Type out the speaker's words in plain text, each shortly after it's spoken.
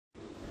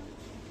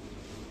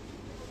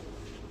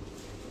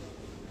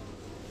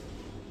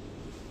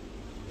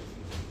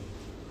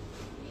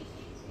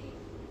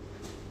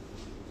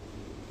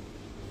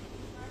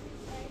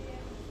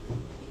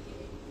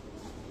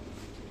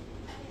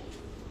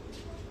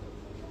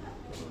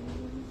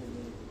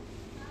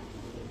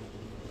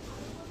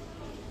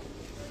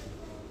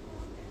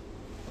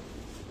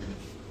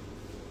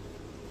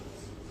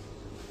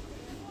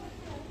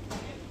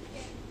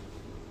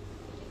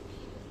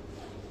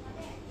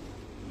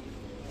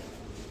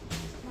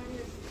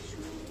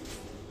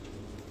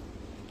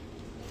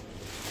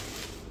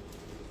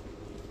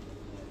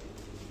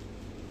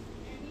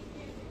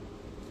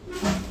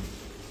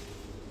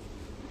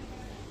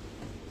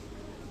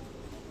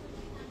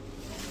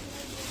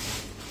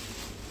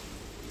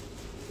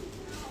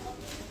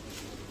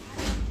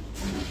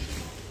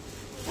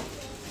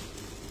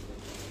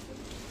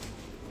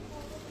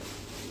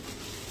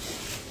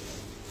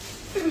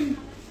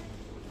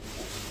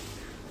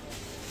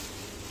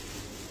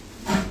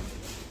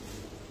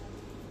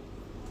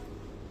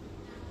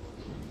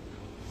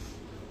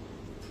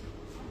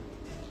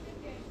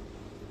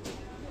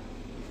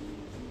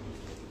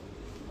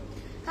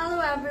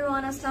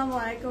everyone,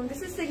 Assalamualaikum.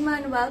 This is Sigma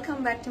and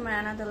welcome back to my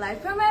another live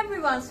from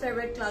everyone's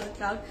favorite closet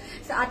cloud.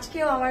 So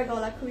আজকেও আমার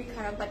গলা খুবই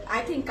খারাপ, but I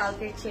think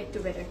কালকের চেয়ে একটু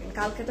better.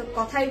 কালকে তো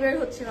কথাই বের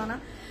হচ্ছিল না.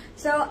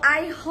 So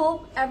I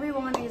hope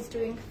everyone is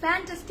doing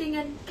fantastic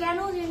and কেন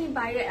জানি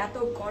বাইরে এত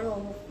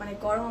গরম, মানে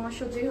গরম আমার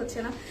সহ্যই হচ্ছে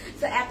না.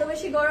 So এত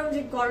বেশি গরম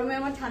যে গরমে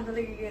আমার ঠান্ডা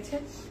লেগে গেছে.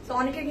 So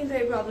অনেকের কিন্তু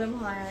এই প্রবলেম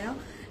হয় না.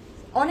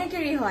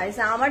 অনেকেরই হয়,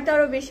 আমার তো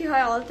আরো বেশি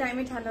হয়, অল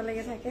টাইমই ঠান্ডা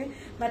লেগে থাকে,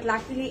 বাট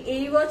লাকিলি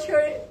এই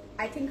বছর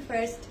আই থিঙ্ক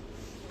ফার্স্ট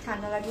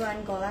ঠান্ডা লাগলো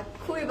and গলা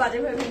খুবই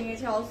বাজেভাবে ভেঙে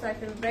গেছে. Also I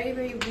feel very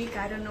very weak,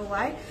 I don't know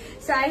Y.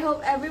 So I hope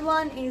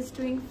everyone is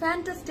doing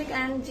fantastic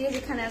and যে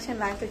যেখানে আছেন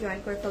লাইভে জয়েন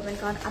করে ফেলবেন,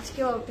 কারণ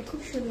আজকেও একটা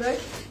খুব সুন্দর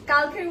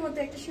কালকের মতো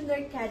একটা সুন্দর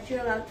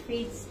casual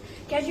outfits,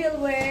 casual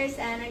Wars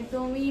and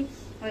একদমই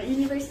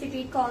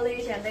university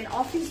college and then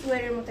office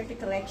ওয়ারের মতো একটা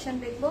কালেকশন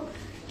দেখবো,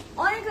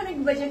 অনেক অনেক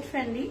budget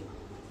friendly.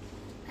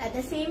 At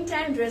the same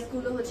time, dress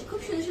gulo hoche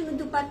khub sundor sundor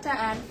dupatta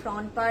and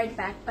front part,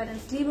 back part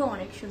and sleeve o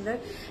onek sundor.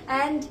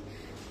 And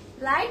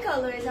like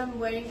always, I'm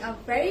wearing a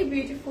very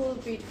beautiful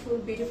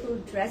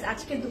dress.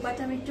 Ajke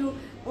dupatta ami ekটু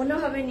অন্য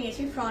ভাবে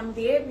নিয়েছি front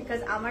দিয়ে, because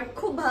আমার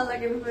খুব ভালো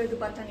লাগে এভাবে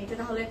দুপাট্টা নিতে.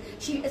 তাহলে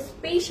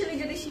স্পেশালি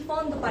যদি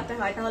শিফন দুপাট্টা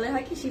হয় তাহলে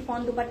হয় কি শিফন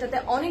দুপাট্টাতে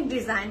অনেক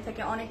ডিজাইন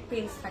থাকে, অনেক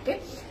প্রিন্টস থাকে.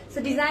 সো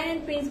ডিজাইন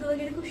এন্ড প্রিন্টস গুলো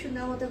কিন্তু খুব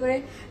সুন্দর মতো করে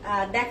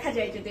দেখা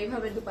যায় যদি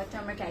এইভাবে দুপাট্টা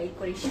আমরা ক্যারি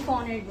করি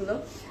শিফনের গুলো.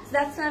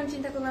 দ্যাটস আমি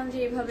চিন্তা করলাম যে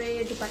এইভাবে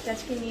দুপাট্টা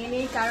আজকে নিয়ে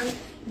নেই, কারণ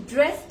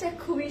ড্রেসটা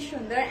খুবই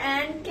সুন্দর.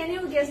 And can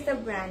you guess the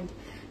brand?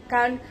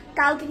 কারণ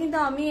কালকে কিন্তু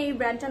আমি এই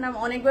ব্র্যান্ডটার নাম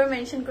অনেকবার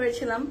মেনশন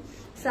করেছিলাম.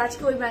 সো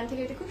আজকে ওই ব্র্যান্ড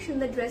থেকে একটা খুব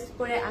সুন্দর ড্রেস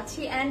পরে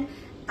আছি. অ্যান্ড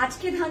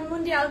আজকে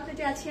ধানমন্ডি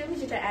আউটলেটে আছি আমি,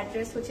 যেটা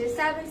অ্যাড্রেস হচ্ছে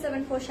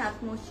 774 সাত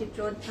মসজিদ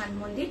road,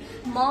 Dhanmondi,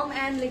 mom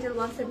and little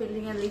once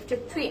building এর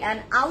লিফটেড 3. অ্যান্ড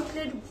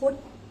আউটলেট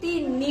ভর্তি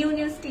new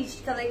stitch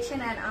collection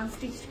and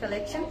unstitched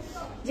collection.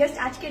 Just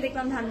আজকে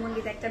দেখলাম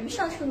ধানমন্ডিতে একটা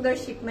বিশাল সুন্দর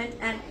শিপমেন্ট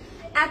অ্যান্ড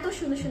এত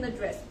সুন্দর সুন্দর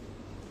ড্রেস.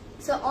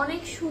 সো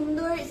অনেক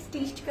সুন্দর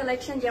স্টিচড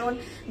কালেকশন, যেমন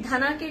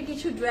ধানাকের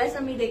কিছু ড্রেস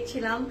আমি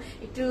দেখছিলাম,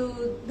 একটু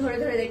ধরে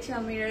ধরে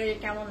দেখছিলাম মিররে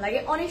কেমন লাগে,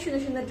 অনেক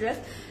সুন্দর সুন্দর ড্রেস.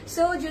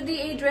 সো যদি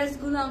এই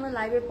ড্রেসগুলো আমরা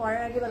লাইভে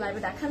পড়ার আগে বা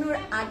লাইভে দেখানোর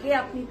আগে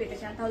আপনি পেতে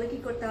চান তাহলে কি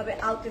করতে হবে?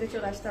 আউটলেটে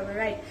চলে আসতে হবে,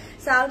 রাইট?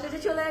 সো আউটলেটে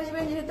চলে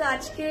আসবেন, যেহেতু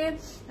আজকে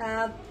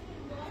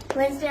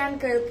ওয়েডনেসডে অ্যান্ড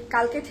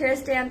কালকে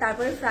থার্সডে অ্যান্ড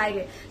তারপরে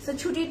ফ্রাইডে, সো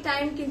ছুটির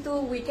টাইম কিন্তু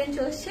উইকেন্ড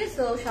চলছে.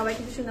 সো সবাই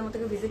কিন্তু সুন্দর মতো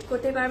ভিজিট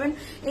করতে পারবেন.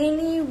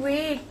 এনিওয়ে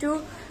একটু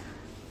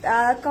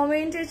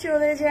কমেন্টে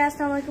চলে যায়.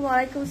 আসসালামু আলাইকুম.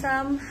 ওয়ালাইকুম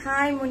সালাম.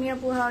 হাই মনি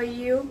আপু, how are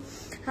you?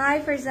 High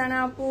Farzana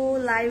আপু.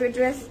 লাইভ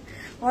অ্যাড্রেস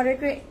অর্ডার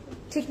করে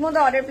ঠিক মতো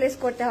অর্ডার প্লেস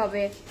করতে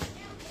হবে.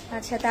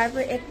 আচ্ছা,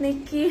 তারপর এথনিক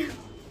কি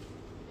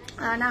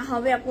না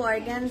হবে আপু?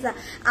 অর্গানজা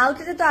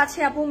আউটলেটে তো আছে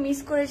আপু, মিস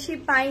করেছি,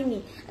 পাইনি,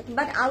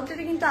 বাট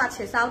আউটলেটে কিন্তু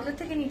আছে. আউটলেট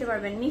থেকে নিতে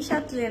পারবেন.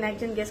 নিশাত লেন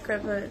একজন গেস করে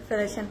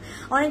ফেলেছেন,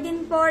 অনেকদিন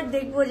পর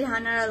দেখবো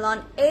Jahanara loan.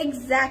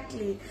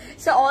 Exactly.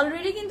 So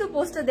already কিন্তু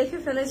পোস্টটা দেখে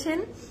ফেলেছেন.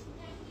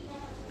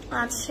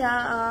 আচ্ছা,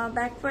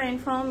 back for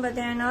inform but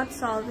they are not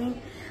solving.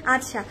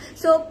 আচ্ছা,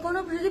 সো কোনো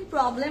যদি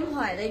প্রবলেম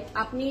হয়, লাইক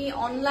আপনি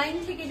অনলাইন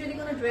থেকে যদি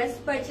কোনো ড্রেস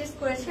পারচেস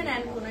করেছেন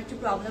অ্যান্ড কোনো একটু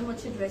প্রবলেম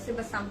হচ্ছে ড্রেসে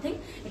বা সামথিং,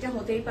 এটা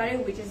হতেই পারে,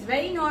 which is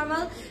very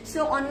normal. So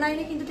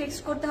অনলাইনে কিন্তু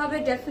টেক্সট করতে হবে,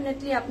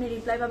 ডেফিনেটলি আপনি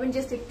রিপ্লাই পাবেন,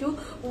 জাস্ট একটু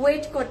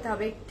ওয়েট করতে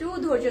হবে, একটু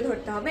ধৈর্য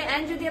ধরতে হবে.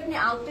 অ্যান্ড যদি আপনি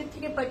আউটলেট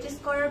থেকে পারচেস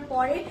করার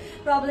পরে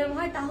প্রবলেম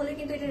হয় তাহলে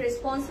কিন্তু এটা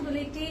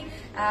রেসপন্সিবিলিটি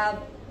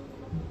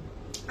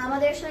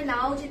আমাদের আসলে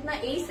নেওয়া উচিত না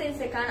এই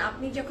সেন্সে, কারণ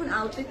আপনি যখন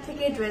আউটলেট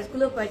থেকে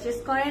ড্রেসগুলো পারচেস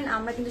করেন,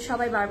 আমরা কিন্তু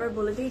সবাই বারবার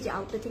বলে দিই যে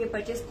আউটলেট থেকে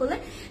পারচেস করলে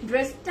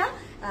ড্রেসটা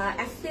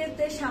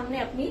অ্যাসেটের সামনে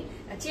আপনি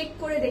চেক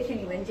করে দেখে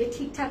নেবেন যে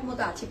ঠিকঠাক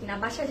মতো আছে কিনা.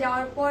 বাসা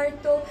যাওয়ার পর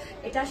তো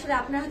এটা আসলে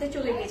আপনার হাতে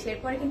চলে গেছে,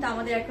 এরপরে কিন্তু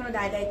আমাদের আর কোনো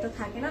দায় দায়িত্ব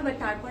থাকে না, বাট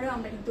তারপরেও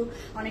আমরা কিন্তু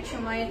অনেক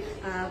সময়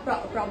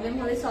প্রবলেম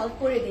হলে সলভ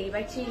করে দিই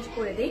বা চেঞ্জ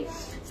করে দিই.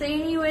 সো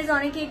এনিওয়েজ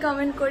অনেকেই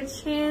কমেন্ট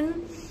করছেন,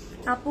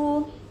 আপু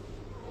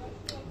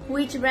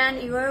which brand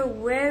you R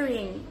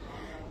wiring?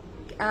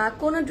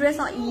 কোন ড্রেস?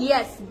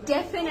 ইয়েস,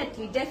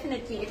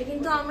 ডেফিনেটলি এটা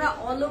কিন্তু আমরা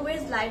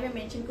অলওয়েজ লাইভে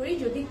মেনশন করি.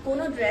 যদি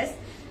কোনো ড্রেস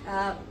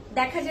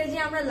দেখা যায় যে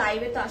আমরা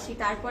লাইভে তো আসি,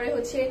 তারপরে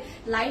হচ্ছে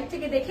লাইভ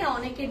থেকে দেখে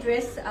অনেকে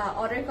ড্রেস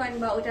অর্ডার করেন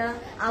বা ওটা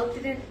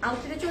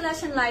আউটলেটে চলে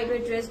আসেন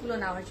লাইভের ড্রেসগুলো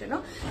নেওয়ার জন্য.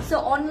 সো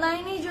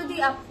অনলাইনে যদি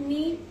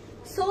আপনি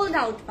সোল্ড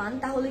আউট পান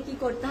তাহলে কি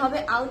করতে হবে?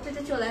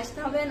 আউটলেটে চলে আসতে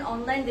হবে.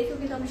 অনলাইন দেখেও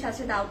কিন্তু আপনি সাথে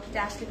সাথে আউটলেটে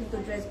আসলে কিন্তু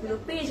ড্রেসগুলো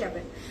পেয়ে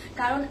যাবেন,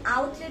 কারণ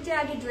আউটলেটে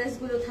আগে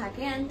ড্রেসগুলো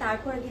থাকে অ্যান্ড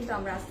তারপরে কিন্তু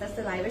আমরা আস্তে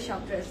আস্তে লাইভে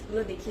সব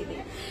ড্রেসগুলো দেখিয়ে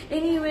দিই.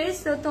 এনিওয়েজ,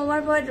 তো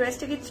তোমার পর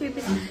ড্রেসটা কি 3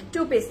 পিস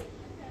 2 পিস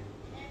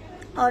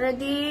অর্ডার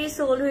দিয়ে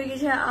সোল্ড হয়ে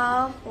গেছে?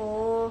 ও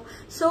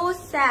সো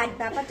স্যাড.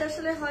 ব্যাপারটা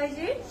আসলে হয়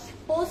যে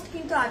পোস্ট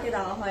কিন্তু আগে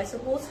দেওয়া হয়, সো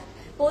পোস্ট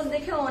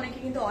দেখেও অনেকে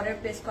কিন্তু অর্ডার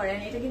প্লেস করেন.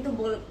 এটা কিন্তু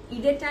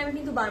ঈদের টাইমে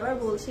কিন্তু বারবার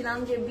বলছিলাম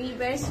যে be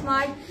very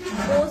smart,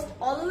 post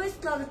always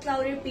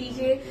ক্লাউডের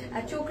পেজে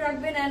চোখ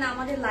রাখবেন এন্ড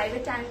আমাদের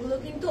লাইভের টাইমগুলো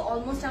কিন্তু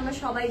অলমোস্ট আমরা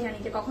সবাই জানি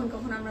যে কখন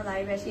কখন আমরা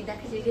লাইভে আসি,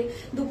 দেখা যায় যে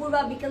দুপুর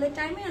বা বিকেলের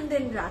টাইমে এন্ড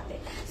দেন রাতে।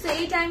 সো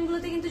এই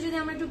টাইমগুলোতে কিন্তু যদি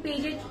আমরা একটু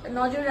পেজে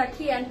নজর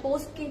রাখি এন্ড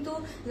পোস্ট কিন্তু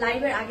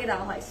লাইভের আগে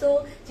দেওয়া হয়। সো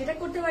যেটা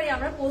করতে পারি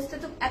আমরা, পোস্টে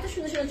তো এত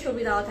সুন্দর সুন্দর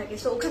ছবি দেওয়া থাকে,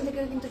 সো ওখান থেকে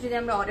কিন্তু যদি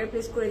আমরা অর্ডার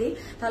প্লেস করে দিই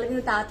তাহলে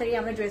কিন্তু তাড়াতাড়ি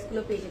আমরা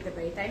ড্রেসগুলো পেয়ে যেতে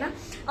পারি, তাই না?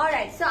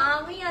 অলরাইট, সো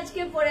আমি আজকে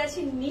পরে আছি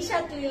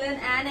Nishat linen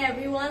and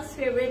everyone's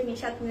favourite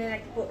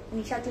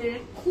Nishat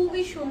লিলেনের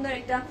খুবই সুন্দর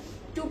একটা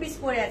 2 পিস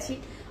পরে আছি।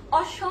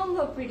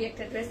 অসম্ভব প্রিটি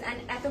একটা ড্রেস এন্ড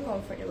এত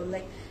comfortable,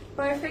 like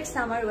perfect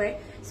summer wire.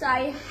 So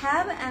I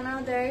have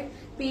another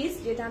piece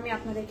যেটা আমি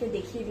আপনাদেরকে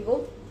দেখিয়ে দিব।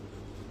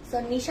 সো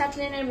নিশাত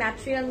লিলেনের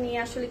ম্যাটেরিয়াল নিয়ে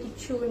আসলে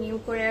কিছু নিউ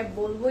করে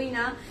বলবোই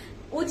না,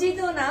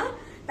 উচিতও না,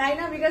 তাই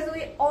না? Because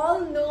we all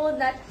know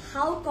that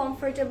how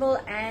comfortable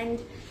and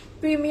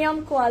premium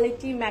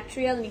quality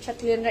material Nishat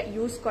লিলেনরা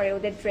use করে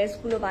ওদের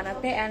ড্রেসগুলো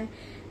বানাতে, and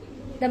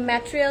the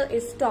material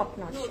is top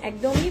notch,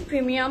 ekdomi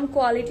premium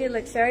quality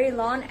luxury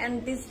lawn, and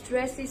this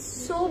dress is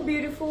so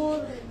beautiful,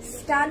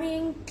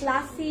 stunning,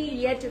 classy,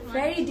 yet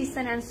very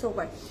decent and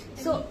sober.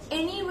 So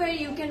anywhere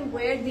you can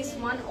wear this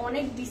one,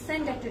 onek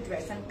decent ekta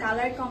dress, and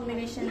color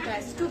combination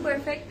is too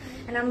perfect,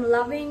 and I'm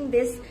loving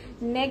this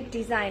neck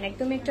design.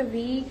 Ekdomi ekta V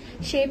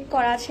shape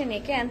kora ache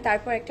neck e, and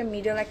tarpor ekta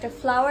middle ekta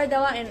flower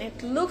dewa, and it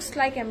looks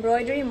like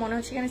embroidery, mone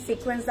hocche ekane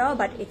sequence dewa,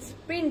 but it's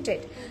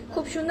printed,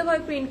 khub sundor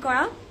bhabe print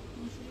kora।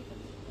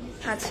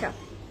 আচ্ছা,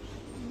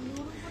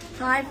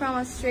 high from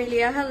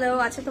Australia, hello.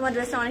 আচ্ছা, তোমার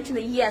ড্রেসটা অনেক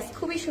সুন্দর। Yes,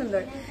 খুবই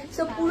সুন্দর।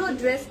 So পুরো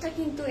ড্রেসটা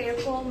কিন্তু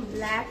এরকম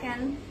ব্ল্যাক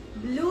অ্যান্ড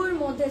ব্লুর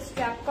মধ্যে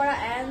স্ট্র্যাপ করা,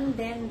 and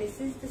then this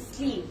is the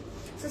sleeve.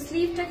 So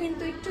স্লিভটা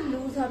কিন্তু একটু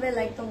লুজ হবে,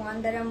 like the one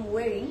that I am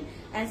wiring,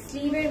 and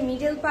স্লিভের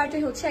মিডল পার্টে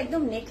হচ্ছে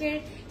একদম নেকের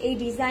এই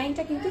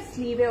ডিজাইনটা কিন্তু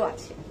স্লিভেও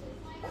আছে।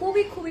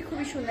 খুবই খুবই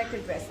খুবই সুন্দর একটা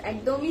ড্রেস,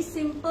 একদমই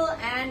simple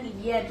and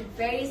yet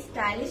very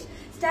stylish.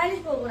 Stylish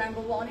বলবো না,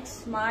 বলবো অনেক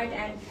স্মার্ট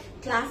অ্যান্ড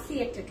ক্লাসি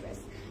একটা ড্রেস।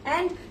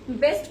 এন্ড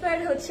বেস্ট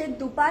পার্ট হচ্ছে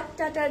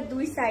দুপাট্টাটার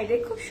দুই সাইডে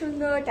খুব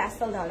সুন্দর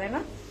ট্যাসেল দেওয়া,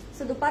 না?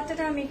 সো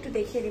দুপাট্টাটা আমি একটু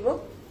দেখিয়ে দিব।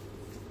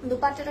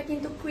 দুপাট্টাটা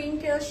কিন্তু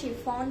ক্রিঙ্কেল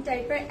শিফন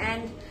টাইপের,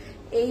 অ্যান্ড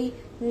এই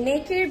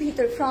নেকের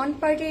ভিতর ফ্রন্ট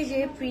পার্টে যে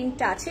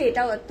প্রিন্টটা আছে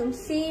এটাও একদম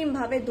সেম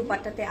ভাবে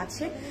দুপাট্টাতে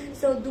আছে।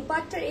 সো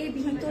দুপাট্টার এই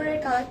ভিতরের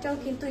কালারটাও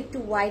কিন্তু একটু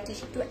হোয়াইটিশ,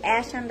 একটু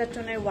অ্যাশ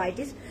আন্ডারটোনের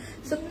হোয়াইটিশ।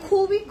 সো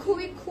খুবই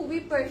খুবই খুবই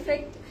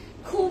পারফেক্ট,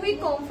 খুবই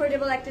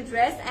কমফোর্টেবল একটা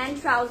ড্রেস। অ্যান্ড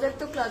ট্রাউজার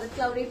তো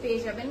ক্লাউডে পেয়ে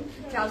যাবেন,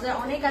 ট্রাউজার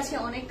অনেক আছে,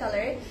 অনেক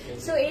কালারের।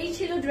 সো এই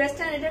ছিল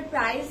ড্রেসটা, এটার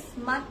প্রাইস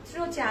মাত্র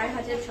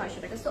 4600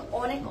 টাকা। সো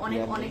অনেক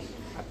অনেক অনেক,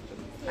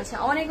 আচ্ছা,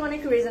 অনেক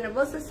অনেক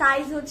রিজনেবল। সো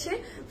সাইজ হচ্ছে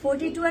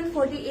 42 and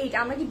 48,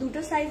 আমরা কি দুটো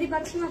সাইজই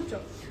পাচ্ছি মাত্র?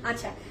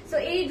 আচ্ছা, সো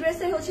এই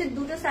ড্রেসে হচ্ছে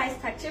দুটো সাইজ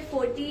থাকছে,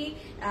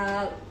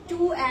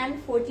 42 and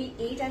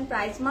 48, and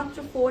প্রাইস মাত্র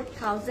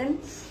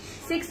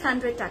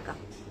 4600 টাকা।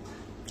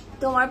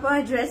 তোমার পরে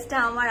ড্রেসটা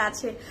আমার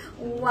আছে,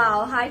 ওয়াও,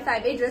 হাই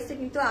ফাইভ। এই ড্রেসটা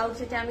কিন্তু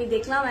আউটলেটে আমি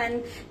দেখলাম এন্ড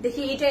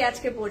দেখি এটাই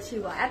আজকে পরছি,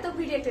 ওয়া, এত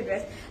প্রিটি একটা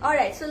dress.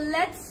 Alright, so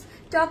let's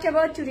talk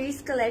about today's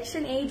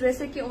collection. এই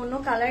ড্রেসের কি অন্য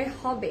কালার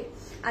হবে?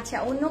 আচ্ছা,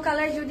 অন্য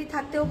কালার যদি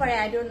থাকতেও পারে,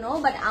 আই ডোন্ট নো,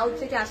 বাট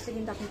আউটলেটে আসলে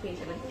কিন্তু আপনি পেয়ে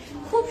যাবেন।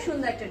 খুব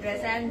সুন্দর একটা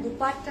ড্রেস, অ্যান্ড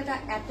দুপাট্টাটা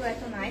এত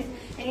এত নাইস।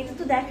 এটা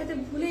তো দেখাতে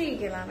ভুলেই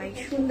গেলাম এই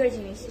সুন্দর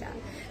জিনিসটা।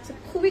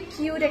 খুবই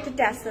কিউট একটা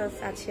ট্যাসেলস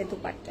আছে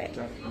দুপাট্টায়,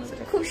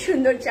 খুব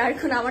সুন্দর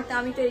চারখানা।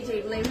 আমি তো এই যে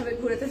এগুলো এইভাবে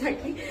ঘুরেতে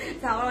থাকি,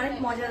 তো আমার অনেক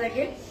মজা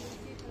লাগে।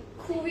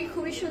 খুবই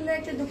খুবই সুন্দর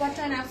একটা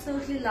dupatta, and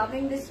absolutely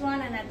loving this one,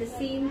 and at the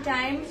same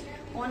time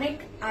অনেক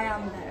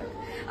আরামদায়ক।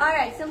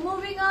 Alright, so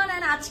moving on,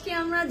 and আজকে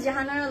আমরা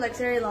জাহানারা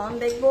লাক্সারি লন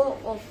দেখবো।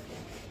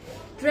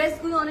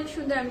 ড্রেসগুলো অনেক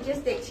সুন্দর, আমি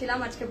জাস্ট দেখছিলাম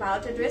আজকে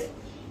 12টা ড্রেস।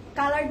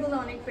 কালারগুলো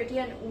অনেক pretty,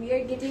 and we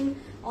are getting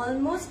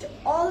almost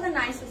all the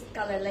nicest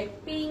color, like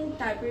pink,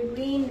 তারপর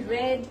green,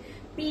 red,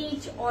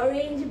 pitch,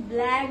 orange,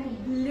 black,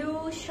 blue,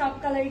 সব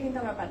কালারই কিন্তু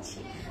আমরা পাচ্ছি।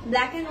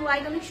 ব্ল্যাক এন্ড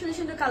হোয়াইট, অনেক সুন্দর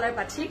সুন্দর কালার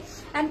পাচ্ছি,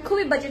 অ্যান্ড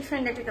খুবই বাজেট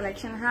ফ্রেন্ড একটা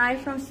collection. High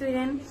from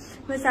Sweden,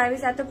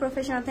 service এত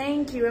professional,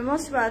 thank you,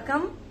 most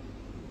welcome.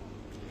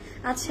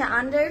 আচ্ছা,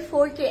 আন্ডার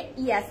 4K,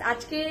 ইয়েস,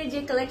 আজকে যে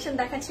কালেকশন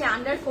দেখাচ্ছি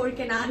আন্ডার 4K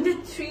না, আন্ডার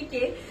 3K।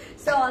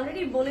 সো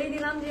অলরেডি বলেই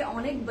দিলাম যে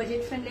অনেক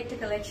বাজেট ফ্রেন্ডলি একটা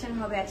কালেকশন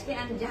হবে আজকে,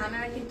 অ্যান্ড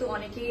জাহানারা কিন্তু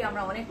অনেকেই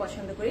আমরা অনেক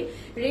পছন্দ করি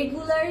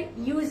রেগুলার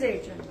ইউজের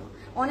জন্য,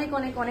 অনেক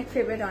অনেক অনেক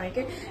ফেভারিট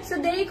অনেকের। সো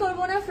দেরি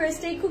করবো না,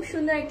 ফার্স্টেই খুব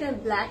সুন্দর একটা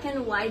ব্ল্যাক অ্যান্ড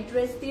হোয়াইট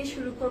ড্রেস দিয়ে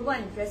শুরু করবো,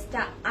 অ্যান্ড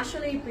ড্রেসটা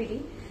আসলেই প্রিটি,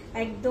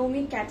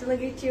 একদমই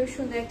ক্যাটালগের চেয়েও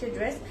সুন্দর একটা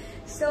dress.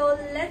 So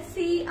let's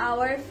see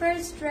our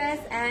first dress,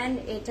 and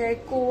এটার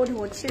কোড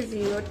হচ্ছে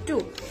 02।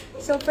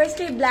 সো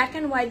ফার্স্টে ব্ল্যাক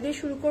অ্যান্ড হোয়াইট দিয়ে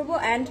শুরু করবো,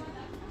 অ্যান্ড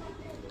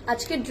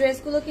আজকের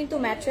ড্রেসগুলো কিন্তু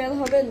ম্যাটেরিয়াল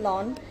হবে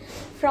লন,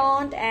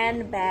 ফ্রন্ট অ্যান্ড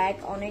ব্যাক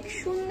অনেক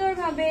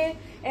সুন্দরভাবে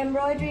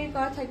এমব্রয়ডারি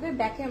করা থাকবে,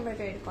 ব্যাকে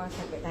এমব্রয়ডারি করা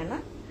থাকবে, তাই না?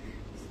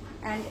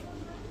 অ্যান্ড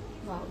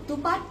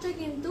দুপাট্টা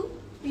কিন্তু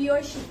পিওর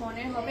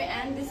শিফনের হবে,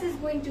 and this is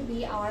going to B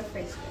our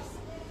first dress.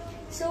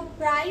 So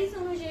price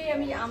অনুযায়ী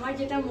আমার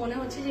যেটা মনে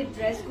হচ্ছে যে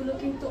ড্রেসগুলো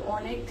কিন্তু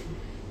অনেক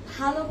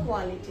ভালো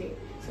কোয়ালিটি।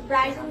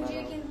 প্রাইস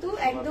অনুযায়ী কিন্তু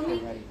একদমই,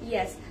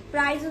 ইয়েস,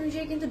 প্রাইস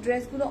অনুযায়ী কিন্তু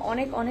ড্রেসগুলো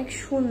অনেক অনেক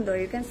সুন্দর।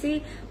 ইউ ক্যান সি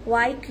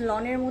হোয়াইট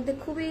লনের মধ্যে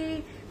খুবই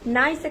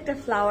নাইস একটা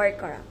ফ্লাওয়ার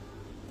করা,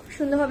 খুব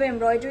সুন্দরভাবে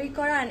এমব্রয়ডারি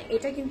করা এন্ড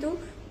এটা কিন্তু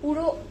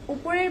পুরো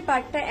উপরের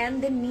পার্টটা এন্ড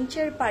দেন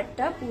নিচের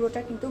পার্টটা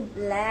পুরোটা কিন্তু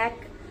ব্ল্যাক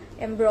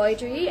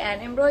এমব্রয়ডারি এন্ড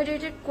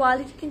এমব্রয়ডারির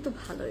কোয়ালিটি কিন্তু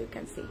ভালো you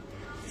can see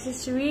this is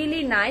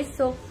really nice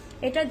so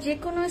এটা যে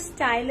কোনো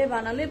স্টাইলে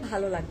বানালে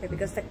ভালো লাগবে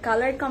because the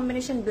colour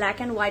combination black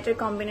and হোয়াইটের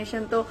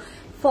কম্বিনেশন তো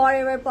ফর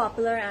এভার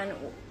পপুলার এন্ড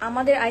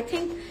আমাদের আই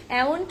থিঙ্ক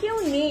এমন কেউ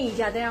নেই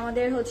যাদের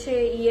আমাদের হচ্ছে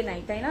ইয়ে নাই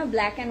তাই না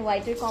ব্ল্যাক এন্ড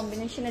হোয়াইটের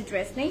কম্বিনেশনের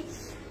ড্রেস নেই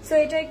সো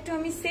এটা একটু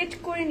আমি সেট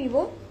করে নিব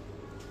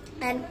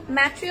এন্ড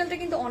ম্যাটেরিয়ালটা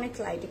কিন্তু অনেক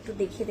লাইট একটু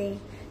দেখিয়ে দেই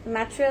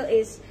material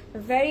is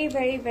very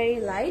very very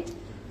light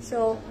so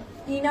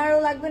ইনারও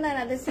লাগবে না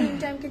এট দ্য সেম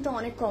টাইম কিন্তু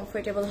অনেক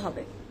কমফোর্টেবল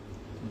হবে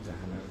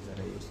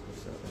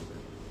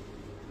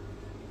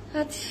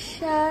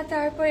আচ্ছা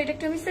তারপর এটা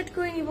একটু আমি সেট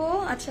করে নিব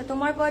আচ্ছা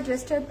তোমার পর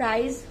ড্রেসটার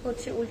প্রাইস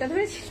হচ্ছে উল্টা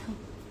ধরেছিলাম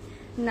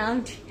না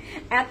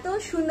এত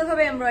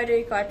সুন্দরভাবে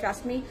এমব্রয়ডারি করা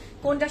ট্রাস্ট মি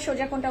কোনটা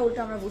সোজা কোনটা উল্টো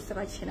আমরা বুঝতে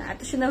পারছি না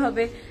এত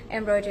সুন্দরভাবে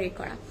এমব্রয়ডারি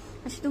করা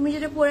আচ্ছা তুমি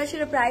যেটা পরেছো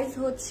এটার প্রাইস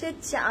হচ্ছে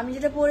আমি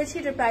যেটা পরেছি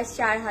এটার প্রাইস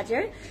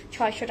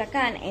 4600 টাকা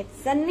and it's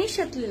a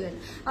nishat linen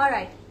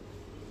alright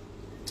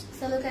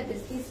so look at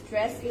this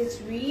dress is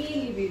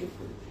really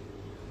beautiful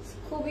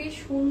খুবই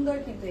সুন্দর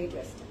কিন্তু এই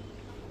ড্রেসটা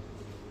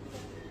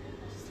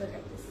look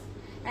at this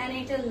and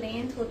এটার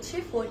লেন্থ হচ্ছে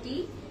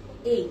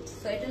 48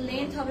 সো এটার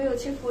লেন্থ হবে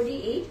হচ্ছে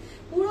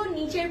 48 পুরো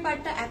নিচের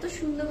পার্টটা এত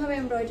সুন্দরভাবে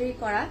এমব্রয়ডারি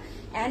করা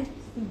এন্ড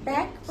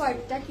ব্যাক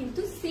পার্টটা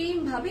কিন্তু সেম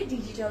ভাবে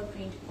ডিজিটাল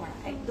প্রিন্ট করা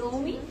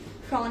একদমই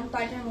ফ্রন্ট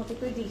পার্টের মতো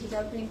করে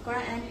ডিজিটাল প্রিন্ট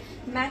করা এন্ড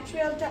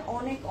ম্যাটেরিয়ালটা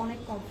অনেক অনেক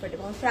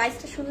কমফোর্টেবল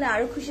প্রাইসটা শুনলে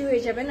আরো খুশি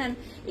হয়ে যাবেন এন্ড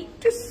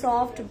একটু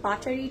সফট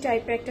বাটারি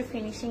টাইপের একটা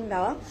ফিনিশিং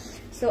দেওয়া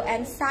সো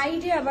এন্ড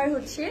সাইডে আবার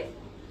হচ্ছে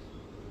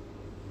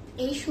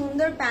এই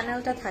সুন্দর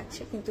প্যানেলটা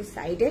থাকছে কিন্তু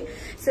সাইডে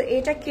সো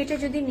এটা কেটে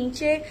যদি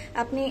নিচে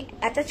আপনি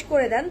অ্যাটাচ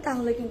করে দেন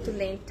তাহলে কিন্তু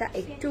লেন্থটা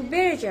একটু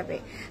বেড়ে যাবে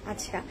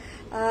আচ্ছা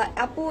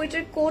আপু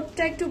এটার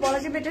কোডটা একটু বলা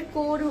যাবে এটার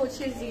কোড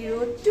হচ্ছে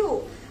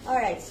 02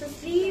 অলরাইট সো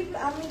স্লিভ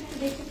আমি একটু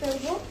দেখে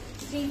ফেলবো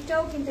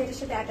স্লিভটাও কিন্তু এটার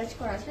সাথে অ্যাটাচ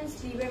করা আছে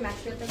স্লিভের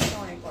ম্যাটেরিয়ালটা কিন্তু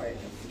অনেক বড়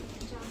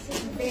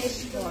বেশ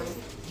বড়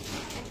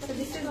so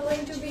this is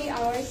going to B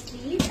hour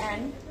sleeve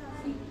and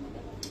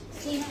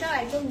স্লিভটা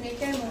একদম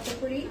নেকের মতো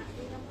করেই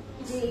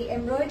যে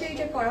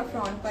এমব্রয়ডারিটা করা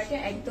ফ্রন্ট পার্টে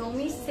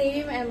একদমই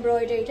সেম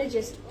এমব্রয়ডারিটা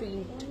জাস্ট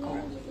প্রিন্ট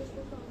করা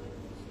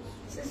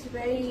দিস ইজ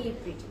ভেরি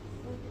প্রিটি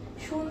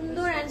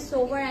সুন্দর এন্ড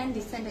সোবার এন্ড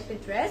ডিসেন্ট একটা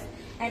ড্রেস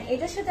এন্ড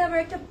এটার সাথে আবার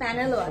একটা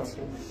প্যানেলও আছে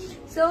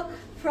সো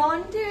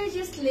ফ্রন্টের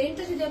জাস্ট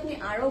লেন্থটা যদি আপনি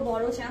আরো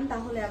বড় চান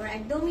তাহলে আবার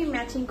একদমই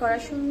ম্যাচিং করা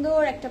সুন্দর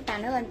একটা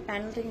প্যানেল এন্ড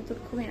প্যানেলটা কিন্তু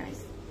খুবই নাইস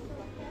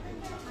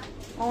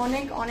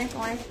অনেক অনেক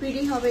অনেক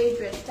প্রিটি হবে এই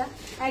ড্রেসটা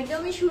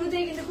একদমই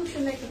শুরুতেই কিন্তু খুব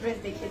সুন্দর একটা ড্রেস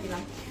দেখিয়ে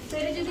দিলাম তো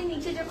এটা যদি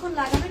নিচে যখন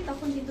লাগাবেন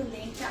তখন কিন্তু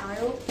লেন্থটা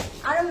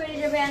আরো বেড়ে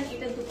যাবে এন্ড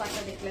এটা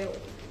দুপাট্টা দেখলেও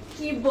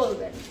কি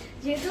বলবেন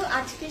যেহেতু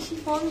আজকে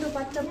শিফন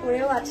দুপাট্টা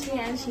পরেও আছি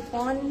এন্ড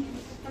শিফন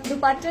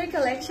দুপাট্টার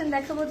কালেকশন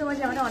দেখাবো তোমার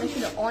জামাটা অনেক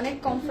সুন্দর অনেক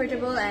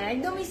কমফোর্টেবল এন্ড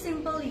একদমই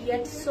simple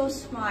yet so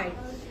smart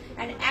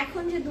and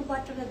এখন যে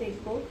দুপাট্টাটা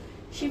দেখবো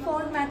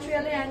শিফন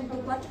ম্যাটেরিয়ালের এন্ড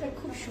দুপাট্টাটা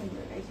খুব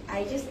সুন্দর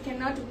আই জাস্ট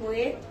ক্যানট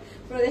ওয়েট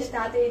প্রদেশ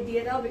তাড়াতাড়ি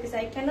দিয়ে দাও বিকজ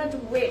আই ক্যানট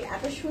ওয়েট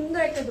এত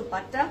সুন্দর একটা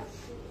দুপাট্টা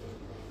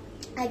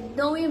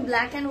একদমই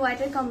ব্ল্যাক এন্ড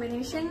হোয়াইটের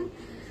কম্বিনেশন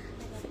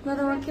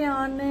তোমাকে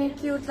অনেক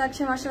কিউট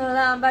লাগছে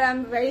মাশাআল্লাহ আবার আই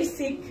এম ভেরি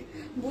সিক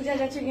বুঝা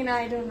যাচ্ছে কিনা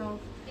I don't know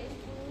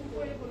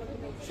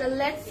so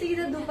let's see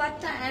the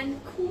dupatta and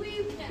খুবই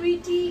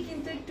প্রিটি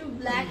কিন্তু একটু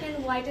ব্ল্যাক এন্ড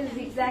হোয়াইটের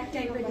জিগজ্যাগ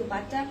টাইপের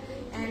দুপাট্টা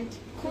এন্ড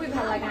খুবই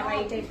ভালো লাগে আমার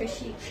এই টাইপের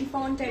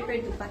শিফন টাইপের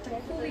দুপাট্টা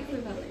খুবই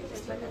খুবই ভালো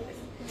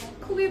লাগে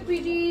খুবই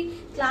প্রিটি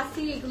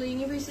ক্লাসি এগুলো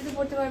ইউনিভার্সিটিতে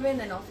পড়তে পারবেন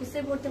দেন অফিসে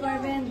পড়তে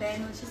পারবেন দেন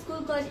হচ্ছে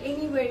school college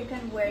anywhere you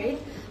can wire ইট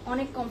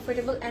অনেক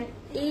কমফোর্টেবল এন্ড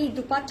এই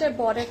দুপাট্টার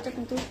বর্ডারটা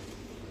কিন্তু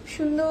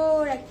সুন্দর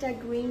একটা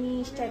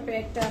গ্রিনিশ টাইপের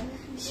একটা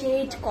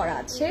শেড করা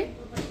আছে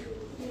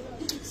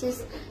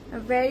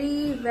ভেরি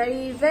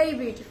ভেরি ভেরি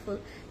বিউটিফুল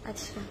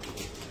আচ্ছা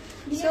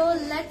সো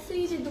লেটস সি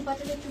যে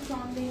দুপাট্টাটা একটু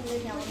ফ্রন্ট দিয়ে নিলে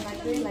কেমন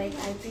লাগবে like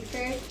I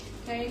prefer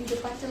carrying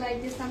dupatta like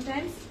this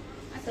sometimes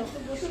So,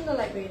 সুন্দর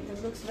লাগবে কিন্তু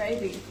looks very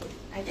beautiful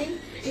I think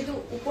কিন্তু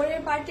উপরের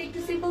পার্টটা একটু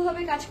সিম্পল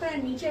ভাবে কাজ করে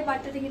আর নিচের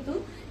পার্টটাতে কিন্তু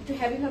একটু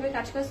হেভি ভাবে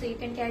কাজ করে so you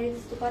can carry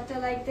this dupatta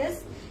like this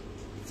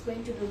it's going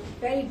to look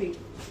very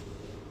beautiful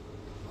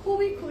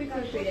খুবই খুবই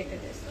খুবই প্রিটি একটা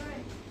dress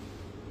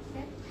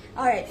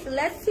alright so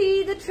let's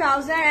see the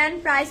trouser and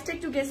price টা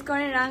একটু গেস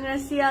করেন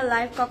রাংরাসিয়া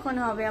লাইভ কখন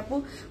হবে আপু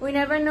উই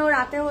নেভার নো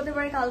রাতে হতে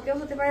পারে কালকেও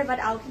হতে পারে বাট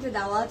আউটলেটে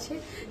দেওয়া আছে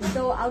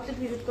তো আউটলেট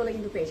ভিজিট করলে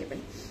কিন্তু পেয়ে যাবেন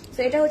সো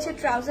এটা হচ্ছে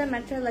trouser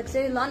material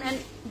luxury loan and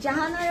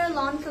Jahanara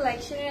loan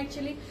কালেকশনের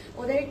অ্যাকচুয়ালি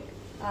ওদের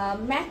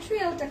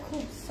ম্যাটেরিয়ালটা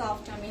খুব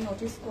সফট আমি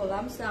নোটিস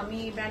করলাম সো আমি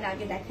এই ব্র্যান্ড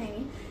আগে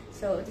দেখাইনি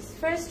so this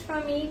first for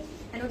me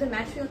and ওদের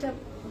ম্যাটেরিয়ালটা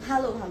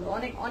ভালো ভালো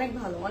অনেক অনেক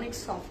ভালো অনেক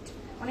সফট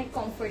অনেক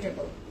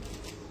কমফোর্টেবল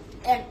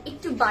and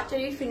একটু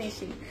বাটারি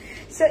ফিনিশিং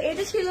সো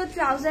এটা ছিল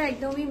ট্রাউজার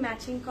একদমই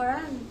ম্যাচিং করা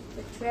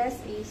the dress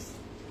is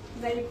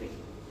very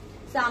pretty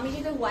so আমি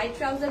যেটা হোয়াইট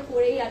ট্রাউজার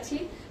পরেই আছি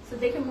সো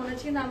দেখে মনে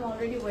হচ্ছে না আমি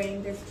অলরেডি ওয়ারিং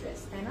দিস ড্রেস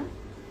তাই না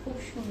খুব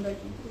সুন্দর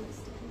কিন্তু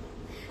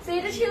সো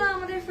এটা ছিল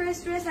আমাদের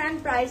ফার্স্ট ড্রেস এন্ড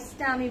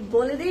প্রাইসটা আমি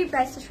বলে দিই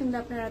প্রাইসটা শুনলে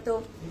আপনারা তো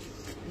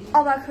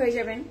অবাক হয়ে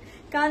যাবেন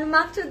কারণ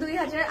মাত্র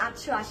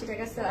 2880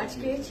 টাকা। সো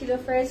আজকে ছিল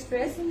first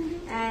dress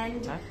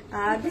and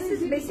this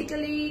is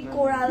basically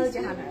coral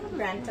Jahanara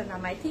ব্র্যান্ডটার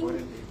নাম। I think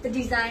the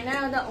designer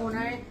or the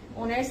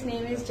ওনার's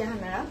name is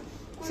Jahanara.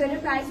 So the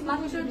price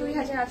মাত্র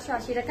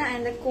 2880 টাকা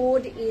and the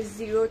code is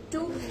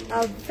 02.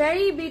 A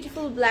very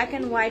beautiful black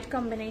and white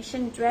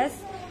combination dress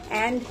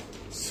and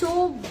so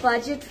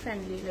budget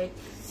friendly, like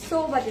so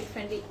budget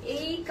friendly.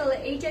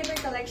 এই টাইপের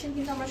collection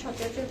কিন্তু আমরা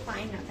সচরাচর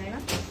পাই না, তাই না?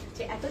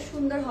 যে এত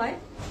সুন্দর হয়।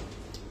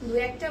 দু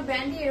একটা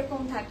ব্র্যান্ডে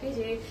এরকম থাকে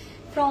যে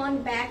ফ্রন্ট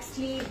ব্যাক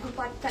স্লিভ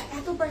দুপাট্টা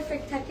এত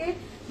পারফেক্ট থাকে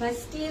বাট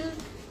স্টিল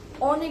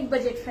অনেক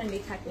বাজেট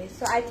ফ্রেন্ডলি থাকে।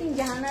 So I think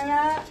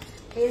Jahanara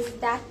is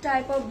that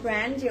type of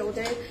brand যে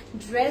ওদের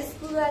ড্রেস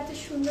গুলো এত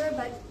সুন্দর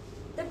but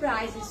the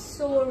price is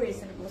so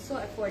reasonable, so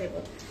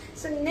affordable.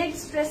 So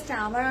next ড্রেসটা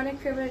আমার অনেক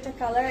ফেভারিট একটা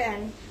কালার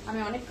and আমি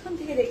অনেকক্ষণ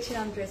থেকে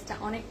দেখছিলাম ড্রেসটা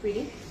অনেক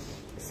pretty.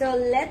 So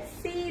let's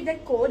see the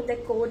code. The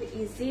code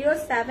is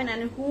 07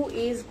 and who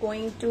is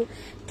going to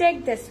take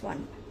this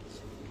one?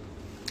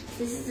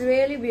 This is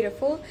really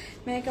beautiful.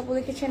 Make Apu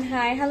লিখেছেন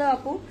hi, hello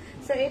Apu.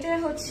 So এটা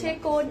হচ্ছে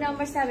code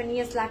number 7.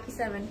 Yes, lucky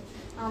 7.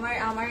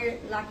 আমার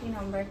lucky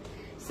number.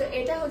 So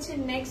এটা হচ্ছে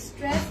next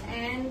dress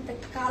and the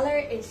color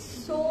is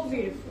so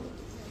beautiful.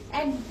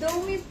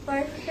 একদমই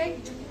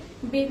perfect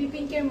baby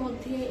pink এর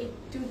মধ্যে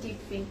একটু deep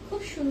pink.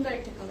 খুব সুন্দর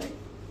একটা color.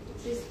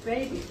 This is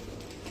very beautiful.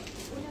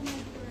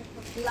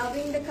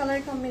 Loving the color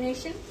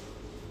combination.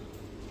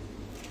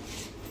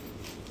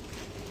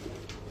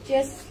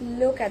 Just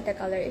look at the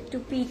color. একটু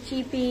peachy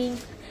pink.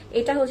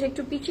 এটা হচ্ছে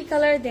একটু peachy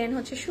color, then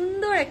হচ্ছে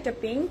সুন্দর একটা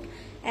pink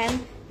and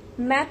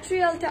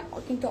ম্যাটেরিয়ালটা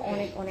কিন্তু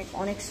অনেক অনেক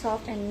অনেক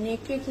সফট এন্ড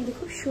নেকে কিন্তু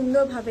খুব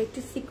সুন্দরভাবে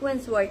একটু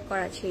সিকোয়েন্স ওয়ার্ক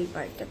করা আছে এই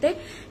পার্টটাতে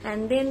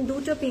এন্ড দেন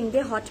দুটো পিঙ্ক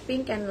দিয়ে hot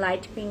pink and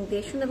light pink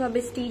দিয়ে সুন্দরভাবে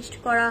স্টিচড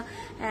করা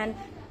এন্ড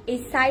এই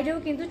সাইডেও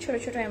কিন্তু ছোট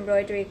ছোট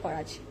এমব্রয়ডারি করা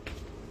আছে।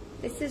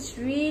 This is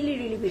really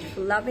really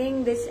beautiful, loving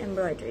this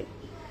embroidery.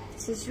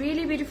 This is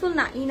really beautiful.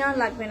 না ইনার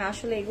লাগবে না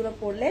আসলে এগুলো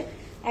পরলে,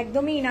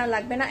 একদমই ইনার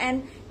লাগবে না এন্ড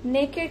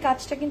নেকের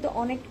কাজটা কিন্তু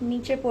অনেক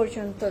নিচে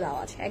পর্যন্ত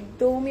দেওয়া আছে,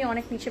 একদমই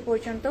অনেক নিচে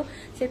পর্যন্ত।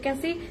 So you can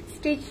see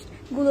stitch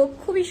গুলো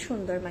খুবই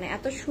সুন্দর, মানে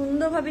এত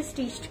সুন্দরভাবে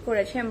স্টিচড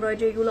করেছে,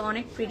 এমব্রয়ডারি গুলো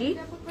অনেক প্রিটি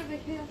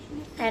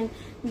এন্ড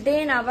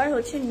দেন আবার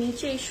হচ্ছে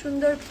নিচে এই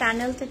সুন্দর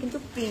প্যানেলটা কিন্তু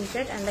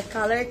printed and the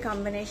colour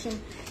combination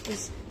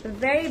is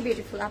very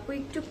beautiful. আপু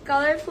একটু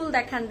কালারফুল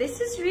দেখান। This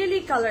is really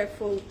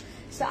colourful.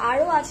 So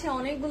আরো আছে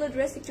অনেকগুলো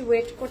ড্রেস, একটু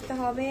ওয়েট করতে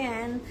হবে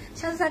এন্ড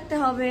সাথে থাকতে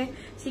হবে।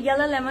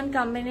 সিগালা লেমন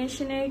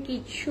কম্বিনেশনের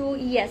কিছু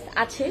ইয়েস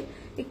আছে,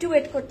 একটু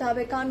ওয়েট করতে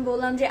হবে কারণ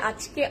বললাম যে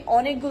আজকে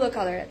অনেকগুলো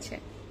কালার আছে।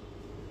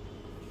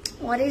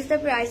 What is the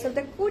price of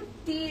the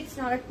kurti? It's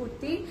not a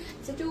kurti,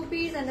 it's a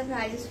two-piece and the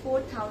price is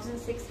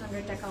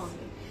 4,600 taka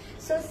only.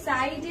 So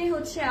side e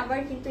hocche abar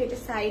kintu eta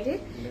side e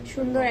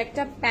sundor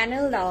ekta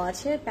panel dawa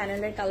ache,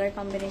 paneler color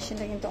combination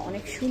ta kintu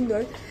onek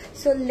sundor.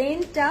 So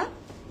length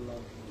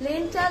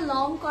ta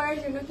long korar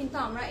jonno kintu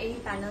amra ei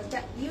panel ta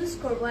use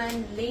korbo and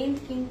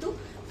length kintu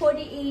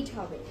 48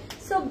 hobe.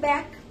 So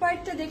back part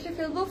ta dekhe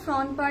felbo,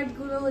 front part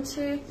gulo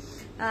hocche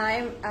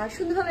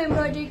সুন্দরভাবে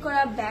embroidery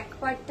করা, back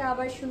পার্টটা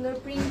আবার সুন্দর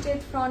printed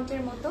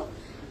ফ্রন্টের মতো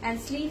and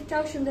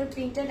স্লিভটাও সুন্দর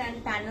printed and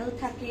panel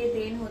থাকে।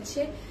 দেন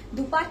হচ্ছে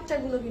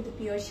দুপাট্টাগুলো কিন্তু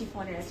পিওর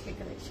শিফনের আজকে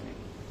কালেকশনে,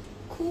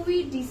 খুবই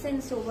dissent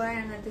sober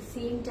and at the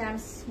same time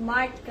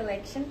smart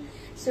collection.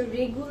 So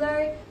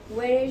regular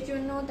ওয়ারের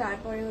জন্য,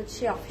 তারপরে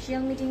হচ্ছে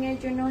অফিসিয়াল মিটিং এর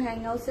জন্য,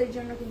 হ্যাংআউটস এর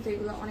জন্য কিন্তু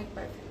এগুলো অনেক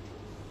পারফেক্ট।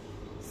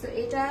 সো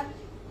এটা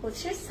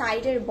হচ্ছে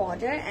সাইডের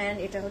বর্ডার এন্ড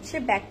এটা হচ্ছে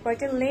ব্যাক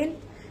পার্টের লেন্থ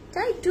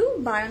টা একটু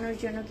বাড়ানোর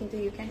জন্য কিন্তু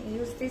you can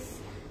use this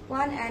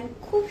one and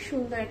খুব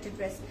সুন্দর একটা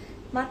ড্রেস।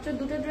 মাত্র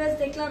দুটো ড্রেস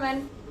দেখলাম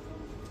এন্ড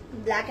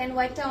ব্ল্যাক এন্ড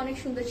হোয়াইটটা অনেক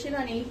সুন্দর ছিল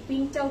আর এই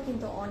পিঙ্কটাও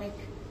কিন্তু অনেক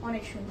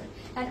অনেক সুন্দর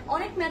এন্ড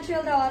অনেক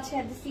ম্যাটেরিয়াল দেওয়া আছে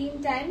at the same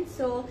time.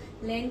 So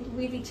length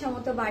with ইচ্ছা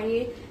মতো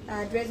বাড়িয়ে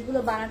ড্রেসগুলো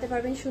বানাতে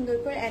পারবেন সুন্দর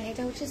করে এন্ড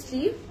এটা হচ্ছে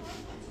স্লিভ।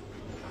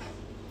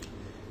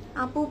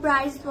 আপু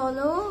প্রাইস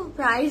বলো,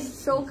 প্রাইস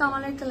সো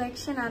কামালের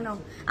কালেকশন আনো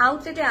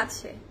আউটলেটে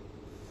আছে।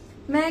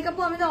 মেহেক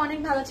আপু আমি তো অনেক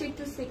ভালো আছি,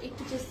 একটু সিক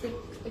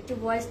একটু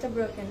ভয়েসটা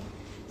ব্রোকেন,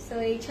 সো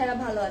এই ছাড়া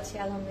ভালো আছি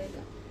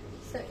আলহামদুলিল্লাহ।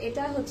 সো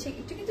এটা হচ্ছে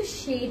একটু কিন্তু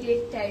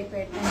শেডেড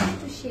টাইপের,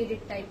 একটু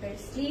শেডেড টাইপের,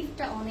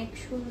 স্লিভটা অনেক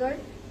সুন্দর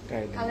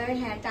কালার,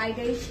 হ্যাঁ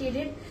টাইডাই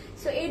শেডেড।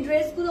 সো এই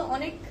ড্রেসগুলো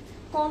অনেক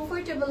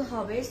কমফোর্টেবল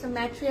হবে। সো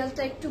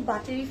ম্যাটেরিয়ালটা একটু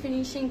বাটারি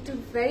ফিনিশিং, একটু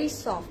very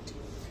soft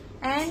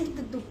and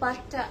the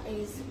dupatta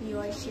is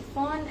pure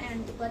chiffon and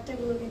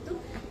দুপাট্টাগুলো কিন্তু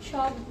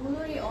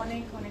সবগুলোই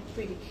অনেক অনেক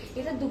প্রিটি।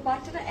 এটা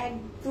দুপাট্টাটা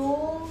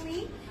একদমই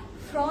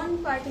ফ্রন্ট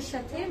পার্টের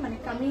সাথে মানে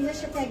কামিজের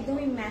সাথে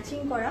একদমই ম্যাচিং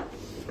করা।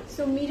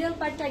 সো মিডল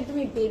পার্টটা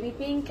একদমই বেবি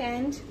পিঙ্ক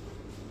এন্ড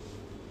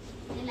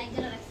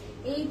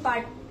এই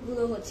পার্ট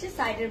গুলো হচ্ছে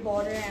সাইডের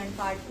বর্ডার এন্ড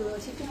পার্ট গুলো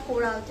হচ্ছে একটু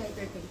কোরাল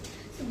টাইপের পিঙ্ক।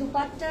 সো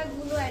দুপাট্টা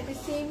গুলো এট দ্য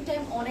সেম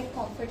টাইম অনেক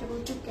কমফোর্টেবল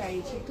টু ক্যারি,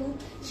 যেহেতু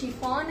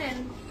শিফন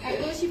এন্ড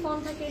এগুলো শিফন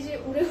থাকে যে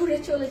উড়ে উড়ে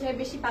চলে যায়,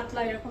 বেশি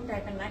পাতলা এরকম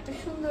টাইপের না, একটা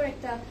সুন্দর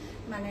একটা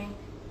মানে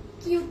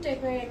কিউট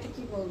টাইপের একটা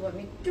কি বলবো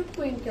আমি, একটু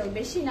টুইঙ্কেল,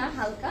 বেশি না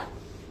হালকা।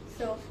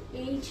 সো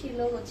এই ছিল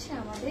হচ্ছে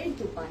আমাদের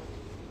দুপাট্টা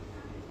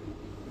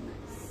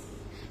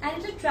এন্ড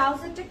এটা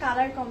ট্রাউজারটা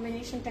কালার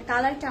কম্বিনেশনটা,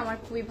 কালারটা আমার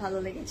খুবই ভালো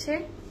লেগেছে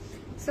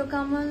সো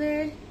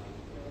কামালের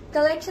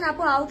কালেকশন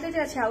আপু আউটলেটে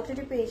আছে,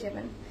 আউটলেটে পেয়ে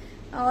যাবেন।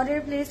 Order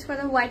place for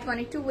the white one,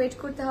 একটু ওয়েট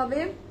করতে হবে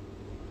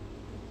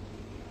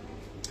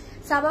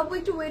সাবাপু,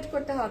 একটু ওয়েট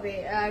করতে হবে,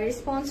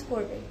 রেসপন্স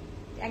করবে,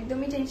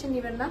 একদমই টেনশন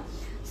নেবেন না।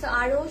 সো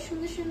আরো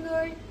সুন্দর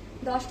সুন্দর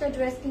 10টা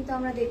ড্রেস কিন্তু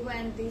আমরা দেখবো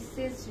and this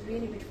is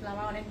really beautiful,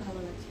 আমার অনেক ভালো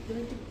লাগছে। এগুলো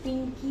একটু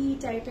পিঙ্কি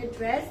টাইপের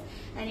ড্রেস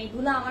এন্ড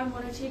এগুলো আমার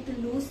মনে হচ্ছে একটু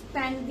লুজ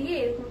প্যান্ট দিয়ে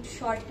এরকম একটু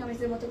শর্ট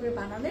কামিজের মতো করে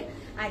বানালে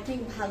আই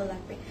থিঙ্ক ভালো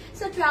লাগবে।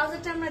 সো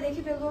ট্রাউজারটা আমরা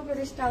দেখে ফেলবো,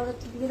 প্রদেশ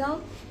ট্রাউজারটা দিয়ে দাও।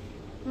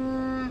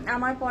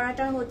 আমার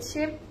পরাটা হচ্ছে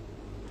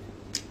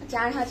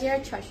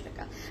 4600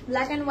 টাকা।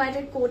 ব্ল্যাক এন্ড হোয়াইট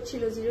এর কোড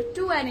ছিল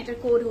 02 এন্ড এটার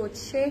কোড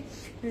হচ্ছে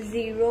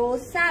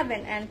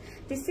 07 and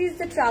this is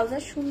the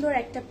trouser. সুন্দর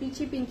একটা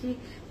পিচি পিঙ্কি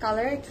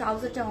কালারের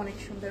ট্রাউজারটা, অনেক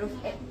সুন্দর।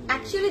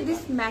 Actually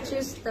this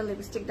matches the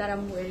lipstick that I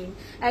am wiring,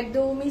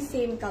 একদমই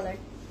সেম কালার,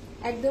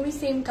 একদমই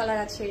সেম কালার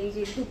আছে। এই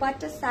যে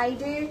দুপাট্টা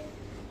সাইডের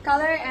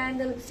colour and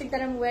the lipstick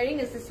that I am wiring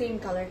is the same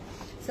colour,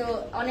 so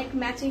অনেক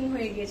ম্যাচিং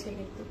হয়ে গিয়েছে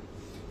কিন্তু।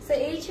 সো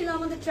এই ছিল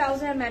আমাদের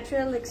trouser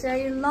material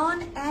luxury loan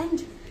and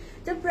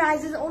the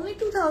price is only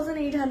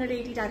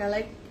 2880 টাকা,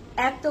 লাইক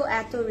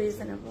এত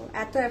রিজনেবল,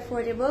 এত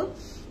অ্যাফোর্ডেবল।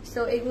 সো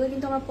এগুলো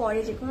কিন্তু আমরা পরে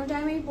যে কোনো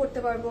টাইমেই পড়তে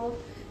পারবো।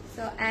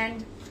 সো অ্যান্ড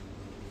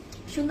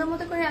সুন্দর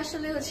মতো করে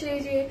আসলে হচ্ছে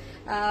এই যে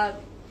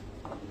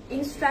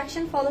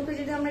ইনস্ট্রাকশন ফলো করে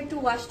যদি আমরা একটু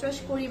ওয়াশ টোয়াশ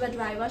করি বা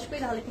ড্রাই ওয়াশ করি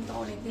তাহলে কিন্তু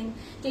অনেকদিন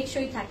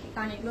টেকসই থাকে,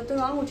 কারণ এগুলো তো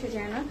রং উঠে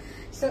যায় না।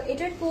 সো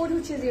এটার কোড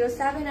হচ্ছে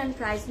 07 অ্যান্ড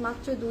প্রাইস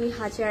মাত্র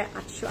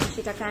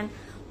 2880 টাকা। And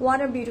what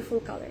a beautiful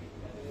colour,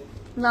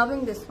 loving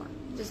this one,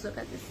 just look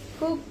at this,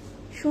 খুব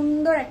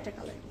সুন্দর একটা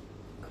কালার,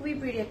 খুবই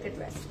প্রিটি একটা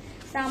ড্রেস।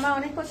 আমার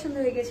অনেক পছন্দ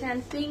হয়ে গেছে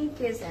and pink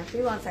is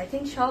everyone's, I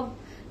think সব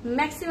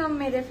ম্যাক্সিমাম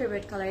মেয়েদের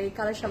ফেভারিট কালার, এই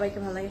কালার সবাইকে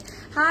ভালো লাগে।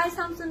 হাই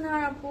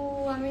শামসুন্নাহার আপু,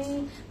 আমি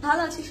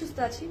ভালো আছি, সুস্থ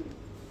আছি,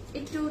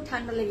 একটু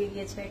ঠান্ডা লেগে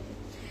গিয়েছে আর কি।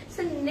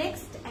 সো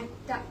নেক্সট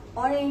একটা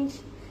অরেঞ্জ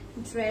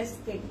ড্রেস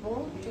দেখবো,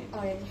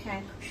 অরেঞ্জ,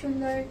 হ্যাঁ খুব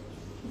সুন্দর,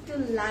 একটু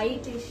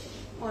লাইটিশ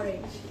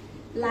অরেঞ্জ,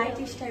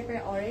 লাইটিশ টাইপের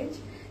orange.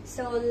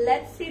 So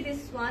let's see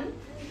this one.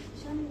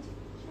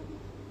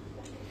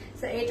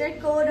 So এটার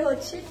কোড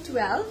হচ্ছে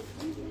 12,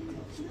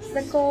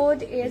 the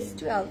code is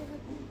 12,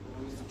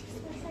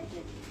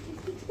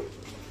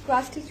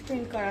 cross stitch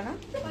print করা না,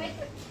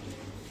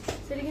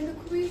 সেটা কিন্তু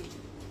খুবই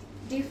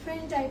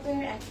ডিফারেন্ট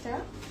টাইপের একটা।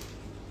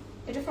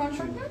 এটা ফ্রন্ট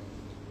পার্ট না?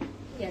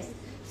 ইয়েস।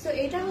 সো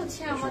এটা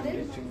হচ্ছে আমাদের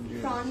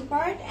ফ্রন্ট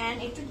পার্ট এন্ড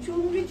একটু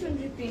চুনরি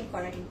প্রিন্ট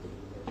করা কিন্তু।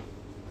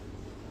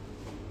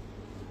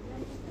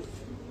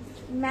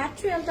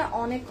 ম্যাটেরিয়ালটা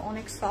অনেক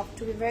অনেক soft,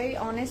 two be very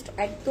honest,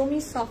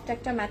 একদমই সফট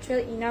একটা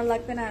ম্যাটেরিয়াল, ইনার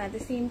লাগবে না, অ্যাট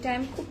দ্য সেম টাইম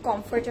খুব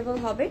কমফোর্টেবল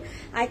হবে।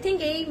 আই থিঙ্ক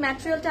এই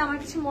ম্যাটেরিয়ালটা আমার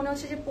কাছে মনে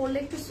হচ্ছে যে পরলে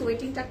একটু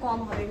সোয়েটিংটা কম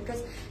হবে, বিকজ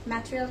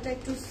ম্যাটেরিয়ালটা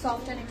একটু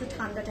সফট অ্যান্ড একটু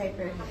ঠান্ডা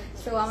টাইপের।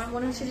 সো আমার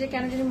মনে হচ্ছে যে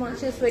কেন যদি মনে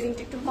হচ্ছে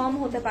সোয়েটিংটা একটু কম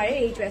হতে পারে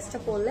এই ড্রেসটা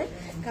পরলে,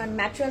 কারণ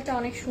ম্যাটেরিয়ালটা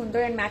অনেক সুন্দর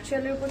অ্যান্ড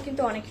ম্যাটেরিয়ালের উপর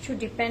কিন্তু অনেক কিছু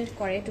ডিপেন্ড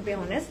করে, টু বি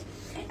অনেস্ট।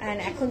 অ্যান্ড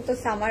এখন তো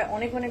সামার,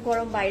 অনেক অনেক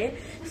গরম বাইরে।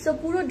 সো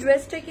পুরো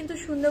ড্রেসটা কিন্তু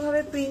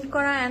সুন্দরভাবে প্রিন্ট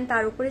করা অ্যান্ড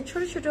তার উপরে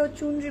ছোট ছোট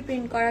চুনরি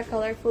প্রিন্ট করা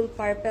কালারফুল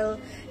পার্পল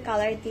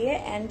কালার দিয়ে,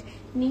 অ্যান্ড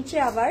নিচে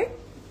আবার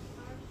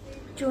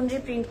চুনরি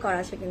প্রিন্ট করা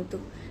আছে কিন্তু।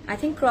 I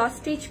think cross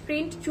stitch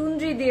print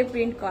চুনরি দিয়ে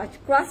প্রিন্ট করা,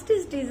 ক্রস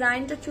স্টিচ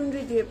ডিজাইনটা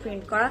চুনরি দিয়ে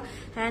প্রিন্ট করা।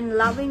 And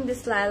loving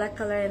this lilac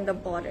colour in the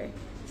border,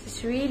 it's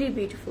really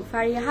beautiful.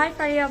 Faria, high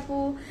Faria আপু,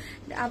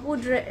 আপু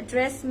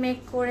ড্রেস মেক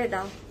করে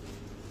দাও,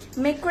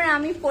 মেক করে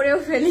আমি পরেও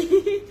ফেলি।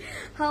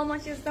 How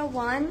much is the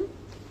one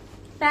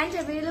pant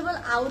available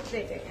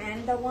আউটলেটে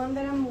and the one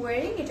that I am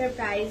wiring, এটার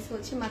প্রাইস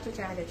হচ্ছে মাত্র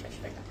 4600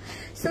 টাকা।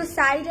 সো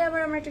সাইডে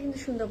আবার আমরা একটা কিন্তু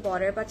সুন্দর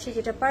বর্ডার পাচ্ছি,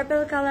 যেটা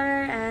পার্পল কালার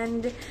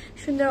অ্যান্ড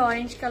সুন্দর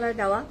অরেঞ্জ কালার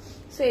দেওয়া।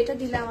 সো এটা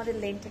দিলে আমাদের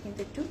লেন্থটা কিন্তু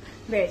একটু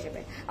বেড়ে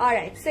যাবে।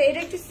 অলরাইট, সো এটা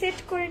একটু সেট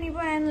করে নিব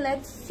অ্যান্ড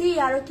লেটস সি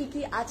আরো কি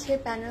কি আছে,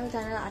 প্যানেল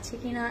ট্যানেল আছে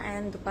কিনা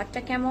অ্যান্ড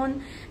দুপাট্টা কেমন।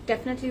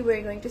 Definitely we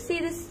are going to C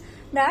this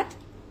that.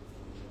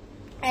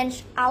 And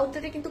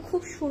আউটলেটে কিন্তু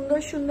খুব সুন্দর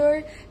সুন্দর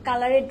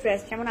কালারের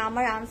ড্রেস, যেমন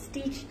আমার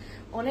আনস্টিচ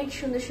অনেক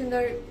সুন্দর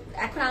সুন্দর,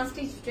 এখন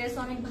আনস্টিচ ড্রেস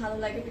অনেক ভালো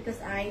লাগে because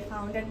I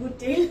found a good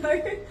Taylor.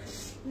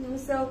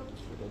 So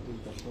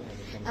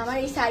আমার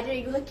এই সাইডের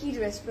এগুলো কি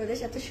ড্রেস প্রদেশ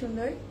এত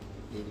সুন্দর,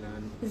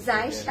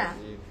 জায়সা,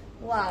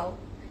 ওয়াও,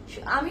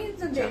 আমি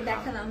তো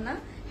দেখালাম না।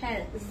 হ্যাঁ,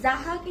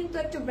 জাহা কিন্তু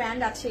একটা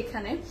ব্র্যান্ড আছে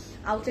এখানে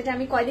আউটলেটে,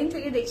 আমি কয়দিন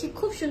থেকে দেখছি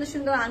খুব সুন্দর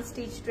সুন্দর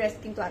আনস্টিচ ড্রেস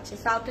কিন্তু আছে।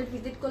 সো আউটলেট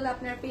ভিজিট করলে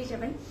আপনারা পেয়ে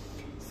যাবেন।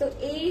 সো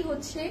এই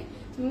হচ্ছে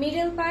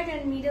মিডল পার্ট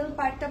অ্যান্ড মিডল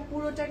পার্টটা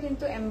পুরোটা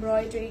কিন্তু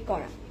এমব্রয়ডারি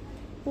করা,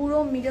 পুরো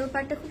মিডল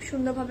পার্টটা খুব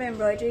সুন্দরভাবে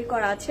এমব্রয়ডারি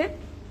করা আছে।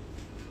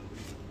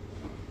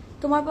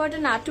 তোমার পার্টটা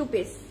না 2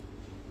 পিস।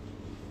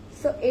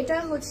 সো এটা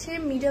হচ্ছে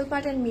middle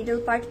part and middle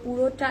part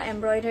পুরোটা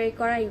এমব্রয়ডারি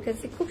করা, ইউ ক্যান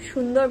সি খুব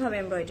সুন্দরভাবে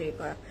এমব্রয়ডারি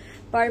করা,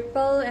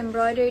 পার্পল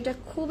এমব্রয়ডারিটা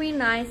খুবই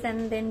নাইস।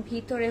 অ্যান্ড দেন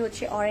ভিতরে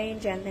হচ্ছে অরেঞ্জ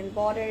অ্যান্ড দেন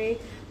বর্ডারে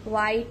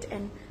white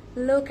and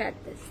look at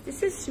this, this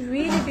is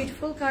really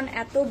beautiful, কারণ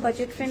এত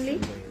বাজেট ফ্রেন্ডলি,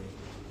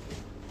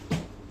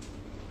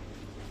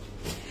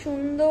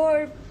 সুন্দর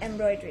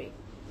এমব্রয়ডারি,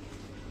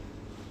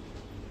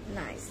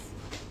 নাইস।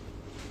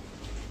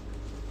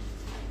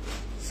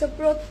 সো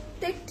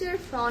প্রত্যেকটার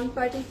ফ্রন্ট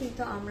পার্টে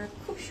কিন্তু আমরা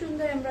খুব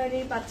সুন্দর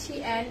এমব্রয়ডারি পাচ্ছি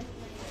অ্যান্ড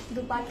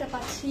দুপাট্টা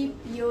পাচ্ছি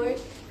পিওর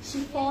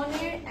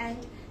শিফনের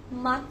এন্ড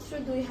মাত্র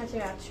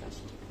 2880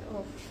 টাকা।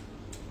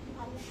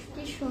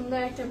 কি সুন্দর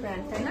একটা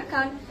ব্র্যান্ড, তাই না?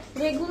 কারণ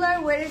রেগুলার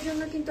ওয়ারের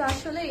জন্য কিন্তু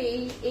আসলে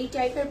এই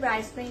টাইপের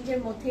প্রাইস রেঞ্জের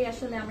মধ্যেই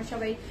আসলে আমরা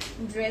সবাই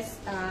ড্রেস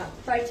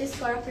পারচেজ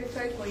করা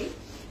প্রেফার করি।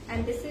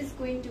 And this is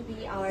going to B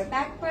hour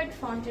back part,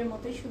 ফ্রন্টের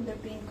মতোই সুন্দর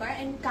প্রিন্ট করা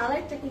এন্ড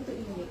কালারটা কিন্তু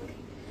ইউনিক।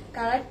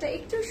 কালারটা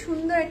একটু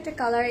সুন্দর একটা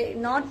কালার,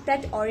 নট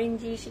দ্যাট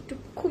অরেঞ্জিশ, একটু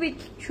খুবই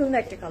সুন্দর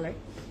একটা কালার,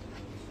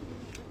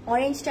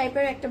 অরেঞ্জ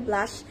টাইপের একটা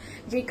ব্লাশ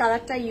যে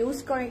কালারটা ইউজ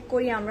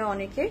করি আমরা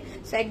অনেকে,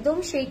 সো একদম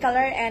সেই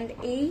কালার। এন্ড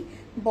এই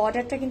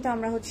বর্ডারটা কিন্তু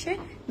আমরা হচ্ছে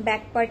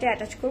ব্যাক পার্টে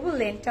অ্যাটাচ করবো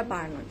লেন্থটা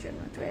বাড়ানোর জন্য।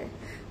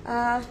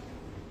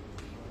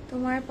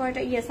 তোমার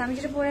পরটা ইয়েস, আমি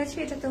যেটা পরে আছি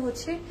এটা তো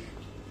হচ্ছে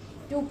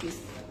 2 পিস।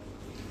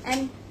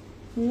 এন্ড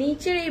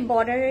নিচের এই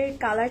বর্ডারের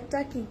কালারটা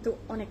কিন্তু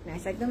অনেক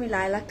নাইস, একদমই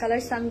lilac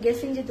colour. So I am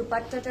guessing যে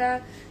দুপাট্টাটা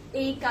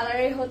এই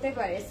কালারের হতে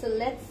পারে। So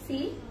let's see.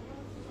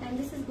 And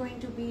this is going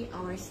to B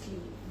hour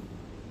sleeve.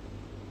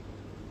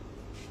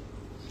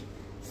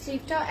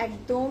 স্লিভটা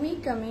একদমই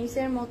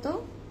কামিজের মতো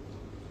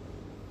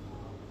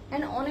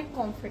এন্ড অনেক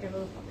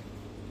কমফোর্টেবল হবে।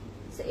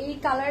 সো এই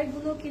কালার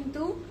গুলো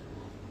কিন্তু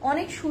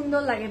অনেক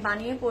সুন্দর লাগে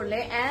বানিয়ে পড়লে।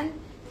 এন্ড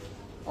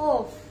ও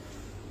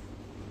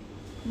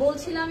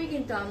বলছিলামই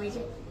কিন্তু আমি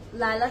যে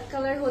লাইলাক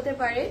কালার হতে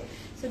পারে।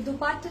 সো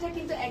দুপাট্টাটা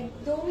কিন্তু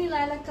একদমই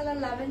lilac colour,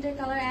 lavender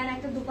colour. And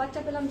একটা দুপাট্টা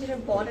পেলাম যেটা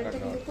বর্ডারটা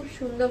কিন্তু খুব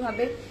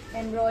সুন্দরভাবে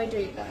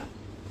এমব্রয়ডারি করা,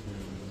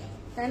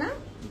 তাই না?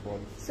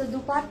 সো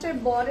দুপাট্টার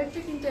বর্ডারটা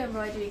কিন্তু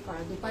এমব্রয়ডারি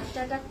করা,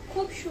 দুপাট্টাটা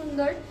খুব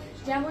সুন্দর,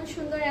 যেমন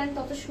সুন্দর এন্ড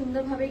তত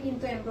সুন্দরভাবে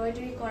কিন্তু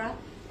এমব্রয়ডারি করা,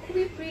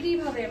 খুবই প্রিটি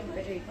ভাবে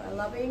এমব্রয়ডারি করা।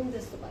 লাভিং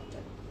দিস দুপাট্টা,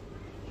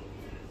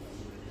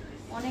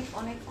 অনেক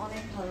অনেক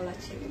অনেক ভালো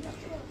লাগছে এটা,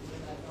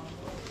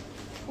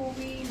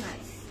 খুবই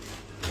nice.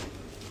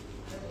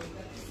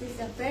 This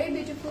is a very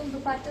beautiful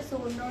dupatta, so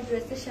অন্য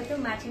ড্রেসের সাথে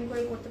ম্যাচিং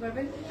করে করতে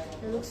পারবেন।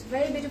 It looks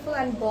very beautiful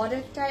and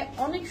বর্ডারটায়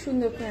অনেক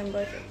সুন্দর করে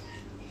embroidery.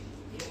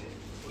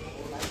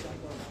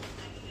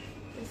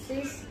 This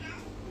is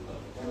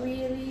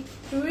really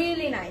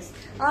really nice.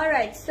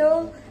 Alright, so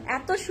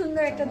এত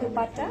সুন্দর একটা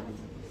দুপাট্টা।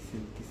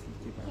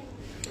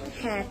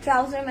 হ্যাঁ,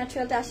 ট্রাউজার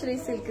ম্যাটেরিয়ালটা আসলে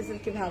সিল্কি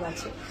সিল্কি ভাব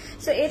আছে।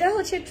 সো এটা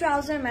হচ্ছে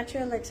ট্রাউজার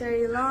ম্যাটেরিয়াল।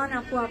 লন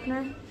আপু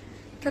আপনার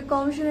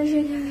কম শুনেছি।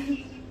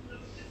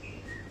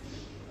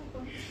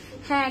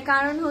 হ্যাঁ,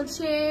 কারণ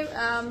হচ্ছে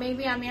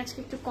মেবি আমি আজকে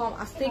একটু কম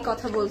আস্তেই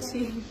কথা বলছি।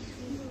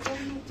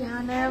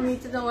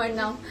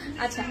 নাও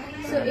আচ্ছা,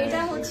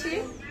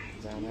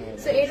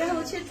 তো এটা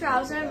হচ্ছে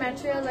trouser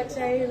material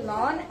luxury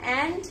loan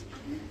and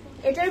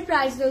এটার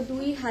প্রাইস হলো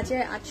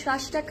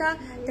 2880 টাকা।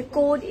 The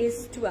code is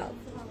 12।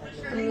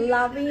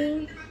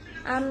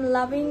 I'm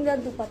loving the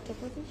dupatta.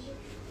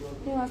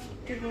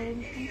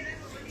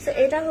 So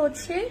এটা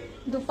হচ্ছে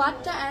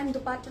দুপাট্টা এন্ড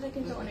দুপাট্টাটা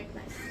কিন্তু অনেক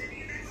nice,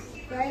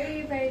 very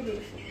very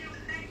beautiful.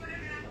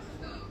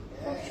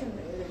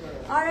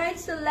 Alright,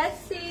 so let's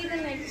see the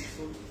next.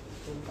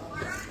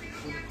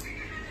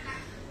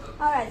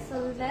 Alright, so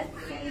let's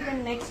see the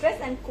next dress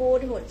and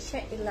code হচ্ছে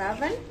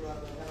 11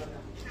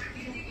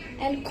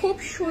 and খুব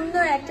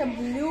সুন্দর একটা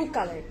ব্লু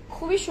কালার,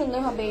 খুবই সুন্দর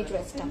হবে এই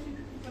ড্রেসটা,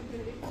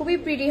 খুবই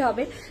প্রিটি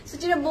হবে। সো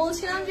যেটা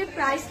বলছিলাম যে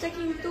প্রাইসটা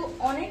কিন্তু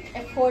অনেক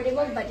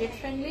অ্যাফোর্ডেবল, বাজেট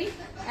ফ্রেন্ডলি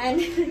এন্ড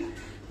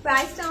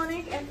প্রাইসটা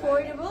অনেক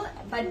অ্যাফোর্ডেবল,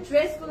 বাট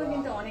ড্রেসগুলো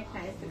কিন্তু অনেক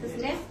নাইস। বিকজ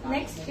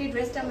নেক্সট যে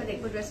ড্রেসটা আমরা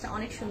দেখবো ড্রেসটা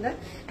অনেক সুন্দর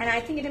এন্ড আই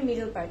থিঙ্ক এটা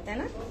মিডল পার্ট, তাই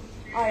না?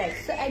 Alright,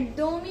 so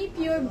একদমই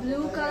pure blue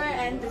colour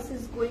and this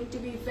is going to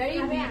be very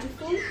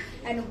beautiful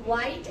and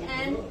white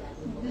and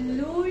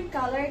blue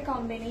color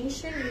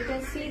combination. You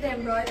can see the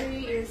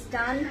embroidery is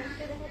done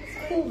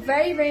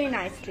very very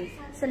nicely.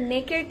 So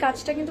নেকের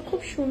কাজটা কিন্তু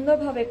খুব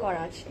সুন্দরভাবে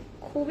করা আছে,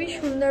 খুবই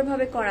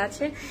সুন্দরভাবে করা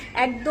আছে,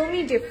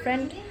 একদমই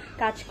ডিফারেন্ট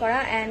কাজ করা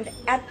এন্ড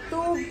এত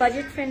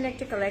বাজেট ফ্রেন্ডলি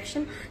একটা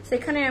কালেকশন। সো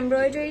এখানে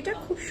এমব্রয়ডারিটা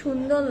খুব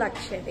সুন্দর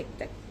লাগছে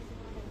দেখতে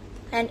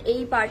এন্ড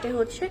এই পার্টে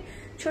হচ্ছে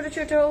ছোট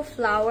ছোট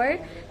ফ্লাওয়ার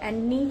এন্ড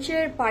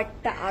নিচের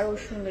পার্টটা আরো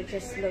সুন্দর।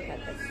 Just look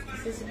at this,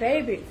 this is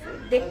very beautiful.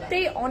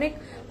 দেখতেই অনেক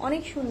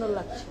অনেক সুন্দর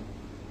লাগছে,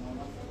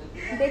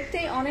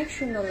 দেখতেই অনেক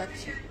সুন্দর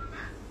লাগছে,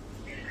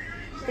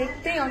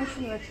 দেখতেই অনেক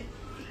সুন্দর লাগছে।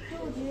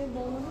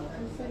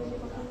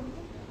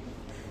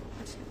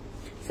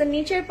 সো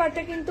নিচের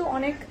পার্টটা কিন্তু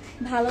অনেক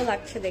ভালো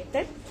লাগছে দেখতে।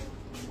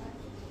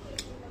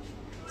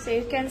 So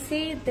you can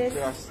see this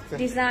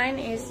design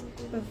is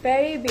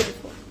very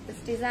beautiful. This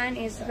design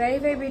is very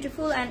very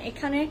beautiful and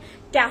এখানে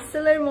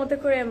ট্যাসেলের মতো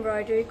করে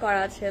এমব্রয়ডারি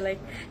করা আছে, লাইক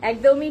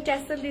একদমই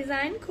ট্যাসেল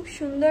ডিজাইন, খুব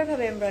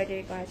সুন্দরভাবে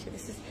এমব্রয়ডারি করা আছে।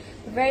 This is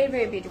very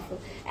very beautiful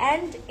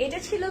and এটা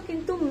ছিল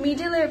কিন্তু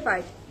মিডলের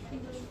পার্ট।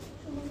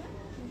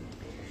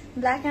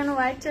 ব্ল্যাক এন্ড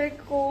হোয়াইটের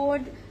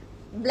কোড,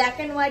 ব্ল্যাক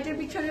এন্ড হোয়াইটের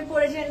পিছনে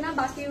পড়ে যায় না,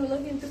 বাকিগুলো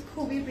কিন্তু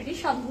খুবই প্রিটি,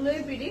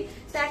 সবগুলোই প্রিটি।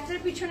 তো একটার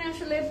পিছনে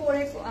আসলে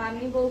পরে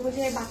আমি বলবো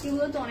যে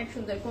বাকিগুলো তো অনেক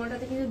সুন্দর।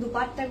 কোনটাতে কিন্তু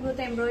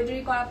দুপাট্টাগুলোতে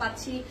এমব্রয়ডারি করা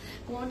পাচ্ছি,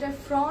 কোনটার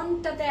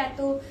ফ্রন্টটাতে এত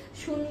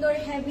সুন্দর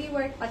হেভি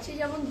ওয়ার্ক পাচ্ছি,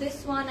 যেমন দিস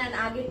ওয়ান। এন্ড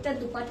আগেরটা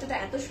দুপাট্টাটা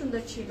এত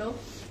সুন্দর ছিল,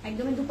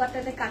 একদমই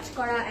দুপাট্টাতে কাজ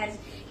করা, এন্ড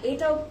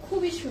এটাও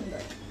খুবই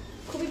সুন্দর,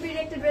 খুবই প্রিটি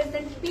একটা dress.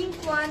 Then pink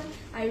one,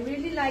 I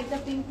really like the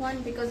pink one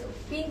because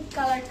pink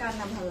colour কার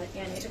না ভালো লাগে,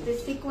 এটাতে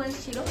সিকোয়েন্স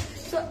ছিল।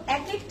 সো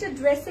এক একটা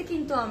ড্রেসে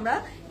কিন্তু আমরা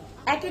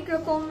এক এক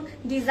রকম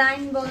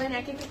ডিজাইন বলেন,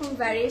 এক এক রকম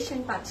ভ্যারিয়েশন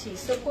পাচ্ছি।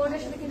 সো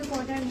কোনটার সাথে কিন্তু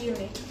কোনটার মিল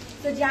নেই।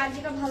 তো যার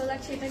যেটা ভালো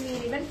লাগছে এটা নিয়ে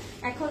নেবেন।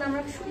 এখন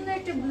আমরা সুন্দর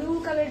একটা ব্লু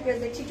কালার ড্রেস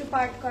দেখছি, একটু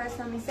পার্ট করা,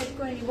 আমি সেট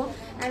করে নিব।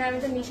 অ্যান্ড আমি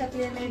তো নিশাত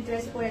লিয়ানের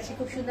ড্রেস পরেছি,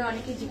 খুব সুন্দর,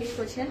 অনেকেই জিজ্ঞেস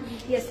করছেন।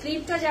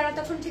 স্লিভটা যারা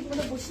তখন ঠিক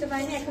মতো বুঝতে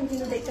পারেনি, এখন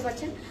কিন্তু দেখতে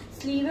পাচ্ছেন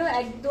স্লিভেও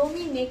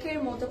একদমই নেকের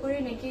মতো করে,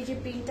 নেকের যে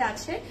প্রিন্টটা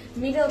আছে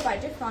মিডল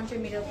পার্টে, ফ্রন্টের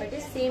মিডল পার্টে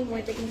সেম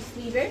ওয়েতে কিন্তু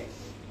স্লিভের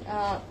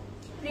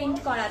প্রিন্ট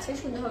করা আছে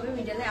সুন্দরভাবে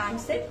মিডলে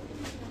আর্মসে।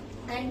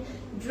 এন্ড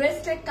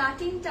ড্রেসটার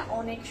কাটিংটা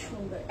অনেক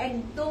সুন্দর,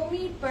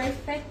 একদমই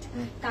পারফেক্ট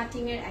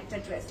কাটিং এর একটা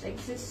dress, like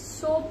this is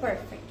so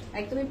perfect,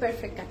 একদমই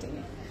পারফেক্ট কাটিং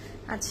এর।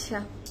 আচ্ছা,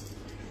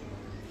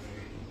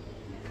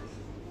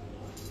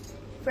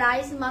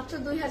 প্রাইস মাত্র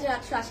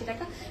 2880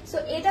 টাকা। সো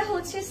এটা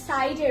হচ্ছে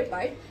সাইডের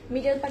পার্ট,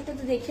 মিডল পার্টটা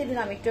তো দেখিয়ে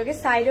দিলাম একটু আগে,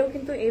 সাইডেও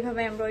কিন্তু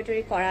এইভাবে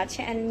এমব্রয়ডারি করা আছে।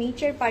 এন্ড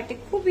নিচের পার্টে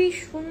খুবই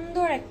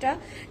সুন্দর একটা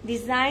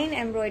ডিজাইন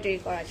এমব্রয়ডারি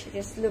করা আছে।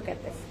 Just look at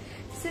this,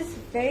 this is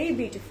very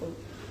beautiful.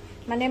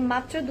 মানে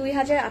মাত্র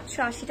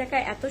 2880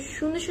 টাকায় এত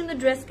সুন্দর সুন্দর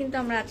ড্রেস কিন্তু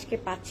আমরা আজকে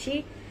পাচ্ছি।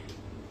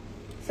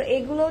 সো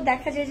এগুলো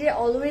দেখা যায় যে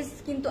অলওয়েজ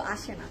কিন্তু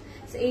আসে না।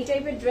 সো এই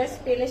টাইপের ড্রেস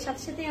পেলে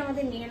সাথে সাথেই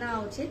আমাদের নিয়ে নেওয়া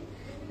উচিত,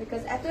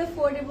 বিকজ এত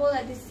affordable,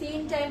 at the same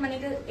time মানে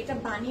এটা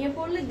বানিয়ে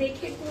পড়লে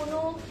দেখে কোনো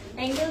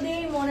অ্যাঙ্গেল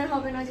দিয়েই মনে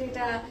হবে না যে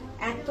এটা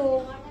এত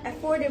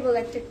অ্যাফোর্ডেবল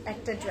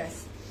একটা ড্রেস।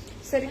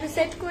 সো এটা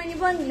সেট করে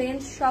নিব।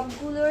 লেন্থ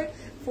সবগুলোর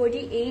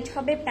 48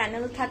 হবে,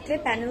 প্যানেল থাকলে,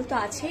 প্যানেল তো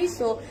আছেই,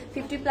 সো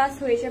 50+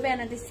 হয়ে যাবে।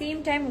 And at the same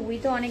time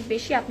উইথও অনেক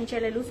বেশি, আপনি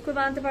চাইলে লুজ করে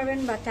বানাতে পারবেন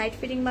বা টাইট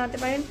ফিটিং বানাতে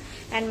পারেন।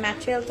 অ্যান্ড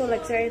ম্যাটেরিয়াল তো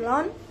লাক্সারি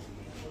লন,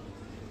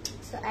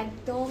 সো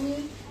একদমই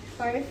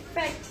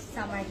perfect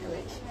summer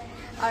collection.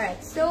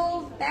 Alright, so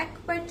back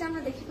পার্টটা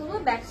আমরা দেখে ফেলবো।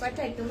 ব্যাক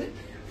পার্টটা একদমই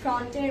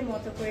ফ্রন্টের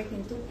মতো করে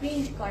কিন্তু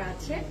প্রিন্ট করা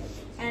আছে।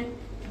 অ্যান্ড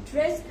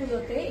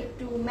ড্রেসগুলোতে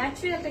একটু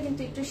ম্যাটেরিয়ালটা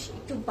কিন্তু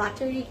একটু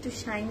বাটারি, একটু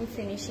শাইনি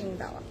ফিনিশিং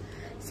দেওয়া।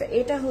 সো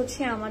এটা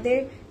হচ্ছে আমাদের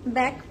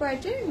ব্যাক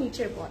পার্টের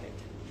নিচের border.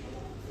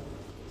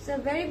 So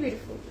very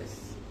beautiful dress,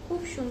 খুব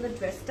সুন্দর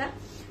ড্রেসটা।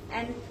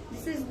 And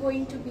this is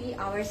going to B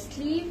hour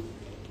sleeve.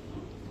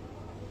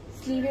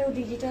 স্লিভেও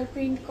digital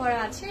print করা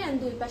আছে অ্যান্ড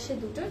দুই পাশে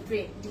দুটো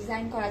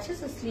ডিজাইন করা আছে।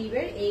 সো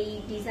স্লিভের এই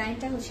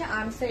ডিজাইনটা হচ্ছে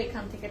আর্মসের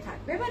এখান থেকে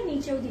থাকবে বা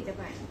নিচেও দিতে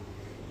পারেন।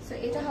 সো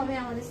এটা হবে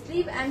আমাদের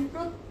স্লিভ। অ্যান্ড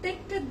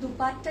প্রত্যেকটা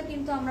দুপাট্টা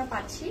কিন্তু আমরা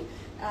পাচ্ছি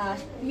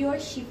পিওর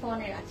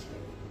শিফনের আছে।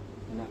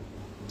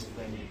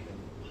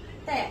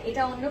 তাই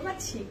এটা অন্য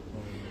পাচ্ছি।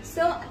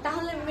 সো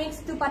তাহলে মিক্স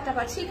দুপাট্টা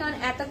পাচ্ছি, কারণ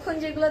এতক্ষণ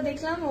যেগুলো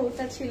দেখলাম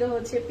ওটা ছিল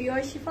হচ্ছে পিওর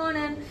শিফন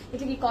অ্যান্ড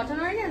এটা কি cotton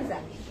organza.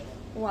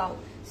 Wow,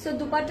 so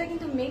dupatta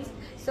কিন্তু মিক্সড।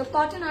 সো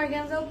কটন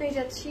অর্গানজাও পেয়ে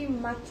যাচ্ছি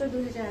মাত্র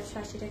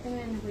 2880 টাকা,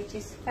 হুইচ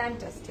ইজ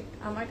ফ্যান্টাস্টিক।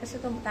 আমার কাছে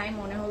তো তাই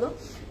মনে হলো।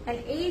 অ্যান্ড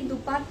এই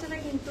দুপাট্টাটা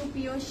কিন্তু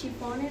পিওর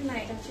শিফনের না,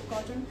 এটা হচ্ছে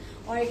কটন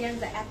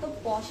অর্গানজা। এত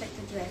পশ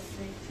একটা dress,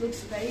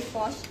 looks very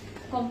posh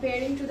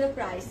comparing to the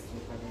price.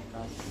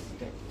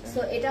 So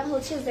এটা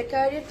হচ্ছে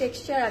জেকার্ডের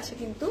টেক্সচার আছে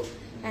কিন্তু,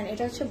 এন্ড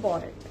এটা হচ্ছে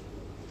বর্ডারটা,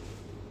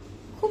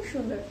 খুব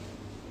সুন্দর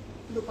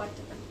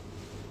দুপাট্টাটা।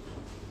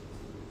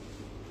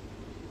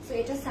 সো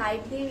এটা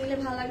সাইড দিয়ে নিলে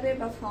ভালো লাগবে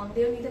বা ফ্রন্ট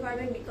দিয়েও নিতে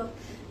পারবেন,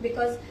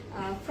 বিকজ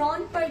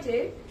ফ্রন্ট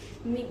পার্টের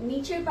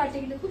নিচের পার্টে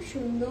কিন্তু খুব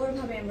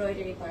সুন্দরভাবে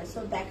এমব্রয়ডারি করা। সো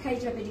দেখাই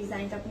যাবে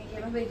ডিজাইনটা, আপনি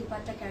কিভাবে এই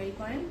দুপাট্টা ক্যারি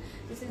করেন।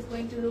 This is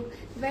going to look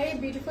very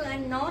beautiful.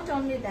 And not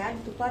only that,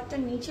 দুপাট্টার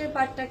নিচের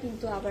পার্টটা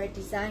কিন্তু আবার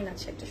ডিজাইন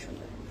আছে একটা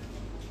সুন্দর।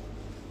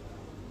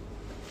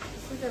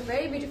 This is a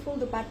very beautiful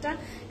dupatta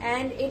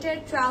and এটার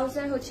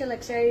ট্রাউজার হচ্ছে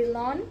লাক্সারি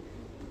লন,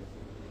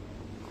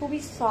 খুবই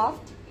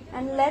soft.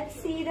 And let's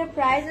see the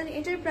price. And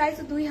এটার প্রাইস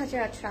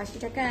 2880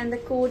 টাকা and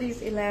the code is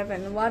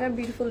 11. What a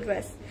beautiful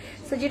dress.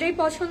 So যেটাই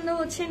পছন্দ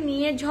হচ্ছে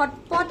নিয়ে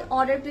ঝটপট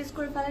অর্ডার প্লেস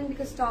করে ফেলেন,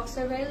 because stocks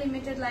are very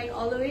limited like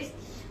always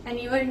and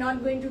you are not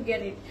going to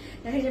get it.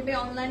 দেখা যাবে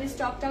অনলাইনে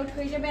স্টকড আউট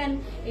হয়ে যাবে and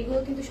এগুলো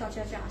কিন্তু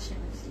সচরাচর আসে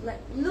না।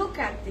 Look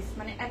at this,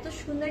 মানে এত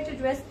সুন্দর একটা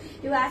ড্রেস,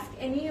 you ask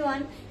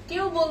anyone,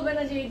 কেউ বলবে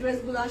না যে এই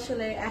ড্রেসগুলো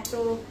আসলে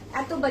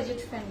এত বাজেট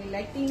ফ্রেন্ডলি,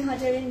 লাইক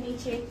 3000 এর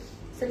নিচে।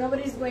 So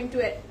nobody is going to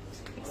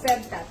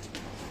accept that.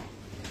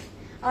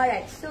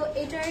 Alright, so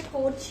এটার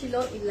কোড ছিল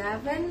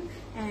 11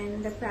 and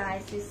the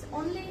price is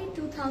only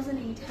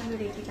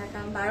 2880 টাকা।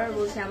 আমি বারবার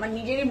বলছি, আমার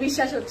নিজেরই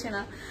বিশ্বাস হচ্ছে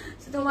না।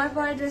 So তোমার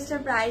পরে ড্রেসটার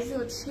প্রাইস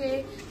হচ্ছে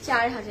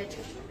 4000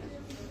 টাকা।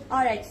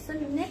 Alright, so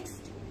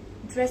next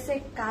ড্রেসের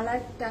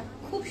কালারটা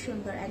খুব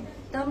সুন্দর,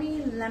 একদমই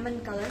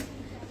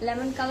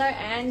লেমন কালার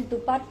and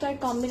দুপাট্টার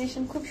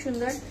কম্বিনেশন খুব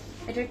সুন্দর।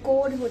 এটার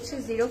কোড হচ্ছে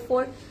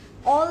 04.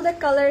 All the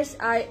colors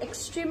are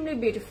extremely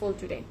beautiful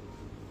today.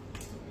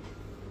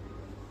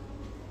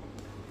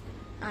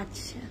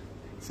 আচ্ছা,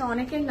 সো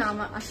অনেকের নাম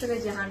আসলে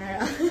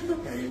জাহানারা,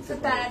 তো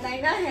তারা, তাই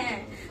না? হ্যাঁ,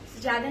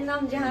 যাদের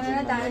নাম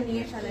জাহানারা তারা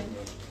নিয়ে ফেলেন,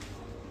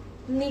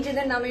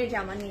 নিজেদের নামের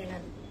জামা নিয়ে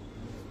নেন।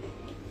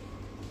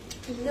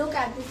 Look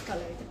at this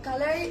color. The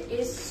color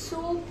is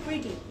so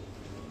pretty.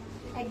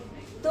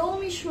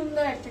 একদমই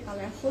সুন্দর একটা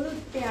কালার, হলুদ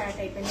পেয়ারা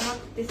টাইপের।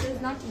 This is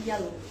not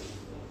yellow.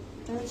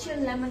 এটা হচ্ছে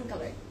লেমন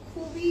কালার,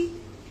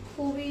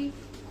 খুবই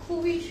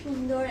খুবই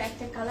সুন্দর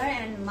একটা কালার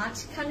এন্ড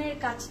মাঝখানের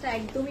কাজটা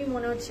একদমই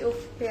মনে হচ্ছে ও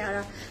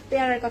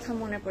পেয়ারার কথা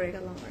মনে পড়ে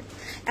গেল আমার।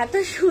 এত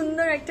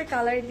সুন্দর একটা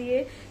কালার দিয়ে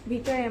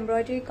ভিতরে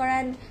এমব্রয়ডারি করা,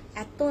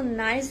 এত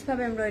নাইস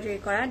ভাবে এমব্রয়ডারি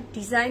করা।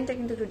 ডিজাইনটা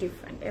কিন্তু একটু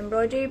ডিফারেন্ট,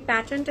 এমব্রয়ডারি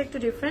প্যাটার্নটা একটু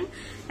ডিফারেন্ট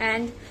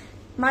এন্ড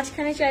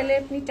মাঝখানে চাইলে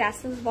আপনি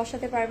ট্যাসেলস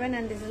বসাতে পারবেন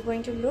and this is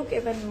going to look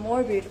even more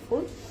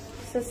beautiful.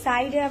 So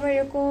সাইডে আবার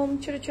এরকম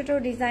ছোট ছোট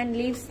ডিজাইন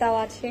লিভস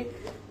দেওয়া আছে।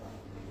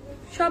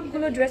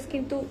 সবগুলো ড্রেস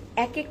কিন্তু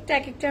এক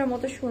একটার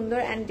মতো সুন্দর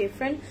এন্ড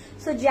ডিফারেন্ট।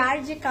 সো যার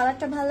যে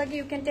কালারটা ভালো লাগে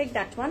you can take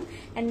that one.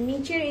 And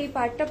নিচের এই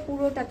পার্টটা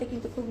পুরোটাতে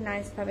কিন্তু খুব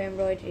নাইস ভাবে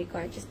এমব্রয়ডারি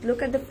করা। Just look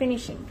at the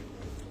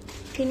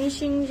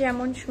finishing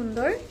যেমন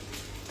সুন্দর।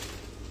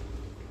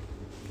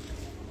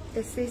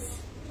 This is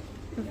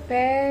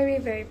very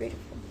very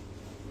beautiful.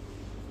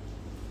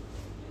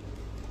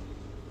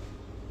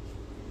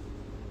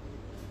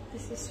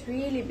 This is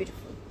really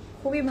beautiful.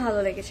 খুবই ভালো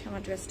লেগেছে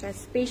আমার ড্রেসটা,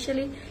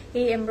 স্পেশালি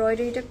এই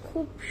এমব্রয়ডারিটা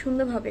খুব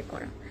সুন্দরভাবে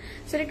করা।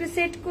 সো একটু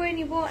সেট করে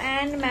নিব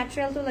এন্ড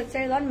ম্যাটেরিয়াল তো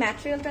লাক্সারি লন।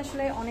 ম্যাটেরিয়ালটা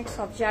আসলে অনেক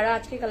সফট। যারা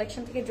আজকে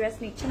কালেকশন থেকে ড্রেস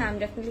নিচ্ছেন I am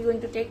definitely going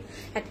to take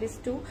at least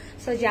 2।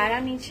 So যারা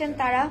নিচ্ছেন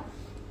তারা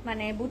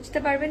মানে বুঝতে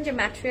পারবেন যে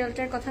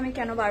ম্যাটেরিয়ালটার কথা আমি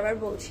কেন বারবার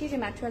বলছি, যে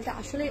ম্যাটেরিয়ালটা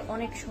আসলে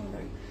অনেক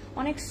সুন্দর,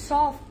 অনেক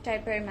সফট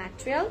টাইপের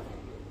ম্যাটেরিয়াল।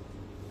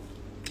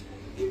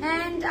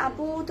 And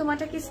Apu,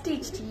 তোমারটা কি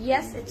stitched?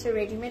 Yes, it's a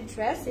ready-made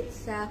dress.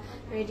 It's a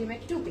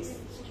ready-made 2-piece.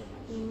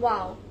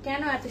 Wow,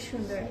 কেন এত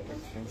সুন্দর?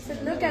 So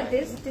look at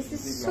this. This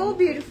is so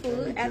beautiful.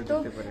 এত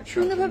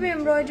সুন্দরভাবে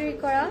এমব্রয়ডারি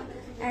করা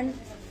and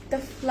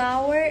the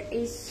flower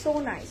is so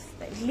nice.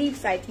 Like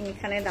leaves I think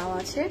এখানে দেওয়া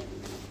আছে।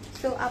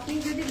 So আপনি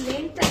যদি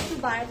লেন্থটা একটু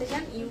বাড়াতে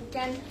চান you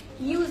can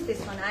use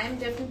this one. I am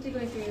definitely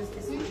going to use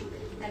this one.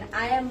 And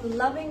I am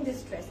loving this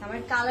dress. আমার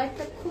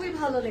কালারটা খুবই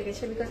ভালো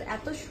লেগেছে because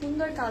এত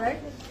সুন্দর colour.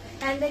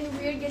 And then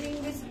we are getting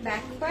this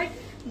back part.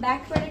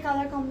 Back part এর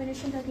colour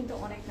কম্বিনেশনটা কিন্তু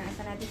অনেক nice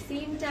and at the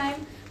same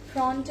time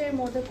ফ্রন্টের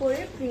মতো করে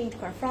প্রিন্ট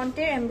করা।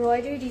 ফ্রন্টের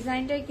এমব্রয়ডারি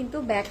ডিজাইনটাই কিন্তু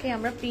ব্যাকে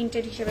আমরা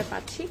প্রিন্টেড হিসেবে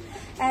পাচ্ছি।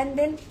 And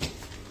then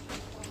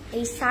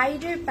এই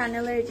সাইডের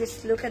প্যানেলের just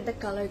look at the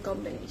colour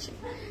combination.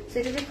 So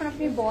এটা যখন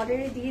আপনি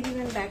বর্ডারে দিয়ে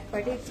দিবেন ব্যাক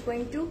পার্টে it's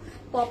going to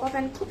pop up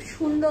and খুব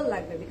সুন্দর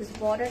লাগবে বিকজ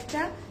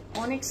বর্ডারটা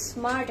অনেক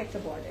স্মার্ট একটা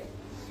বর্ডার।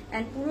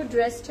 এন্ড পুরো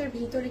ড্রেসটার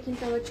ভিতরে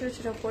কিন্তু আবার ছোট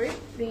ছোট করে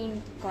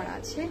প্রিন্ট করা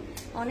আছে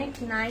অনেক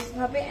নাইস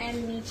ভাবে। এন্ড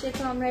নিচে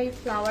তো আমরা এই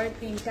ফ্লাওয়ার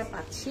প্রিন্টটা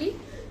পাচ্ছি,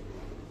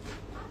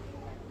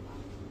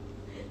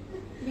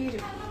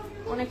 বিউটিফুল,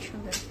 অনেক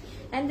সুন্দর।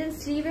 এন্ড দেন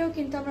স্লিভেও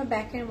কিন্তু আমরা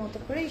ব্যাকের মতো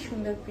করে এই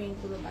সুন্দর প্রিন্ট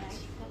গুলো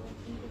পাচ্ছি।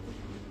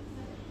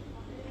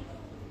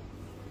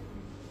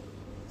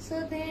 সো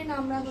দেন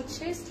আমরা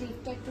হচ্ছে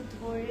স্লিভটা একটু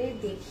ধরে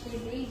দেখিয়ে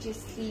দিই যে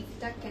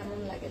স্লিভটা কেমন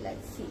লাগে।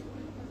 Let's see.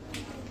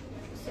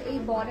 সো এই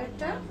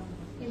বর্ডারটা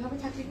এভাবে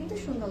থাকলে কিন্তু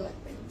সুন্দর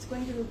লাগবে। It's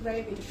going to look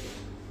very beautiful.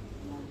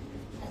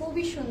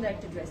 খুবই সুন্দর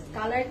একটা ড্রেস।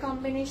 কালার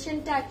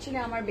কম্বিনেশনটা অ্যাকচুয়ালি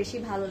আমার বেশি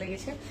ভালো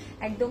লেগেছে।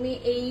 একদমই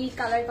এই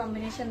কালার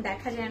কম্বিনেশন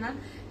দেখা যায় না।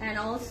 And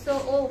also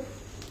O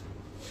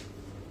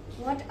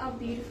what a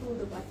beautiful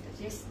dupatta.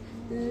 Just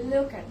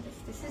look at this,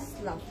 this is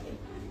lovely.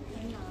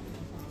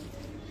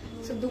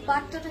 So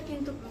দুপাট্টাটা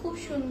কিন্তু খুব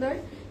সুন্দর,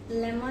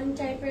 লেমন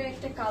টাইপের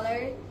একটা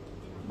কালার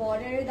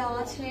বর্ডারে দেওয়া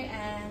আছে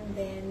এন্ড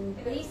দেন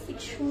বেসিক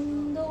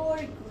সুন্দর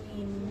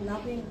গ্রিন।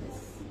 লাভিং দিস,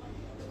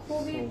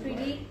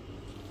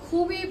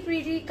 খুবই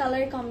প্রিটি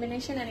কালার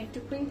কম্বিনেশন এন্ড একটু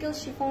ক্রিঙ্কল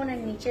শিফন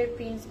এন্ড নিচের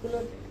প্রিন্টস গুলো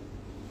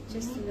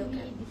just look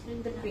at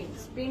the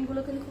print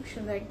গুলো কিন্তু খুব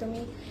সুন্দর,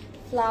 একদমই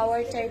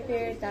ফ্লাওয়ার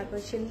টাইপের। তারপর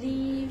হচ্ছে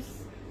লিভস,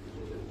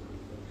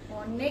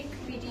 অনেক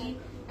প্রিটি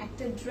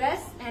একটা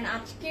ড্রেস। এন্ড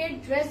আজকের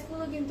ড্রেস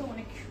গুলো কিন্তু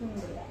অনেক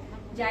সুন্দর,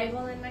 যাই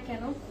বলেন না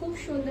কেন খুব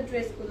সুন্দর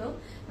ড্রেসগুলো,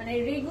 মানে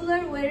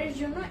রেগুলার ওয়ারের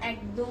জন্য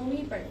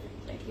একদমই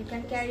perfect. You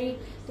can carry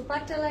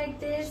dupatta like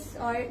this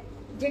or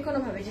যে কোনো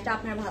ভাবে যেটা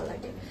আপনার ভালো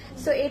লাগে।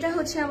 সো এটা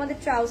হচ্ছে আমাদের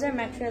ট্রাউজার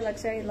ম্যাটেরিয়াল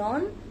লাক্সারি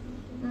লন।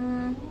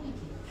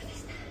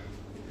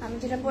 আমি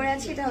যেটা পরে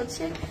আছি এটা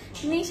হচ্ছে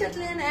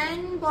নিশাতলেন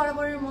এন্ড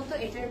বরাবরের মতো।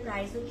 এটার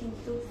প্রাইসও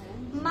কিন্তু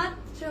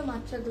মাত্র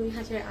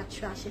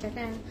 2880 টাকা।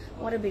 And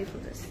what a beautiful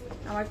dress,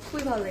 আমার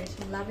খুবই ভালো লেগেছে।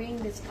 লাভিং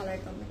দিস কালার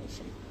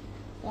কম্বিনেশন,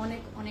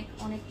 অনেক অনেক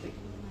অনেক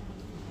প্রিটি,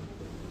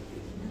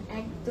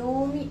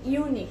 একদমই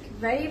unique,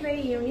 very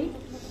very unique.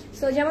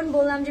 So যেমন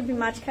বললাম যে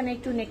মাঝখানে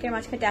একটু নেকের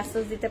মাঝখানে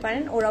ট্যাসেলস দিতে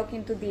পারেন, ওরাও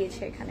কিন্তু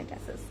দিয়েছে এখানে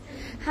ট্যাসেলস।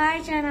 হাই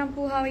চান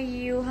আপু, how are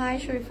you? High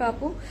Sharifa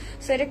আপু।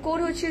 সো এটা কোড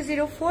হচ্ছে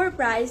 04,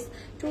 প্রাইস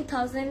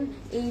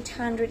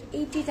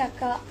 2880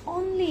 টাকা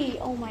অনলি।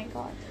 ও মাই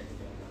গড,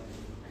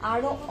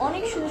 আরো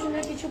অনেক সুন্দর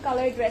সুন্দর কিছু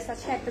কালারের ড্রেস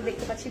আছে। একটা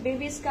দেখতে পাচ্ছি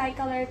বেবি স্কাই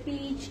কালার,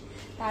 পিচ,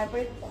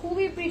 তারপরে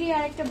খুবই প্রিটি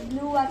আর একটা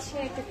ব্লু আছে,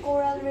 একটা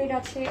কোরাল রেড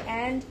আছে।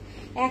 এন্ড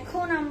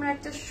এখন আমরা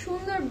একটা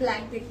সুন্দর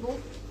ব্ল্যাক দেখবো।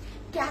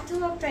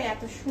 ক্যাটালগটা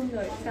এত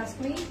সুন্দর, ট্রাস্ট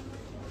মি,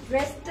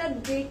 ড্রেসটা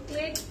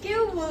দেখলে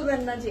কেউ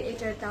বলবেন না যে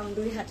এটার দাম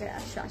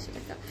 2880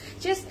 টাকা।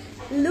 Just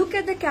look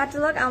at the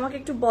catalogue. আমাকে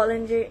একটু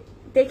বলেন যে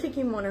দেখে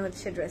কি মনে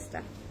হচ্ছে ড্রেসটা।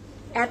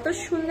 এত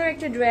সুন্দর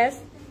একটা dress,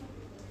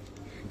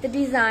 the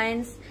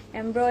designs,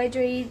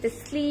 embroidery, the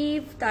sleeve,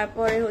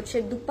 তারপরে হচ্ছে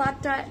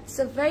dupatta. It's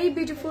a very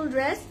beautiful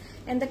dress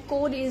and the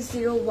code is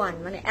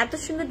 01 মানে এত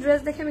সুন্দর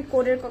ড্রেস দেখে আমি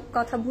কোডের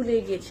কথা ভুলে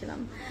গিয়েছিলাম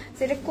সো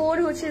এটা কোড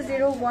হচ্ছে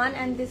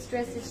 01 and this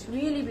dress is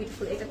really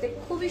beautiful এটাতে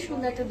খুবই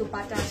সুন্দর একটা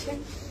দুপাট্টা আছে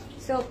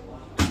সো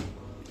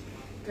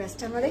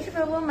ড্রেসটা আমরা দেখে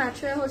পাবো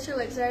ম্যাটেরিয়াল হচ্ছে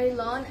লাক্সারি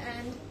লন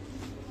and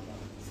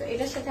so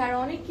এটার সাথে আর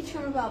অনেক কিছু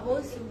আমরা পাবো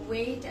so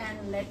wait and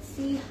let's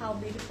see how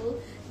beautiful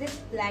this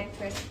black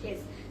dress is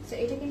so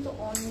এটা কিন্তু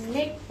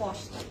অনেক পশ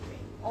লাগবে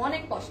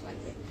অনেক পশ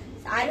লাগবে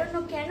I don't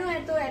know কেন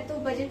এত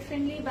বাজেট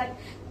ফ্রেন্ডলি বাট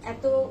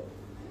এত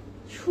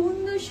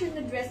সুন্দর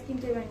সুন্দর ড্রেস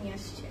কিন্তু এবার নিয়ে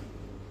আসছে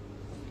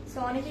সো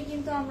অনেকে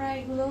কিন্তু আমরা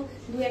এগুলো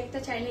দু একটা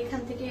চাইলে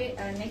এখান থেকে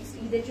নেক্সট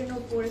ঈদের জন্য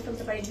পরে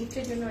ফেলতে পারি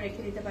গিফটের জন্য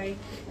রেখে দিতে পারি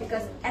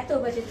বিকজ এত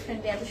বাজেট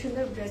ফ্রেন্ডলি এত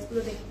সুন্দর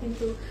ড্রেসগুলো দেখে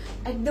কিন্তু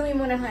একদমই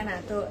মনে হয় না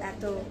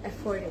এত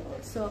অ্যাফোর্ডেবল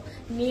সো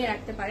নিয়ে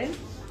রাখতে পারেন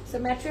সো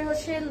ম্যাটেরিয়াল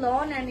হচ্ছে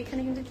লন অ্যান্ড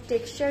এখানে কিন্তু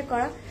টেক্সচার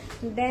করা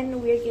then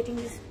we are getting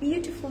this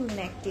beautiful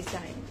neck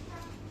design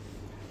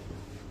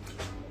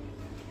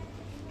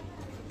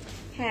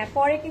হ্যাঁ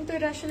পরে কিন্তু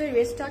এটা আসলে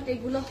রেস্টক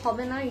এগুলো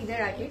হবে না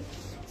ঈদের আগে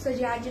সো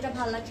যার যেটা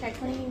ভালো লাগছে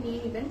এখনই নিয়ে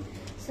নেবেন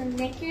সো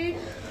নেকের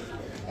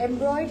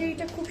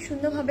এমব্রয়ডারিটা খুব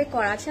সুন্দরভাবে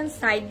করা আছে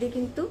সাইড দিয়ে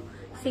কিন্তু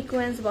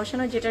সিকোয়েন্স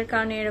বসানো যেটার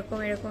কারণে এরকম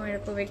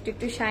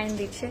একটু শাইন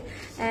দিচ্ছে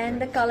and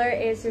the colour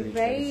is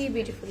very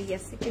beautiful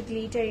yes একটু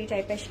গ্লিটারি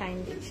টাইপের শাইন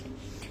দিচ্ছে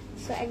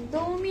সো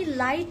একদমই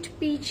লাইট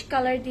পিচ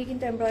কালার দিয়ে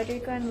কিন্তু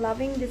এমব্রয়ডারি করা and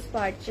loving this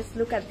part just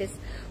look at this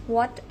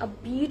what a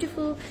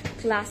beautiful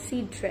classy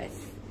dress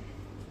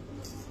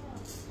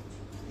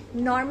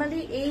normally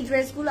এই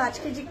ড্রেসগুলো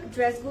আজকে যে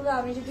ড্রেসগুলো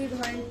আমি যদি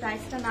ধরেন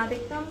প্রাইসটা না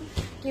দেখতাম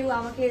কেউ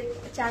আমাকে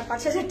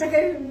 4-5 হাজার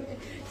টাকায়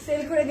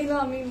সেল করে দিল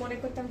আমি মনে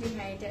করতাম যে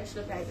হ্যাঁ এটা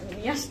আসলে প্রাইস আমি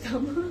নিয়ে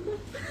আসতাম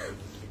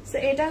সো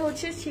এটা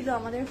হচ্ছে ছিল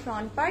আমাদের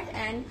ফ্রন্ট পার্ট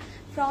অ্যান্ড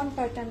ফ্রন্ট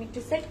পার্টটা আমি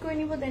একটু সেট করে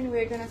নিব then we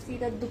are gonna C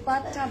the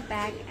dupatta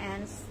back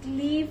and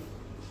sleeve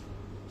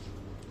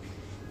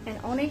and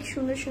অনেক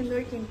সুন্দর সুন্দর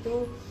কিন্তু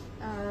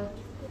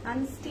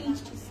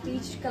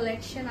unstitched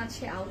collection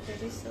আছে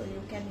outlet so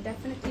you can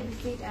definitely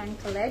visit and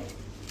collect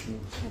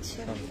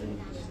আচ্ছা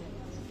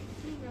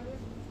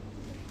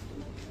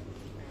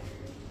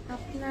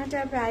আপনারটা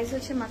প্রাইস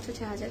হচ্ছে মাত্র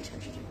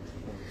 4600 টাকা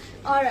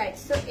অলরাইট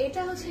সো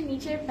এটা হচ্ছে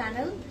নিচের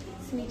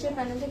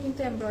প্যানেলটা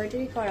কিন্তু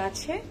এমব্রয়ডারি করা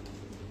আছে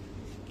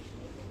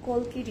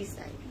কলকি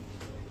ডিজাইন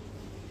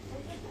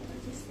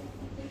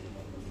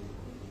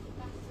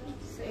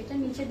সো এটা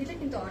নিচে দিলে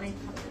কিন্তু অনেক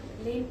ভালো লাগবে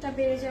লেন্থটা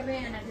বেড়ে যাবে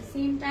and at the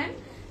same time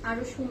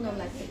আরো সুন্দর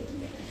লাগবে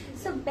দেখতে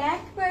সো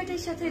ব্যাক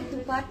পার্টের সাথে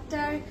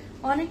দুপাট্টার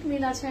অনেক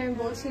মিল আছে আমি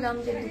বলছিলাম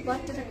যে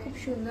দুপাট্টাটা খুব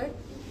সুন্দর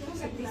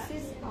so this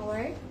is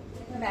our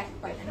back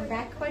part and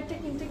back পার্টটা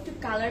কিন্তু একটু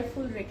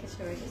কালারফুল রেখেছে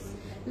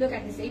লুক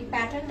এট দিস এই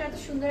প্যাটার্নটা এত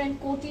সুন্দর এন্ড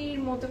কোটির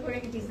মতো করে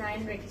ডিজাইন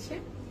রেখেছে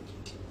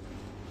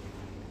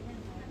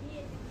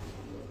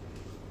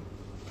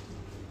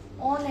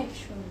অনেক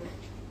সুন্দর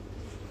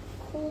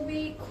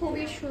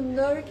খুবই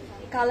সুন্দর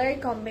color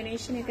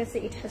combination you can see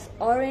it has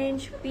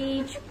orange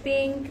peach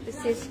pink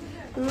this is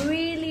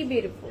really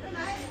beautiful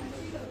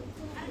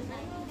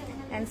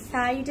and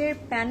side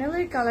panel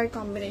color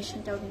combination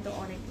টাও কিন্তু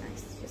অনেক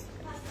নাইস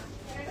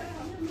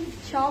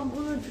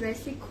সবগুলো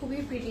ড্রেসই খুবই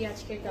প্রিটি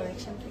আজকের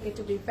কালেকশন থেকে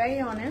to be very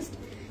honest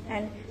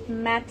and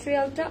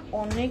materialটা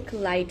অনেক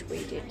লাইট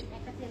ওয়েটেড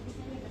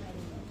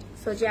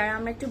সো যারা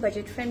আমরা একটু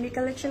বাজেট ফ্রেন্ডলি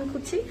কালেকশন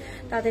খুঁজছি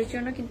তাদের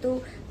জন্য কিন্তু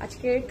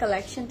আজকের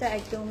কালেকশনটা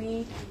একদমই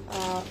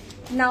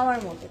নেওয়ার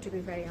মতো two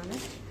be very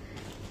honest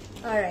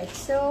alright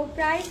so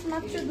price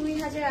মাত্র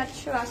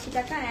 2880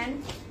 টাকা and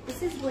this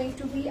is going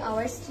to B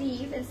hour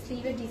sleeve and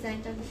স্লিভের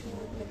ডিজাইনটা খুব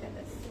সুন্দর দেখা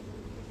যাচ্ছে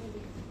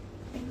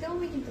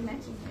একদমই কিন্তু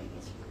ম্যাচিং হয়ে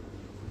গেছে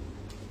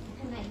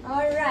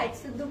অলরাইট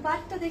সো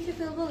দুপাট্টা দেখে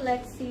ফেলবো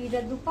let's see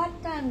the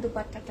dupatta and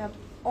দুপাট্টাটা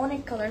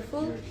অনেক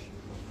কালারফুল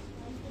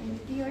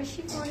পিওর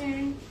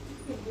শিফনের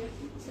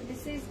so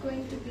this is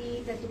going to be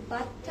the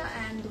dupatta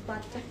and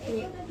dupatta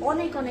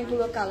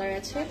অনেকগুলো কালার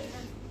আছে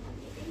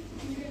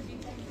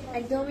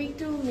একদম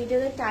একটু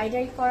মিডলে টাই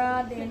ডাই করা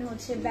দেন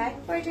হচ্ছে ব্যাক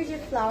পার্টে যে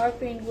ফ্লাওয়ার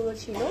প্রিন্ট গুলো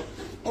ছিল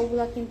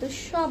ওগুলা কিন্তু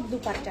সব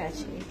দুপাট্টা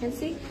আছে you can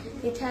see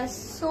it has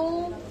so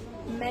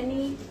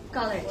many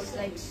colors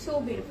like so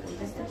beautiful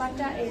this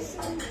dupatta is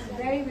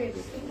very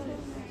beautiful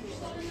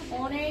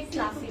অনেক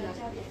ক্লাসি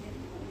লাগে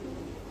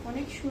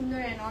অনেক সুন্দর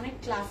এন্ড অনেক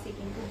ক্লাসি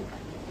কিন্তু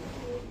দুপাট্টা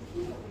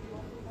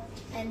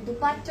and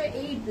দুপাট্টার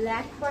এই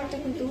ব্ল্যাক পার্টটা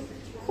কিন্তু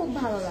খুব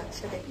ভালো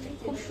লাগছে দেখতে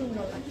খুব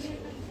সুন্দর লাগছে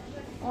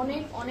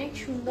অনেক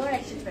সুন্দর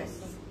একটা ড্রেস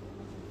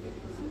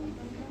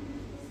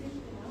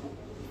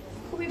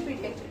খুবই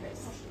প্রিটি একটা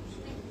dress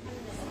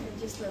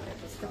just look at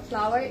this the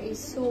flower is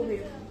so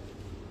beautiful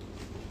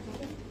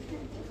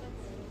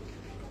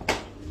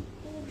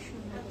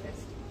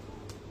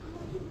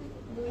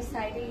দুই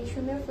সাইডে এই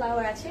সুন্দর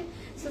ফ্লাওয়ার আছে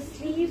সো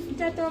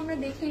স্লিভটা তো আমরা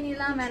দেখে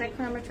নিলাম আর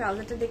এখন আমরা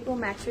ট্রাউজারটা দেখবো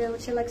ম্যাটেরিয়াল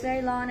হচ্ছে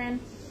লাক্সারি লন এন্ড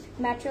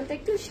ম্যাটেরিয়ালটা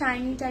একটু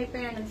শাইনি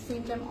টাইপের and at the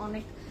same time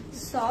অনেক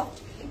সফট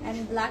এন্ড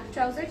ব্ল্যাক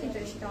ট্রাউজার কিন্তু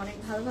সেটা অনেক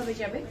ভালোভাবে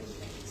যাবে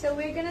so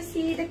we are gonna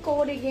C the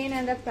code again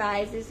and the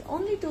price is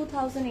only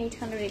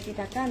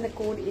 2880 টাকা and the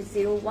code is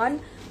 01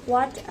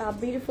 what a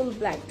beautiful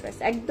black dress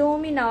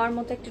একদমই নেওয়ার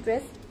মতো একটা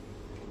ড্রেস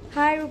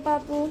হাই রূপা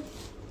আপু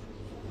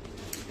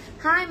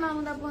হাই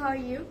মাহমুদ আপু হাউ আর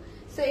ইউ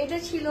সো এটা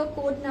ছিল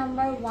কোড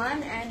নাম্বার 1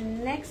 এন্ড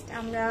নেক্সট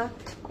আমরা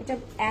এটা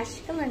অ্যাশ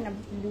কালার না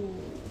ব্লু,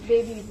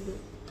 বেবি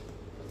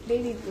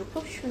ব্লু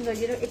খুব সুন্দর।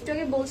 যেটা একটু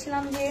আগে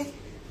বলছিলাম যে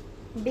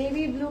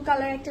বেবি ব্লু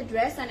কালার একটা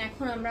ড্রেস, এন্ড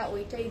এখন আমরা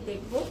ওইটাই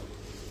দেখবো।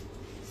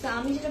 সো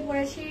আমি যেটা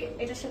পরেছি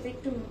এটার সাথে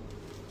একটু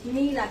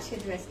মিল আছে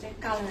ড্রেসটার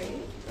কালারে,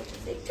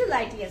 একটু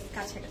লাইট ইয়াস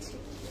কাছাকাছি।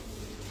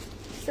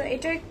 সো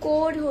এটার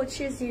কোড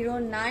হচ্ছে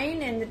 09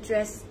 and the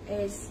dress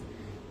is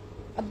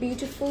a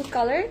beautiful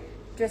colour.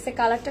 ড্রেসের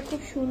কালারটা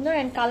খুব সুন্দর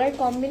এন্ড কালার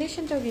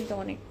কম্বিনেশনটাও কিন্তু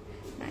অনেক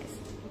নাইস।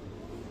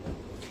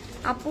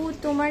 আপু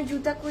তোমার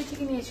জুতা কই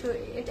থেকে নিয়েছো?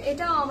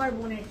 এটাও আমার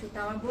বোনের জুতা,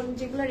 আমার বোন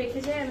যেগুলো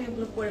রেখে যায় আমি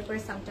ওগুলো পরে পরে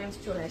সামটাইমস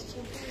চলে আসছি।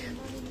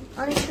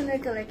 অনেক সুন্দর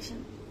কালেকশন।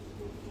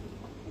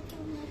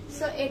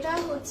 সো এটা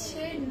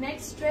হচ্ছে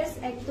নেক্সট ড্রেস,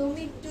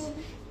 একদমই একটু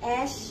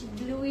অ্যাশ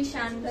ব্লুইশ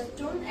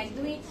আন্ডারটোন,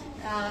 একদমই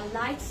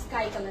light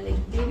sky colour,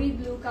 baby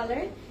blue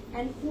colour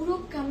and পুরো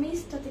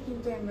কামিজটাতে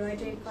কিন্তু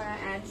এমব্রয়ডারি করা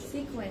এন্ড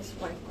সিকোয়েন্স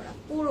ওয়ার্ক করা,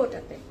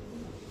 পুরোটাতে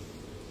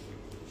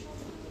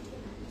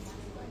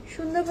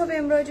সুন্দরভাবে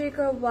এমব্রয়ডারি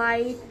করা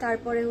হোয়াইট।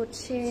 তারপরে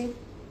হচ্ছে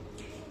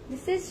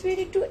দিস ইজ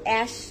রিয়েলি একটু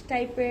অ্যাশ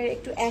টাইপের,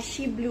 একটু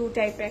অ্যাশি ব্লু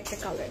টাইপের একটা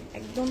কালার,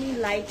 একদমই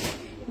light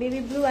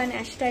baby blue and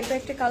ash টাইপের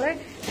একটা কালার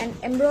অ্যান্ড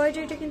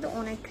এমব্রয়ডারিটা কিন্তু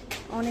অনেক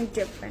অনেক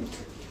ডিফারেন্ট।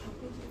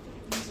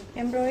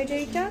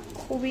 এমব্রয়ডারিটা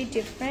খুবই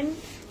ডিফারেন্ট,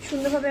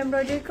 সুন্দরভাবে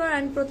এমব্রয়ডারি করা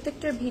অ্যান্ড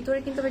প্রত্যেকটার ভিতরে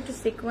কিন্তু একটু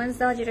সিকোয়েন্স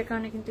দেওয়া, যেটার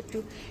কারণে কিন্তু একটু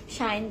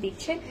শাইন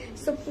দিচ্ছে।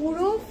 সো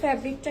পুরো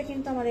ফ্যাব্রিকটা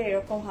কিন্তু আমাদের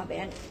এরকম হবে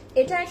অ্যান্ড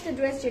এটা একটা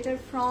ড্রেস যেটার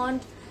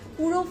ফ্রন্ট,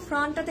 পুরো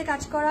ফ্রন্টটাতে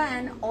কাজ করা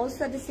and also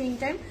at the same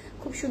time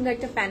খুব সুন্দর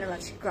একটা প্যানেল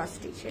আছে ক্রস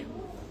স্টিচের।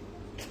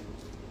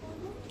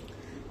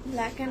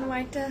 ব্ল্যাক অ্যান্ড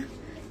হোয়াইটটা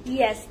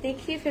ইয়েস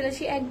দেখিয়ে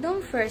ফেলেছি একদম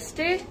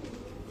ফার্স্টে,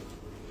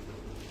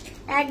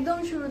 একদম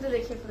শুরুতে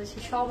দেখিয়ে ফেলেছি,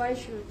 সবাই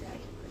শুরুতে।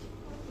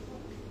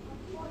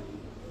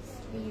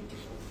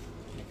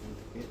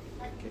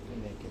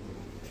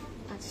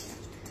 আচ্ছা,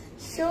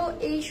 সো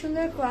এই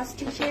সুন্দর ক্রস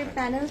স্টিচের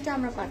প্যানেলটা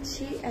আমরা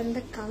পাচ্ছি and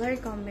the colour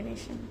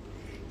combination,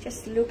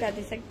 just look at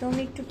this, একদম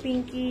একটু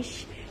পিঙ্কিশ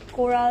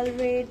কোরাল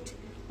রেড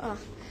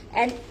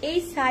এন্ড এই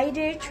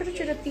সাইডের ছোট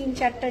ছোট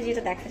 3-4টা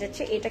যেটা দেখা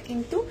যাচ্ছে, এটা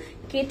কিন্তু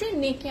কেটে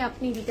নেকে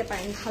আপনি দিতে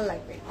পারেন, ভালো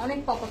লাগবে, অনেক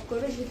পপ আপ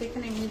করবে। যেহেতু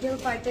এখানে মিডল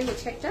পার্টে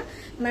হচ্ছে একটা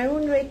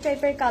মেরুন রেড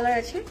টাইপের কালার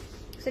আছে,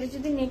 সেটা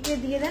যদি নেকে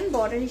দিয়ে দেন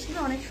বর্ডার হিসেবে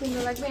অনেক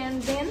সুন্দর লাগবে।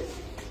 এন্ড দেন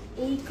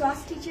এই ক্রস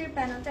স্টিচের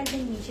প্যানেলটা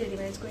একদম নিচে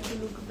দিবেন, it's going to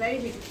look very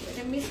beautiful.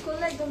 এটা মিস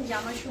করলে একদম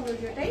জামার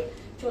সৌন্দর্যটাই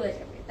চলে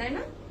যাবে, তাই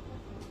না?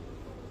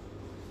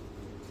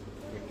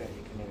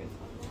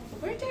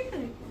 উপরেটা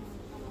এখানে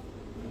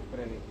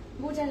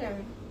বোঝা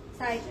যাবে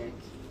সাইডে।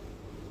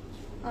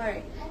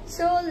 Alright,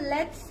 so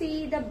let's see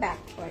the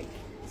back part.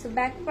 So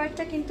back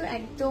পার্টটা কিন্তু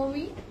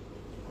একদমই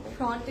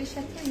ফ্রন্টের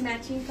সাথে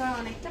ম্যাচিং করা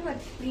অনেকটা, বাট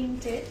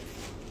প্রিন্টেড।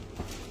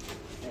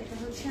 এটা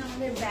হচ্ছে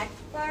আমাদের ব্যাক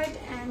পার্ট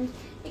এন্ড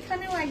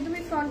এখানেও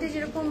একদমই ফ্রন্টে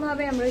যেরকম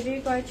ভাবে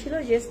এমব্রয়ডারি করা ছিল,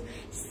 just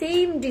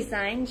same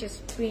design, just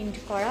print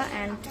করা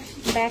এন্ড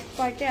ব্যাক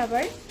পার্টে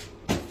আবার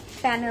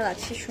প্যানেল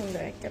আছে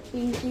সুন্দর একটা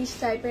পিঙ্কিশ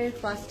টাইপের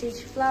ফার্স্ট স্টিচ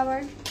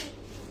ফ্লাওয়ার।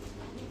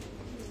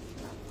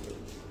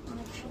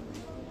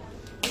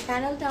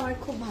 প্যানেলটা আমার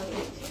খুব ভালো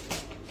লাগছে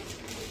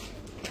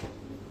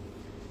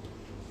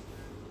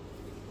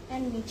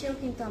এন্ড নিচেও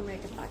কিন্তু আমরা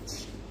এটা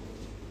পাচ্ছি।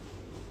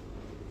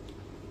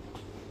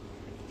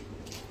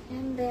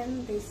 এন্ড দেন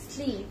দি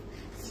স্লিভ,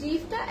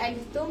 স্লিভটা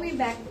একদমই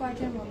ব্যাক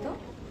পার্টের মতো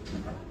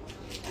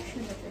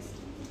সুন্দর।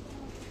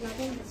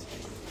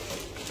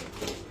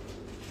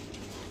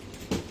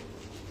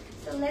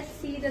 So let's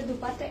see the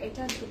dupatta.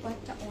 এটা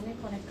দুপাট্টা অনেক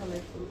অনেক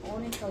কালারফুল,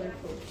 অনেক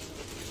কালারফুল।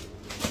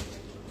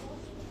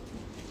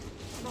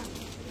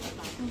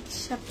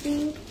 আচ্ছা,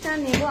 পিঙ্কটা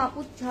নেবো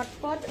আপু,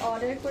 ঝটপট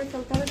অর্ডার করে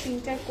ফেলতে হবে।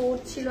 পিঙ্কটার কোড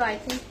ছিল আই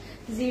থিঙ্ক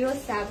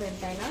 07,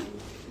 তাই না?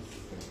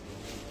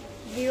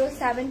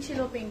 07 ছিল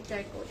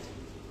পিঙ্কটার code.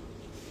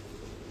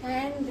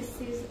 And this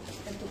is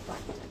the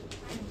dupatta.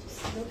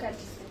 Just look at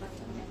this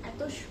dupatta.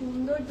 এত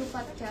সুন্দর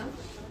dupatta,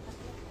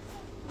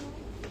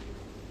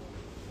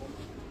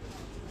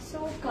 so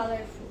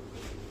colorful.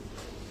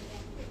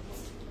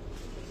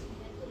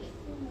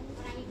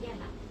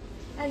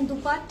 And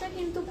dupatta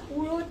কিন্তু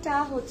পুরোটা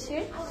হচ্ছে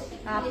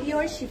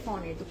পিওর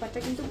শিফনের, দুপাট্টা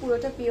কিন্তু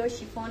পুরোটা পিওর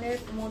শিফনের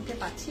মধ্যে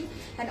পাচ্ছি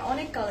এন্ড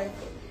অনেক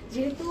কালারফুল।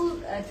 যেহেতু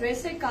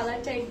ড্রেসের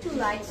কালারটা একটু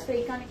লাইট, তো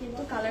এখানে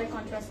কিন্তু কালার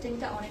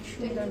কন্ট্রাস্টিংটা অনেক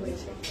সুন্দর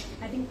হয়েছে।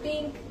 I think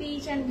pink,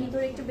 pitch and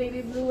ভিতরে একটু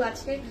বেবি ব্লু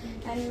আছে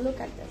and look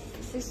at this,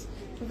 this is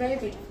very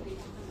beautiful.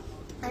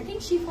 I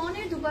think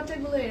শিফনের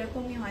দুপাট্টাগুলো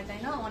এরকমই হয়, তাই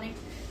না? অনেক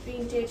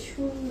প্রিন্টেড,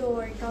 সুন্দর,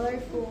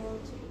 কালারফুল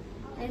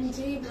এন্ড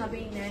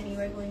যেভাবেই নেন you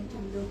are going to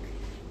look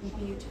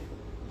beautiful.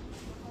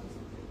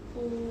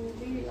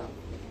 খুবই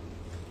লাভলি।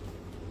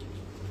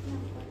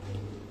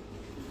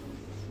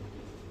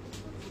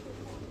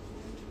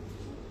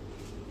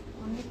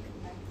 অনেক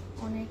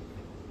অনেক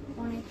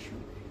অনেক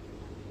সুন্দর।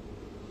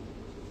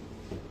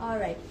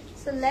 Alright,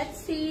 so let's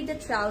see the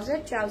trouser.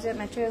 Trouser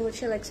material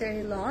হচ্ছে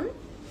লাক্সারি লন।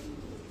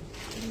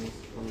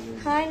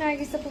 হাই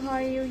নার্গিস আপু, হাউ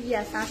আর ইউ?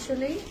 ইয়েস,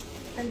 আসলেই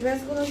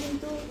ড্রেসগুলো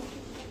কিন্তু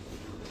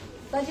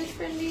budget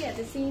friendly, at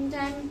the same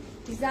time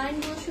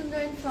ডিজাইনগুলো সুন্দর,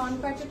 এন্ড ফ্রন্ট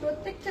পার্টে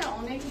প্রত্যেকটা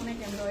অনেক অনেক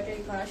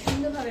এমব্রয়ডারি করা,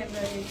 সুন্দরভাবে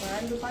এমব্রয়ডারি করা,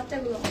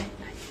 দুপাট্টাগুলো অনেক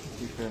নাইস।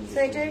 সো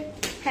এটার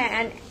হ্যাঁ,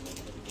 অ্যান্ড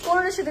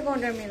কোনোটার সাথে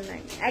কোনোটার মিল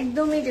নাই,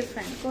 একদমই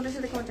ডিফারেন্ট, কোনোটার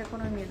সাথে কোনোটার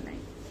কোনো মিল নাই।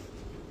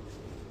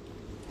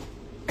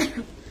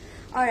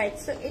 Alright,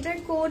 so এটার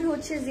কোড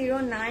হচ্ছে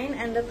 09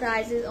 and the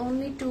price is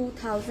only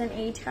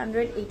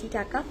 2880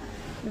 টাকা.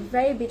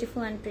 Very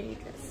beautiful and pretty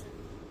dress.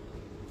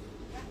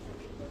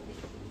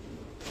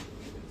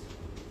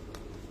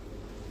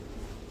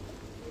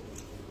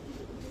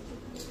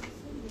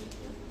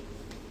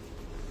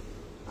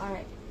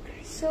 Alright,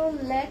 so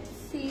let's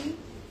see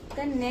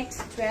the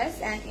next dress,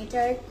 and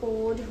এটার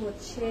কোড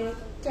হচ্ছে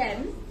 10.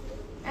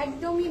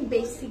 একদমই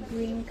বেসিক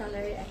গ্রিন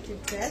কালারের একটা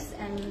dress,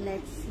 and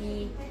let's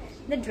see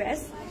the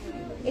dress.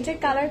 এটার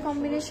কালার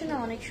কম্বিনেশন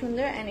অনেক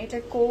সুন্দর, and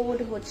এটার কোড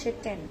হচ্ছে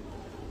 10.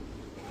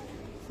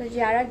 So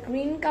যারা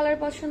গ্রিন কালার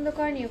পছন্দ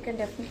করেন, you can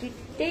definitely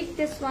take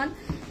this one.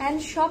 and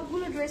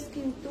সবগুলো ড্রেস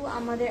কিন্তু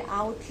আমাদের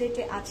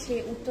আউটলেটে আছে,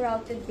 উত্তর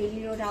আউটলেট,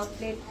 বেলি road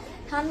outlet,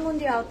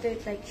 Dhanmondi outlet,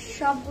 like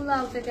সবগুলো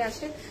আউটলেটে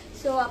আছে।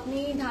 সো আপনি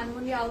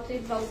ধানমন্ডি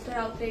আউটলেট বা উত্তর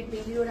আউটলেট,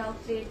 বেলি রোড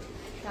আউটলেট,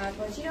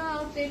 তারপর জিরো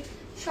আউটলেট,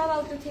 সব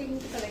আউটলেট থেকে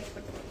কিন্তু কালেক্ট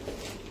করতে পারবেন।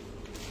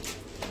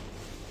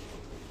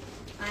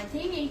 I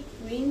think এই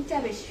গ্রিনটা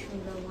বেশ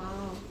সুন্দর।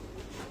 ওয়াও,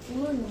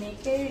 পুরো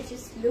নেকের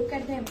just look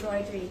at the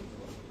embroidery,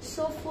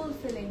 so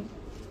fulfilling,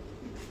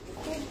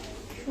 খুব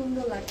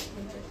সুন্দর লাগছে,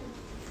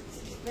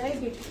 ভেরি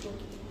বিউটিফুল।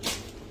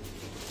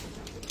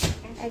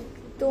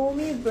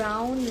 একদমই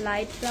ব্রাউন,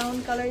 লাইট ব্রাউন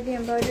কালার দিয়ে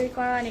এমব্রয়ডারি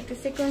করা, আর একটা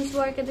sequence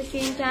work at the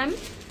same time.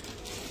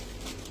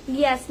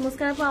 Yes,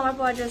 Muskan আপু আমার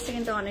পরা ড্রেসটা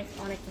কিন্তু অনেক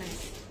অনেক নাইস,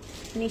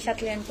 নিশা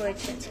ক্লিয়ার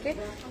করেছে আজকে।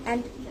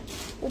 অ্যান্ড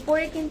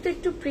উপরে কিন্তু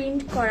একটু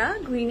প্রিন্ট করা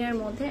গ্রিনের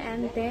মধ্যে,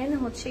 অ্যান্ড দেন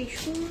হচ্ছে এই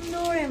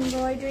সুন্দর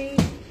এমব্রয়ডারি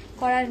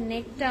করার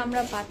নেকটা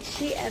আমরা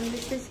পাচ্ছি, and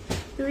this is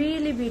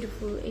really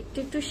beautiful. একটু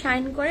একটু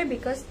শাইন করে,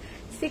 বিকজ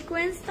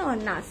সিকোয়েন্স তো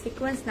না,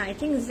 সিকোয়েন্স না, আই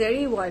থিঙ্ক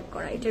জেরি ওয়ার্ক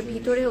করা। এটার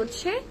ভিতরে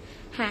হচ্ছে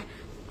হ্যাঁ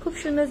খুব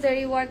সুন্দর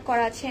জেরি ওয়ার্ক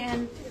করা আছে,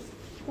 অ্যান্ড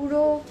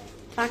পুরো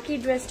বাকি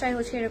ড্রেসটাই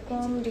হচ্ছে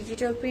এরকম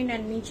ডিজিটাল প্রিন্ট,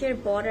 অ্যান্ড নিচের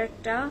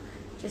বর্ডারটা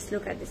জাস্ট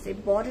লুক এট দিস, এই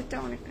বর্ডারটা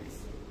অনেক নাইস,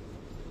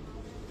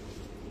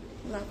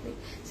 লাভলি।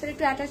 সো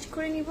একটু অ্যাটাচ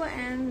করে নিব,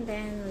 and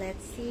then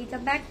let's see the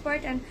back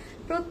part. And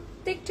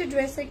প্রত্যেকটা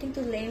ড্রেসের কিন্তু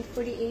লেন্থ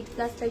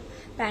 48+, লাইক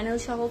প্যানেল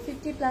সহ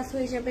 50+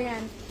 হয়ে যাবে,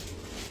 অ্যান্ড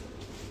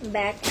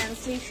ব্যাক অ্যান্ড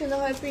স্লিভ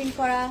সুন্দরভাবে প্রিন্ট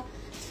করা।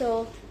 সো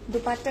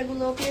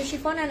দুপাট্টাগুলো পিওর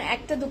শিফন, অ্যান্ড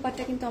একটা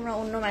দুপাট্টা কিন্তু আমরা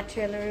অন্য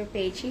ম্যাটেরিয়ালের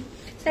পেয়েছি।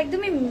 সো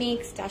একদমই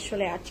মিক্সড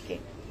আসলে আজকে,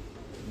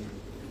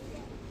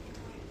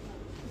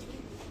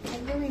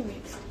 একদমই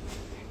মিক্সড।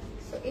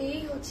 সো এই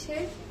হচ্ছে,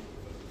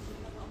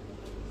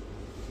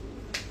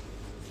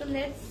 so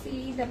let's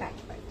see the back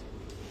part.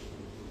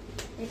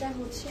 এটা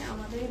হচ্ছে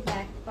আমাদের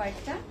ব্যাক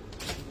পার্টটা।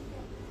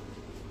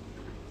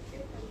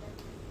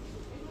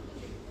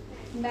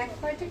 ব্যাক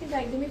পার্টটা কিন্তু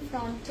একদমই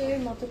ফ্রন্টের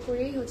মতো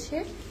করেই হচ্ছে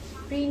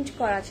প্রিন্ট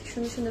করা আছে,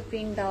 সুন্দর সুন্দর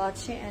প্রিন্ট দেওয়া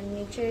আছে, এন্ড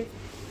নিচের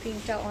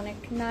প্রিন্টটা অনেক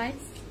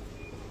nice.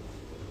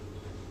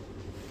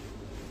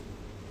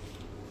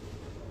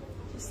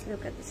 Just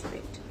look at this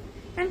print,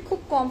 and খুব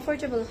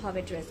কমফোর্টেবল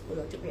হবে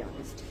ড্রেসগুলো, two be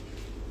honest.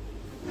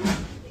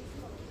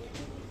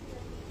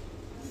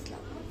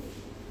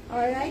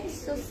 Alright,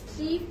 so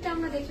স্লিভটা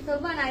আমরা দেখে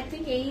ফেলবো, and I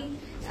think এই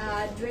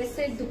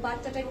ড্রেসের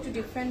দুপাট্টাটা একটু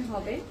ডিফারেন্ট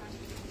হবে,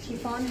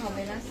 শিফন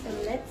হবে না। সো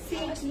লেটস সি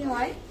কি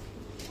হয়।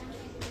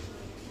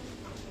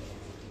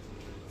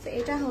 সো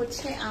এটা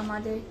হচ্ছে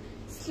আমাদের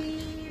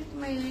স্লিভ।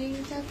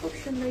 ইয়ারিংটা খুব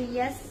সুন্দর,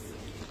 ইয়েস,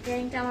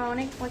 ইয়ারিংটা আমার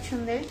অনেক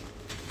পছন্দের,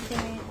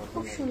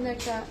 খুব সুন্দর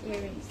একটা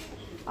ইয়ারিংস।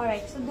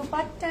 অলরাইট, সো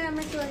দুপাট্টায়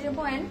আমরা চলে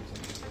যাবো, অ্যান্ড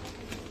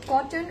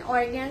কটন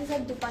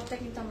অর্গানজার দুপাট্টা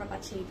কিন্তু আমরা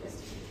পাচ্ছি এই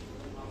ড্রেসে,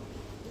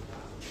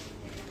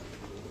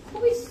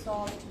 খুবই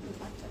সফট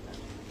দুপাট্টাটা,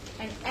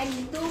 এন্ড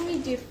একদমই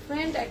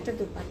ডিফারেন্ট একটা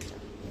দুপাট্টা,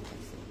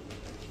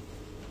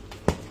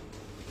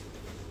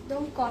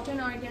 একদম কটন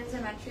অর্গানজা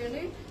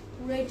ম্যাটেরিয়ালের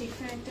পুরোই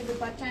ডিফারেন্ট একটা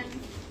দুপাট্টা, এন্ড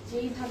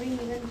যেইভাবে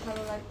নিলেন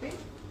ভালো লাগবে।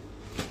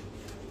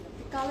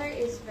 কালার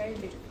ইজ ভেরি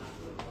বিউটিফুল,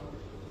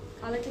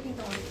 কালারটা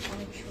কিন্তু অনেক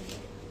অনেক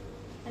সুন্দর,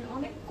 এন্ড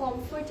অনেক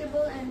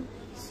কমফোর্টেবল অ্যান্ড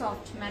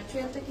সফট।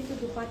 ম্যাটেরিয়ালটা কিন্তু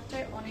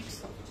দুপাট্টার অনেক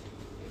সফট,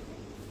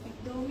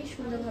 একদমই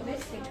সুন্দরভাবে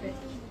সেট হয়ে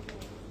থাকে,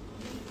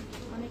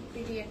 অনেক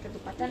প্রিটি একটা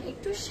দুপাট্টা।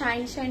 একটু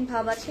শাইন শাইন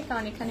ভাব আছে,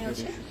 কারণ এখানে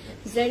হচ্ছে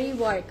জেরি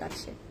ওয়ার্ক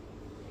আছে,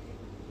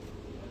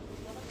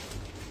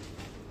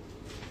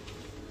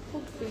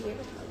 খুব প্রিটি।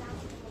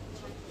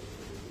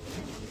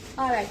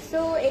 অলরাইট, সো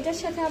এটার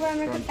সাথে আবার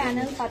আমরা একটা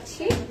প্যানেল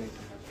পাচ্ছি,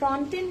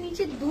 ফ্রন্টের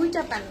নিচে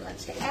দুইটা প্যানেল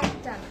আছে,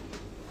 একটা না।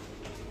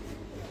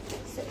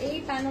 সো এই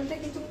প্যানেলটা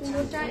কিন্তু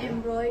পুরোটা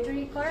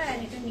এমব্রয়ডারি করা,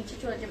 এন্ড এটা নিচে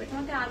চলে যাবে,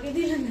 তোমাকে আগে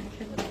দিলে না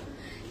কেন।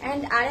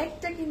 এন্ড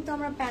আরেকটা কিন্তু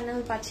আমরা প্যানেল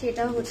পাচ্ছি,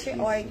 এটা হচ্ছে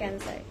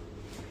অর্গানজায়।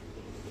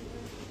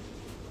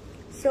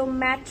 সো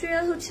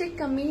ম্যাটেরিয়াল হচ্ছে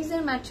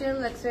কামিজের ম্যাটেরিয়াল,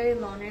 লাক্সারি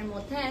লনের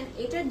মধ্যে, এন্ড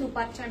এটার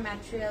দুপাট্টার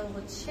ম্যাটেরিয়াল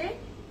হচ্ছে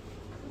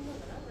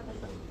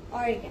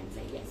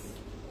অর্গানজা। ইয়েস,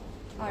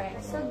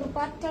 অলরাইট, সো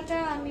দুপাট্টাটা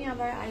আমি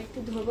আবার আরেকটু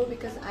ধরবো,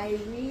 because I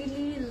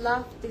really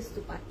love this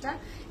dupatta.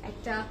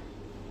 একটা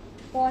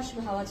পশ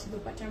ভাব আছে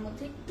দুপাট্টার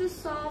মধ্যে, একটু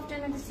soft,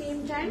 and at the same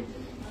time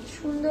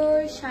সুন্দর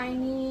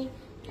shiny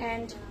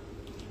and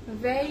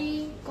very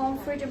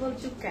comfortable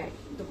to carry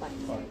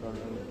dupatta.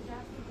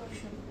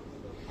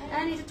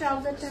 And এটা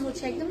ট্রাউজারটা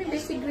হচ্ছে একদমই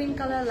basic green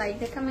colour like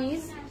the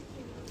kameez.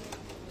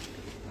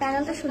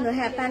 প্যানেলটা সুন্দর,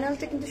 হ্যাঁ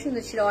প্যানেলটা কিন্তু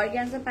সুন্দর ছিল,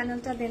 অর্গানজা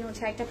প্যানেলটা, দেন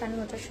হচ্ছে একটা প্যানেল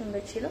ওটা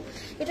সুন্দর ছিল।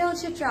 এটা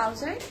হচ্ছে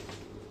ট্রাউজার,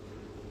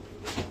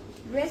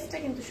 ড্রেসটা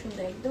কিন্তু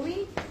সুন্দর, একদমই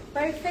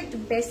পারফেক্ট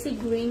বেসিক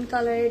গ্রিন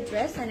কালারের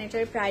ড্রেস। অ্যান্ড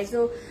এটার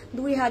প্রাইসও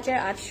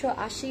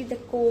 2880। দ্য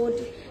কোড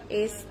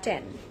ইজ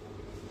 10,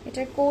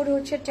 এটার কোড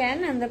হচ্ছে 10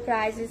 অ্যান্ড দ্য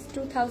প্রাইস ইজ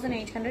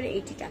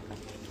 2880 টাকা।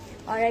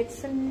 অলরাইট,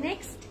 সো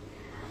নেক্সট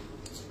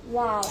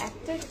ওয়াও,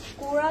 একটা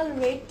কোরাল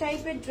রেড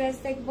টাইপের ড্রেস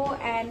দেখবো।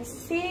 অ্যান্ড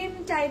সেম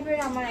টাইপের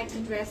আমার একটা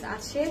ড্রেস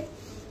আছে,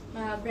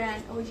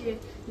 ব্র্যান্ড ওই যে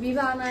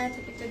ভিভানায়া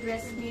থেকে একটা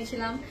ড্রেস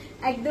নিয়েছিলাম,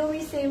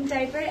 একদমই সেম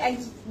টাইপের,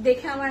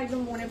 দেখে আমার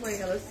একদম মনে পড়ে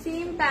গেল।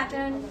 সেম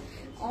প্যাটার্ন,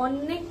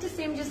 অনেকটা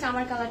সেম, জাস্ট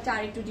আমার কালারটা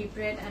আর একটু ডিপ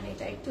রেড অ্যান্ড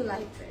এটা একটু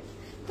লাইট রেড।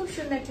 খুব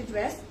সুন্দর একটা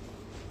ড্রেস।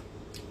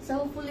 সো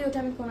হোপফুলি ওটা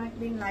আমি কোনো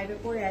একদিন লাইভে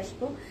পরে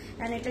আসবো।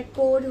 অ্যান্ড এটার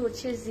কোড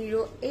হচ্ছে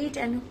 08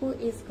 and who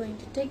is going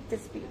to take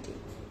this beauty?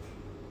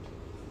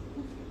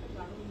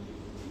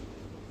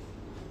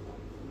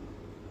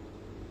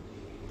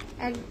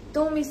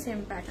 একদমই same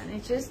pattern,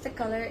 it's just the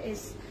colour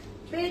is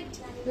bit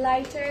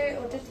lighter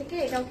ওটা থেকে।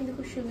 এটাও কিন্তু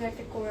খুব সুন্দর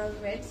একটা coral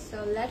red. So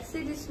let's see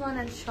this one.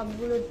 And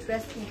সবগুলো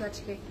ড্রেস কিন্তু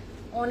আজকে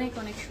অনেক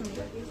অনেক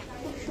সুন্দর,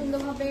 খুব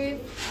সুন্দরভাবে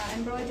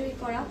এমব্রয়ডারি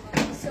করা।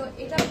 সো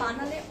এটা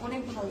বানালে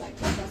অনেক ভালো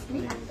লাগবে,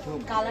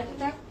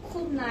 কালারটা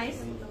খুব নাইস,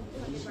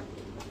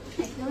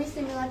 একদমই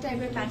সিমিলার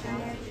টাইপের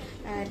প্যাটার্নের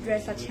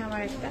ড্রেস আছে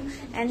আমার একটা।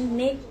 অ্যান্ড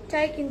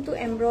নেকটাই কিন্তু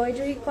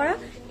এমব্রয়ডারি করা,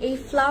 এই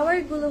ফ্লাওয়ার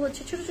গুলো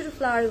হচ্ছে ছোট ছোট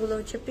ফ্লাওয়ার গুলো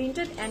হচ্ছে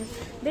printed. And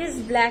this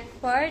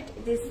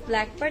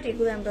black part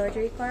এগুলো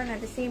এমব্রয়ডারি করা, অ্যাট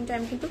দ্য সেম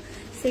টাইম কিন্তু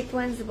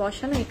সিকোয়েন্স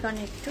বসানো, এই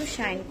কারণে একটু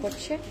শাইন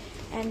করছে।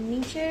 অ্যান্ড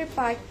নিচের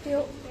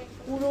পার্টটিও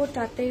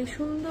পুরোটাতে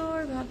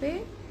সুন্দরভাবে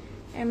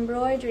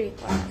এমব্রয়ডারি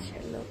করা আছে।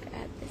 Look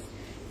at this,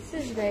 this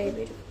is very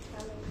beautiful,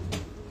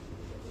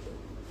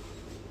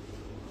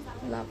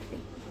 lovely.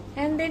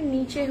 And then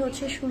নিচে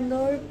হচ্ছে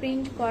সুন্দর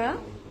প্রিন্ট করা,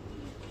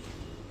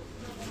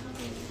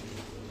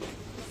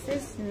 this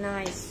is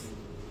nice,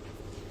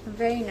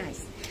 very nice.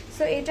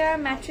 So এটার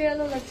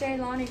ম্যাটেরিয়ালও লাক্সারি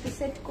লন, একটু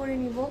সেট করে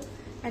নিব।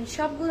 অ্যান্ড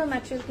সবগুলো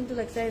ম্যাটেরিয়াল কিন্তু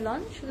লাক্সারি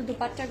লন, শুধু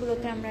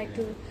দুপাট্টাগুলোতে আমরা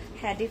একটু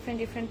হ্যাঁ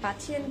ডিফারেন্ট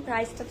পাচ্ছি। অ্যান্ড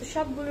প্রাইসটা তো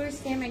সবগুলোর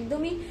সেম,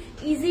 একদমই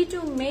ইজি টু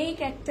মেক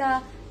একটা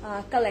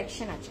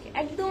কালেকশন আজকে,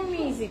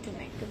 একদমই easy to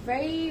make,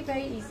 very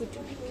very easy to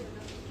make.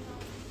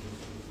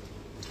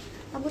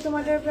 আপু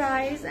তোমাদের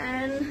প্রাইস?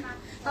 অ্যান্ড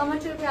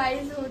আমাদের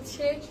প্রাইস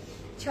হচ্ছে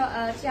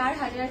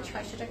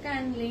 4600 টাকা।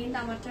 অ্যান্ড লেন্থ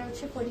আমারটা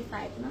হচ্ছে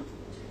 45, না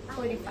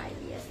 45,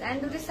 ইয়েস। অ্যান্ড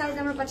দুটোর সাইজ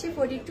আমরা পাচ্ছি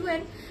 42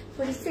 অ্যান্ড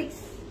 46,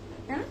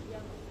 হ্যাঁ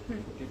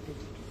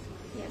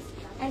ইয়েস।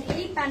 অ্যান্ড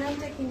এই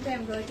প্যানেলটা কিন্তু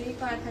এমব্রয়ডারি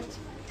করা থাকছে,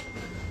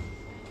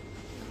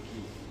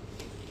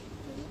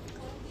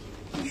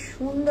 কি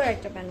সুন্দর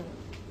একটা প্যানেল,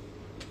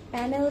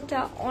 প্যানেলটা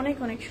অনেক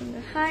অনেক সুন্দর।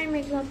 হাই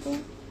মেঘলা আপু।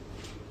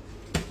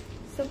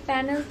 সো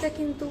প্যানেলটা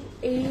কিন্তু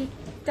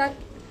এইটা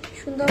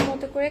সুন্দর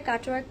মতো করে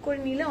কাটওয়ার্ক করে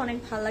নিলে অনেক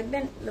ভালো লাগবে।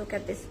 লুক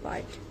এট দিস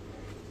পার্ট,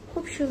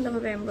 খুব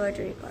সুন্দরভাবে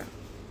এমব্রয়ডারি করা।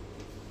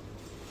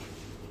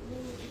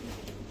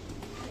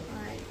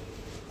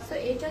 সো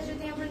এটা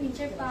যদি আমরা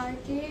নিচের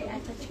পার্টে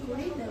অ্যাটাচ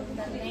করি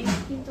লেন্থ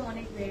কিন্তু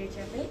অনেক বেড়ে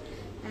যাবে।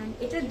 অ্যান্ড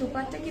এটার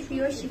দুপাট্টা কি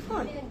pure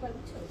chiffon?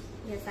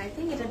 Yes, I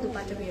think এটার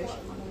dupatta pure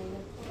chiffon.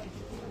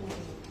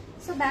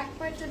 So back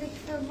পার্টটা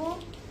দেখতে পাবো,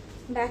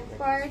 ব্যাক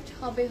পার্ট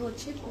হবে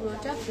হচ্ছে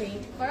পুরোটা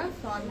প্রিন্ট করা,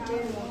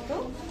 ফ্রন্টের মতো,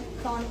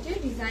 ফ্রন্টের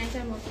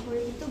ডিজাইনটার মতো করে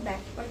কিন্তু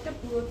ব্যাক পার্টটা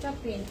পুরোটা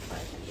প্রিন্ট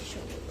করা থাকে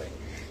সুন্দর করে।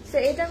 সো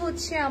এটা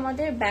হচ্ছে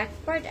আমাদের ব্যাক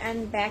পার্ট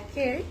অ্যান্ড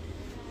ব্যাকের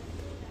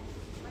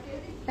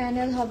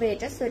প্যানেল হবে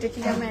এটা। সো এটা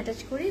যদি আমরা অ্যাটাচ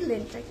করি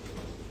লেন্থটা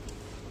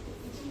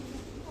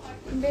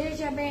বেড়ে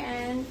যাবে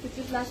অ্যান্ড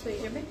 50+ হয়ে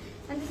যাবে।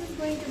 And this is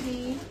going to B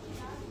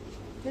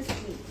this,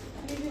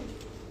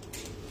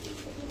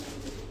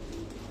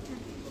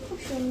 খুব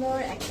সুন্দর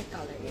একটা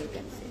কালার, ইউ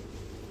ক্যান সি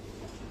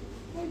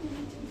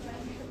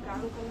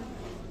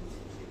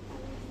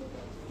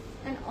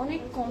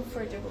অনেক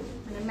কমফোর্টেবল,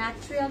 মানে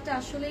ম্যাটেরিয়ালটা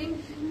আসলে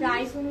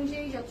প্রাইস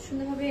অনুযায়ী যত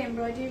সুন্দরভাবে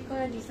এমব্রয়ডারি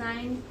করা,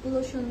 ডিজাইন গুলো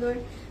সুন্দর,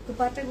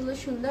 দুপাট্টা গুলো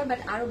সুন্দর,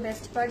 বাট আরো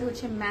বেস্ট পার্ট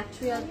হচ্ছে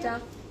ম্যাটেরিয়ালটা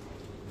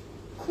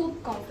খুব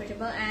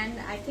কমফোর্টেবল। অ্যান্ড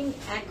আই থিঙ্ক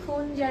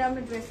এখন যারা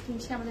আমরা ড্রেস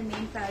কিনছি আমাদের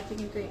মেইন প্রায়োরিটি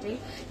কিন্তু এটাই,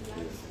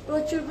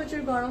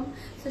 প্রচুর গরম।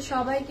 তো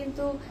সবাই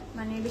কিন্তু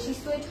মানে বেশি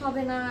সোয়েট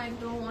হবে না,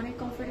 একদম অনেক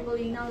কমফোর্টেবল,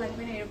 ইনাও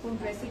লাগবে না, এরকম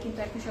ড্রেসই কিন্তু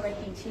এখন সবাই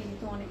কিনছে,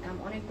 কিন্তু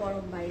অনেক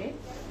গরম বাইরে।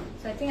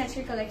 সো আই থিঙ্ক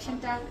আজকের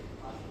কালেকশনটা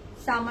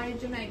সামারের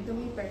জন্য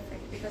একদমই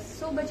perfect, because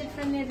so budget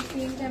friendly at the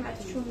same time এত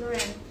সুন্দর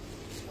অ্যান্ড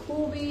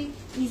খুবই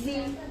ইজি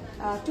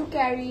টু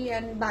ক্যারি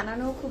অ্যান্ড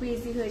বানানো খুবই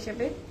ইজি হয়ে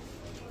যাবে।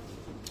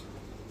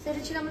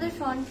 সেটা ছিল আমাদের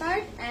ফ্রন্ট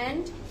পার্ট।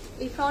 অ্যান্ড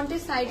এই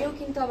ফ্রন্টের সাইডেও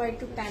কিন্তু আবার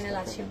একটু প্যানেল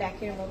আছে,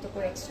 ব্যাকের মতো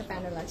করে এক্সট্রা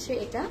প্যানেল আছে,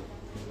 এটা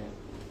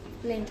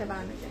প্লেনটা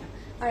বানানো যায়।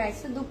 আর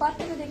একটা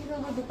দুপাট্টাটা দেখে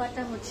নেবো,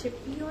 দুপাট্টা হচ্ছে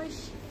পিওর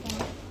শিফন,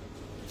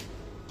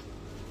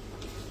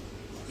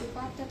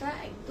 দুপাট্টাটা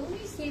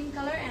একদমই সেম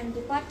কালার এন্ড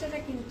দুপাট্টাটা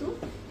কিন্তু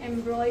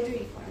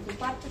এমব্রয়ডারি করা,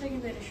 দুপাট্টাটা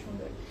কিন্তু এটা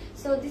সুন্দর।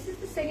 So this is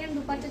the second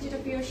dupatta যেটা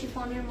পিওর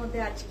শিফনের মধ্যে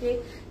আজকে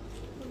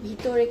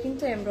ভিতরে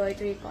কিন্তু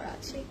এমব্রয়ডারি করা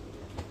আছে।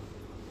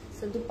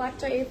 সো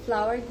দুপাট্টা এই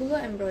ফ্লাওয়ার গুলো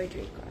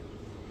এমব্রয়ডারি করা।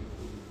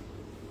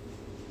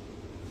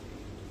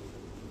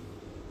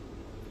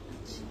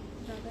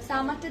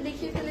 আমারটা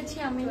দেখিয়ে ফেলেছি,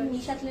 আমি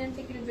নিশাত লেন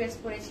থেকে ড্রেস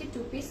পরেছি,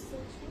 2 piece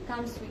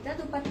comes with a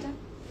dupatta.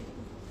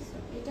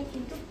 এটা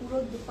কিন্তু পুরো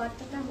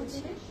দুপাট্টাটা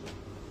হচ্ছে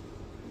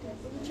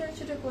ছোট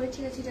ছোট করে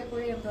ছিটা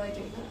করে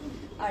এমব্রয়ডারি করা।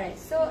 অলরাইট,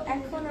 সো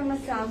এখন আমরা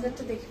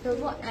ট্রাউজারটা দেখে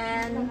ফেলবো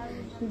এন্ড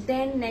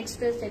দেন নেক্সট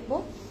ড্রেস দেখবো।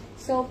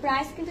 সো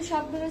প্রাইস কিন্তু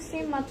সবগুলো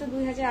সেম, মাত্র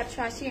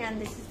 2880 and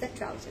this is the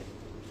trouser.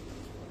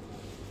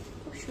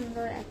 খুব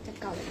সুন্দর একটা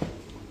কালার।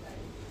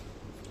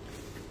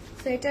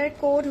 So এটার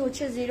কোড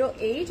হচ্ছে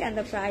 08 and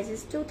the price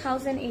is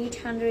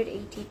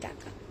 2880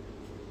 টাকা।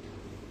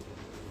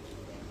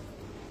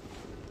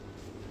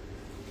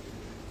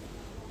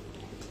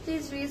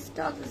 Please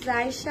restock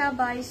Zaisha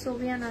by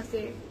Sophia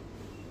Nazir.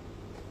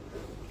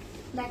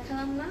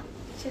 দেখালাম না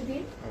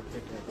সেদিন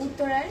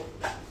উত্তরায়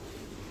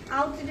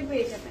আউটলেটে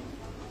পেয়ে যাবেন।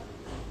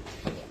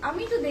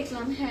 আমি তো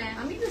দেখলাম, হ্যাঁ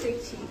আমি তো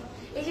দেখছি,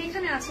 এই যে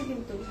এখানে আছে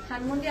কিন্তু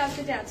ধানমন্ডি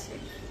আউটলেটে আছে।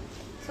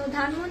 সো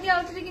ধানমন্ডি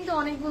আউটলেটে কিন্তু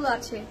অনেকগুলো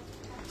আছে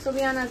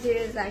সোফিয়া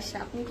নাজিরের জায়সা।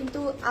 আপনি কিন্তু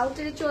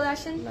আউটলেটে চলে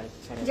আসেন,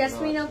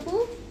 জাসমিন আপু,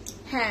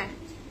 হ্যাঁ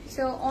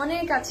সো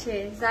অনেক আছে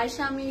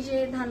জায়সা। আমি যে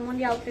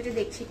ধানমন্ডি আউটলেটে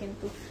দেখছি,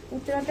 কিন্তু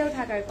উত্তরাতেও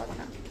থাকার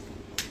কথা।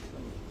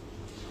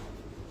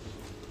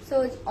 সো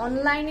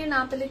অনলাইনে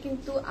না পেলে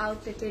কিন্তু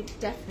আউটলেটে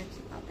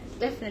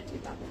ডেফিনেটলি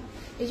পাবেন।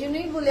 এই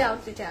জন্যই বলে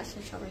আউটলেটে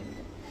আসেন সবাই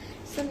মিলে।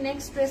 সো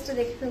নেক্সট ড্রেসটা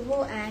দেখে ফেলবো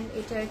এন্ড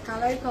এটার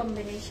কালার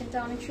কম্বিনেশনটা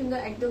অনেক সুন্দর,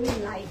 একদমই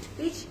লাইট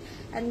পিচ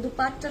এন্ড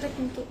দুপাট্টাটা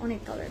কিন্তু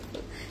অনেক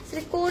কালারফুল।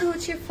 সেটা কোড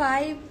হচ্ছে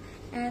 5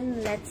 and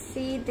let's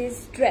see this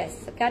dress.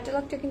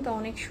 ক্যাটালগটা কিন্তু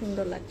অনেক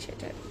সুন্দর লাগছে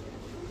এটার।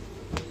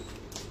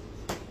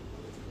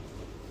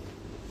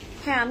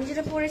 হ্যাঁ আমি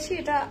যেটা পরেছি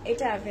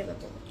এটা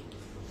অ্যাভেলেবল।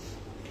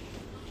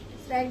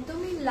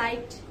 একদমই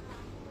লাইট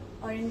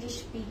অরেঞ্জিশ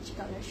পিচ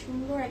কালার,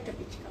 সুন্দর একটা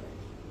পিচ কালার,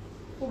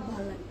 খুব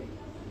ভালো লাগবে।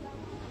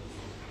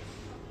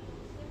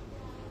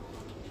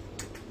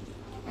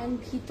 এন্ড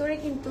ভিতরে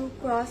কিন্তু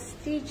ক্রস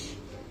স্টিচ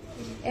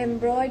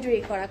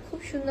এমব্রয়ডারি করা খুব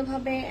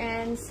সুন্দরভাবে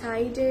এন্ড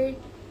সাইডের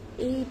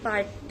এই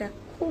পার্টটা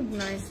খুব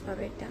নাইস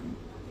ভাবে ডান,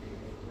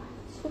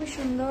 খুব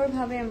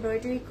সুন্দরভাবে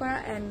এমব্রয়ডারি করা।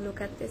 And look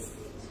at this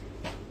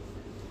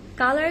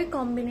colour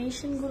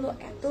combination গুলো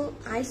এত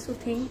আই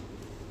সুথিং,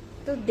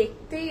 তো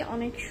দেখতেই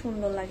অনেক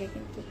সুন্দর লাগে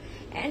কিন্তু।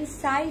 এন্ড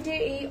সাইডে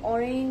এই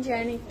অরেঞ্জ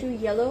এন্ড একটু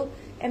ইয়েলো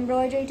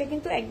এমব্রয়ডারিটা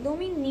কিন্তু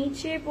একদমই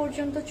নিচে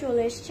পর্যন্ত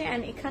চলে এসছে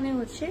এন্ড এখানে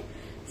হচ্ছে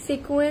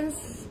সিকোয়েন্স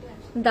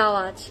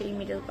দেওয়া আছে এই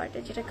মিডল পার্টে,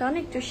 যেটা কারণে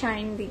একটু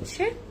শাইন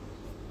দিচ্ছে।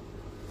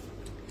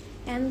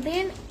 এন্ড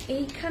দেন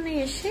এইখানে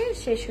এসে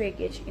শেষ হয়ে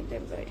গিয়েছে কিন্তু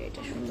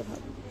এমব্রয়ডারিটা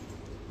সুন্দরভাবে।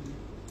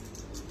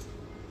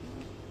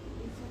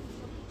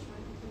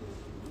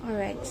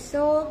 অলরাইট,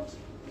 সো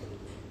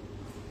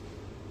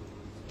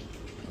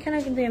এখানে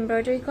কিন্তু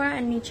এমব্রয়ডারি করা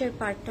আর নিচের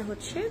পার্টটা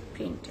হচ্ছে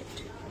প্রিন্টেড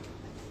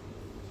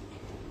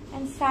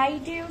এন্ড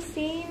সাইডেও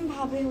সেম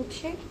ভাবে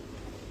হচ্ছে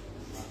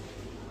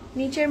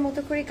নিচের মতো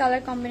করে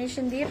কালার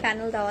কম্বিনেশন দিয়ে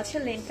প্যানেল দেওয়া আছে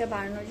লেন্থটা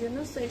বাড়ানোর জন্য।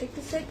 সো এটা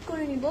একটু সেট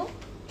করে নিব।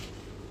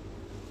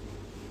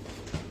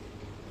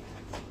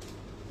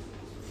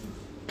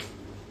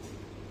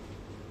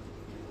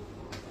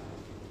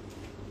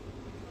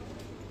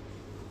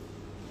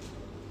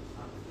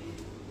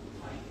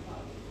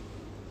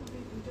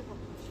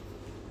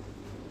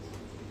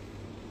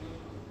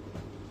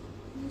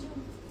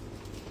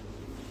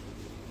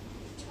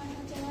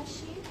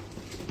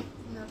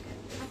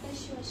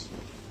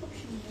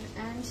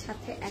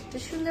 সাথে একটা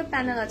সুন্দর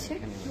প্যানেল আছে,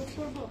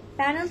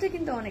 প্যানেলটা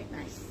কিন্তু অনেক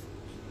নাইস।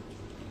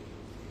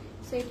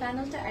 সো এই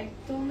প্যানেলটা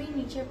একদমই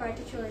নিচের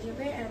পার্টে চলে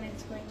যাবে and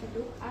it's going to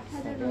look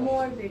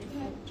more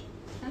beautiful,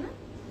 হ্যাঁ না?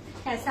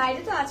 হ্যাঁ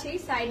সাইডে তো আছেই,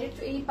 সাইডে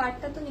এই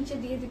পার্টটা তো নিচে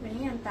দিয়ে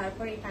দিবেনই এন্ড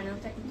তারপর এই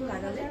প্যানেলটা কিন্তু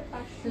লাগালে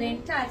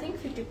লেন্থটা আই থিংক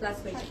 50+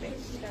 হয়ে যাবে।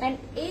 এন্ড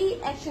এই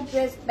একটা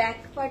ড্রেস ব্যাক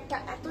পার্টটা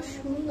এত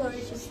সুন্দর,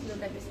 just look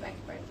at this back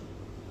part.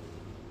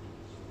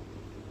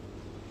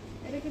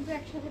 এটা কিন্তু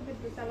একসাথে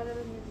বিদ্যুৎ আলাদা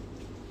আলাদা নিয়ে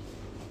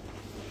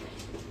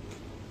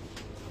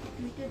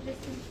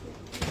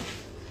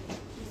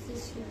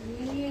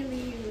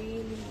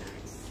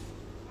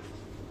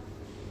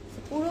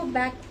পুরো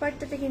ব্যাক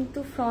পার্টটাতে কিন্তু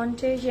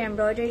ফ্রন্টের যে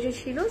এমব্রয়ডারি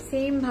ছিল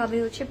সেম ভাবে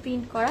হচ্ছে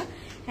প্রিন্ট করা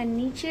এন্ড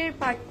নিচের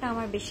পার্টটা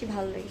আমার বেশি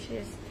ভালো লেগেছে।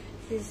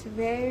 দিস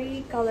ভেরি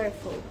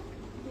কালারফুল,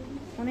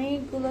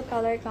 অনেকগুলো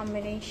কালার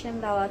কম্বিনেশন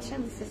দেওয়া আছে।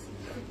 This is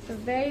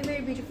very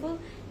very beautiful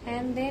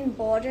and then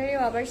বর্ডারেও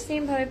আবার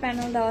সেম ভাবে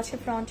প্যানেল দেওয়া আছে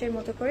ফ্রন্টের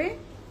মতো করে।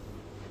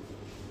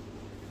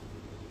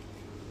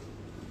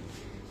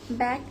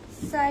 ব্যাক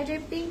সাইডে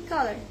পিঙ্ক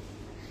কালার,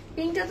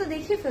 পিঙ্কটা তো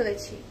দেখে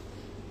ফেলেছি।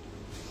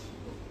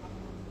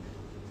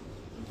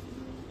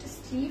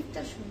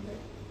 স্লিভটা সুন্দর,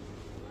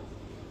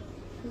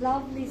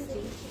 lovely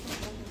sleeve.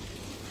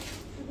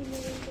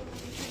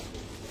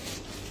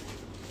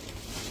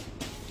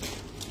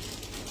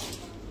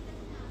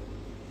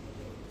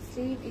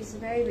 Sleeve is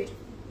very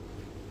beautiful.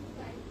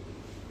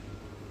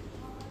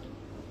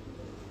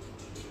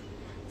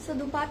 So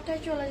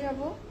দুপাট্টায় চলে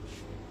যাব।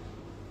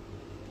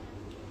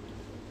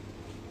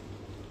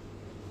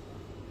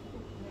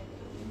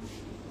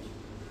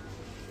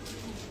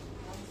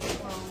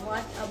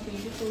 What a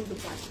beautiful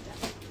dupatta.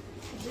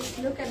 Just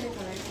look at the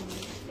color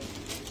combination.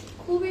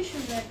 খুবই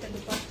সুন্দর একটা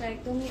দুপাট্টা,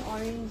 একদমই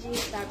অরেঞ্জি,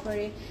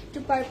 তারপরে একটু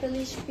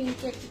পার্পলিশ পিঙ্ক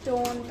একটা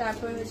টোন,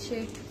 তারপরে হচ্ছে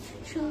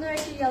সুন্দর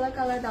একটা ইয়েলো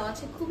কালার দেওয়া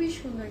আছে, খুবই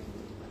সুন্দর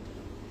কিন্তু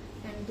দুপাট্টা।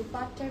 এন্ড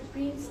দুপাট্টার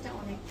প্রিন্টসটা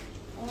অনেক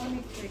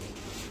অনেক প্রিটি,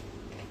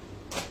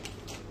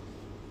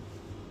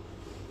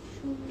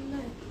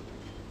 সুন্দর।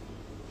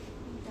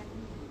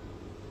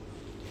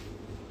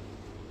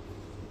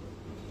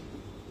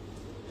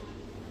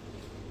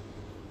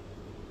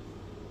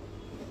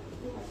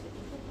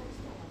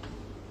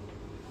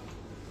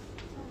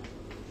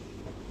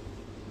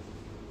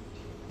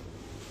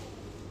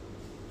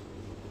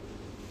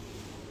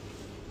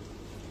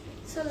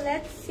 So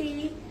let's see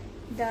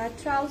the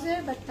trouser,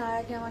 but তার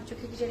আগে আমার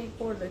চোখে কি জানি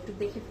পড়লো, একটু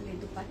দেখে ফেলি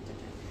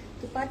দুপাট্টাটা।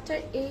 দুপাট্টার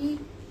এই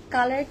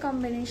কালার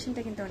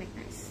কম্বিনেশনটা কিন্তু অনেক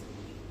নাইস,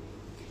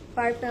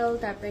 পার্পল,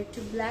 তারপর একটু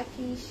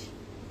blackish.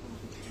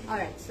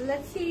 Alright, so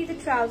let's see the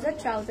trouser.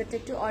 ট্রাউজারটা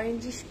একটু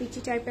অরেঞ্জিশ পিচি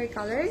টাইপের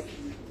কালার।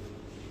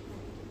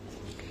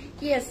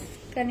 ইয়েস,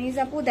 কানিজ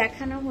আপু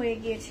দেখানো হয়ে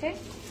গিয়েছে।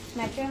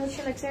 ম্যাটেরিয়াল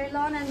হচ্ছে luxury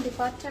loan and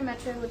dupatta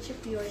material হচ্ছে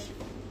pure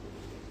chiffon.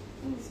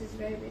 This is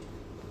very beautiful,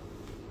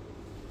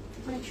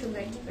 অনেক সুন্দর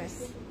একটা dress.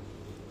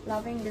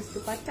 Loving this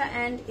dupatta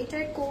and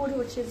এটার কোড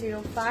হচ্ছে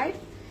 05,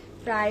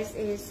 প্রাইস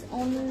ইজ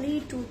অনলি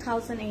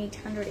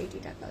 2880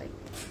 টাকা।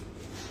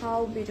 How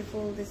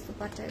beautiful this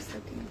dupatta is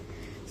looking.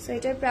 So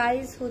এটার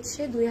প্রাইস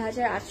হচ্ছে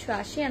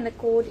 2880 এন্ড দ্য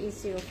কোড ইজ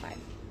 05।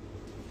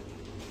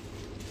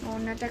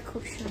 ওড়নাটা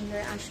খুব সুন্দর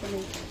আসলে,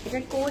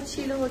 এটার কোড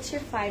ছিল হচ্ছে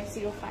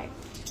 505।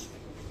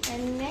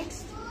 এন্ড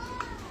নেক্সট,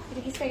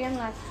 এটা কি সেকেন্ড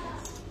লাস্ট?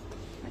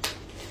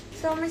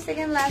 সো আমরা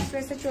সেকেন্ড লাস্ট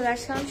ড্রেসে চলে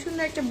আসলাম।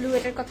 সুন্দর একটা ব্লু,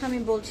 এটার কথা আমি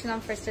বলছিলাম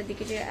ফার্স্টের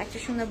দিকে যে একটা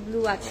সুন্দর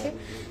ব্লু আছে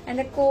and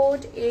the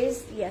code is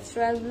yes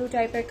royal blue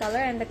টাইপের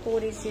colour and the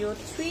code is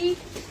 03।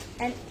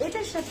 And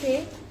এটার সাথে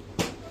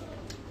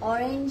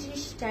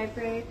অরেঞ্জিশ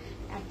টাইপের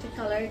একটা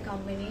colour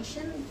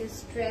combination. This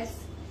dress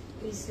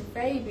is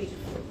very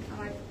beautiful.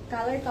 আমার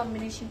কালার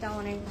কম্বিনেশনটা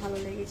অনেক ভালো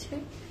লেগেছে।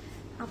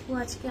 আপু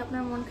আজকে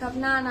আপনার মন খারাপ?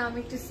 না না, আমি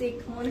একটু সিক,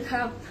 মন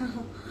খারাপ না।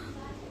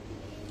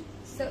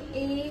 সো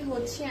এই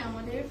হচ্ছে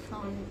আমাদের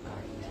ফ্রন্ট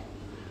পার্ট,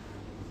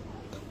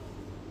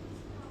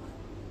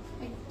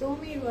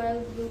 একদমই রয়্যাল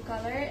ব্লু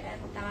কালার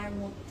এন্ড তার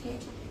মধ্যে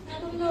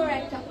সুন্দর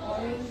একটা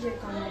অরেঞ্জের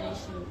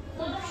কম্বিনেশন।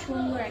 খুব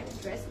সুন্দর একটা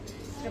ড্রেস,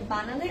 এটা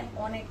বানালে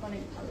অনেক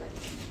অনেক ভালো লাগে।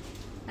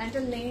 এন্ড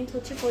লেন্থ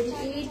হচ্ছে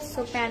 48,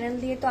 সো প্যানেল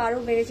দিয়ে তো আরো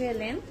বেড়ে যায়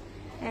লেন্থ।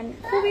 এন্ড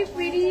খুবই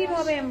প্রিটি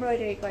ভাবে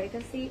এমব্রয়ডারি করা। You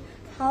can see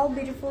how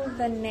beautiful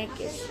the neck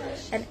is.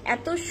 And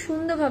এত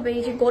সুন্দর ভাবে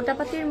এই যে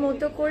গোটাপাতির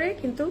মতো করে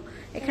কিন্তু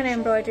এখানে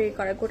এমব্রয়ডারি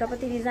করা,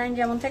 গোটাপাতি ডিজাইন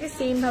যেমন থাকে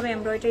সেম ভাবে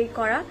এমব্রয়ডারি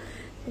করা।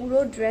 পুরো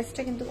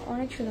ড্রেসটা কিন্তু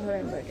অনেক সুন্দরভাবে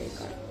এমব্রয়ডারি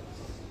করা।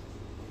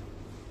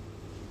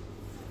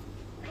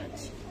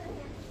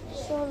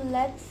 So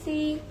let's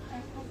see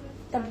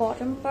the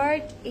bottom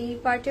part. এই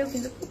পার্টেও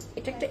কিন্তু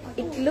এটা একটা,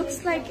 it looks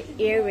like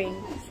earring,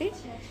 see,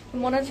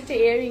 মনে হচ্ছে একটা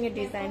earring এর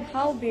ডিজাইন।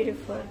 হাউ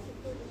বিউটিফুল,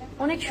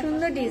 অনেক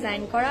সুন্দর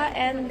ডিজাইন করা।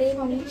 এন্ড দেন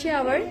নিচে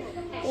আবার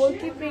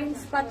পোলকি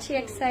প্রিন্টস পাচ্ছি,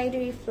 এক সাইডে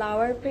এই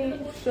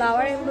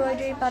ফ্লাওয়ার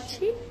এমব্রয়ডারি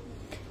পাচ্ছি।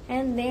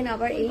 এন্ড দেন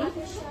আবার এই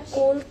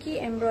পোলকি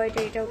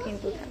এমব্রয়ডারিটাও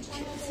কিন্তু থাকছে।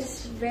 This is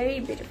very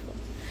beautiful.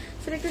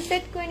 So একটু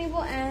সেট করে নিব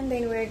and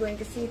then we are going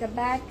to C the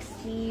back,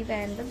 sleeve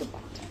and the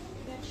dupatta.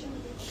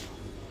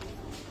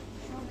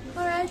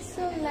 Alright,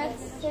 so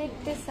let's set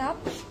this up.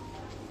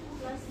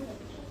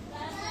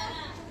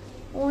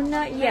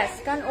 ওড়না, ইয়েস,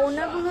 কারণ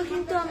ওড়নাগুলো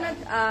কিন্তু আমরা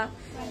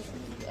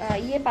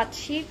ইয়ে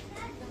পাচ্ছি,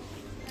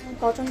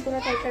 কটন পুরা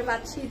টাইপের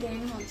পাচ্ছি,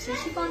 দেন হচ্ছে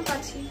শিফন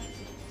পাচ্ছি,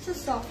 সো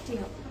সফটই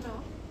হবে।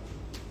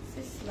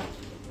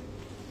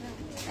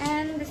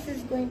 And this is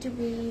going to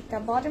be the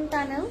bottom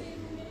panel.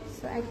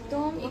 So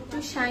একদম একটু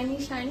শাইনি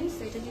শাইনি।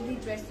 সো এটা যদি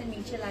ড্রেসের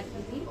নিচে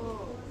লাগিয়ে দিই,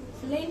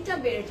 লেন্থটা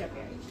বেড়ে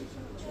যাবে,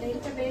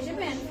 লেন্থটা বেড়ে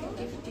যাবে এন্ড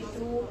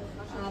 52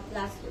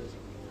 প্লাস হয়ে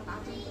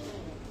যাবে।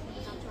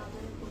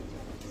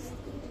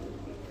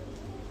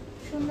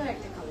 সুন্দর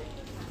একটা কালার।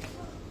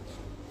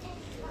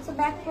 সো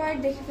ব্যাক পার্ট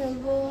দেখে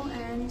ফেলবো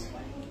and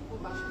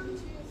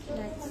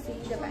let's see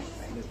the back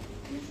part.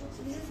 So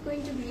this is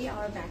going to be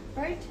our back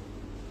part.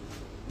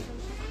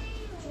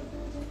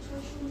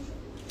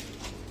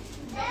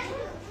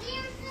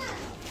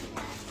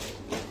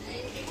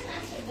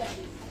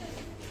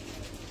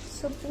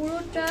 So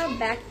পুরোটা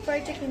ব্যাক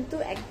পার্টে কিন্তু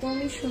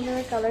একদমই সুন্দর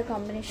কালার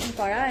কম্বিনেশন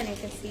করা। And you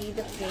can see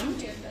the print,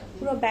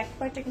 পুরো ব্যাক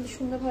পার্টটা কিন্তু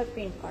সুন্দরভাবে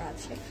প্রিন্ট করা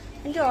আছে।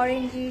 একটু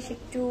অরেঞ্জিশ,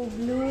 একটু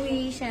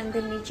ব্লুইশ, এন্ড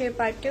দেন নিচের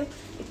পার্টটাও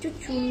একটু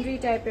চুনরি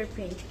টাইপের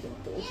প্রিন্ট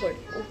কিন্তু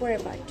উপরের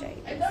পার্টটাই।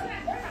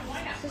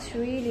 It's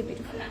really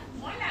beautiful.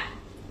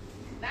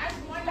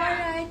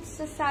 Alright,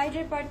 so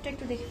সাইডের পার্টটা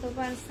একটু দেখে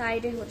ফেলবো। এন্ড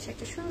সাইডে হচ্ছে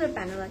একটা সুন্দর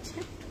প্যানেল আছে।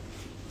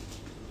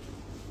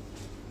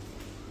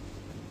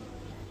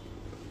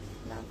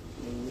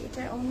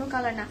 এটা অন্য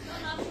কালার না,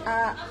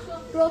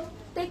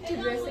 প্রত্যেকটি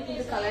ড্রেসে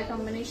কিন্তু colour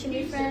combination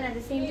different, at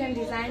the same time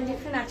design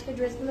different. আজকের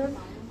ড্রেসগুলো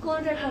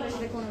কোনটার কোনটার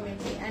সাথে কোনো মিল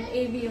নেই, অ্যান্ড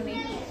এবিও নেই।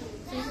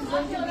 So this is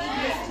going to be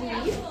the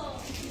sleeve.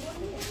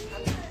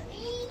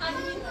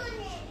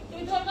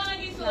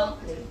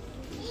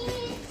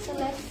 So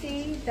let's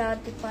see the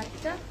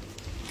dupatta.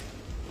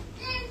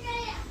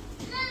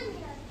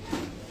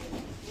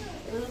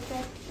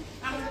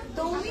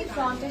 একদমই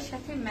ফ্রন্টের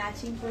সাথে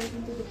ম্যাচিং করে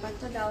কিন্তু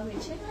দুপাট্টা দেওয়া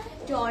হয়েছে,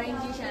 একটু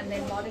অরেঞ্জিশ অ্যান্ড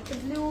দেন বডিতে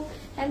ব্লু,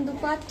 অ্যান্ড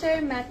দুপাট্টার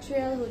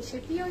ম্যাটেরিয়াল হচ্ছে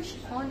pure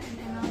chiffon and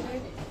another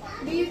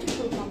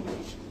beautiful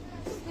combination.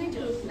 It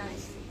look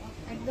nice,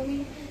 একদমই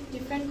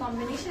ডিফারেন্ট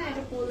কম্বিনেশন।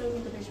 এটা পরলেও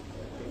কিন্তু বেশ ভালো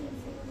লাগবে।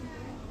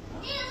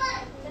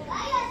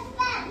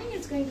 I think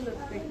it's going to look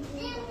pretty.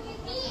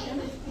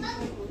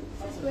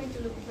 It's going to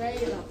look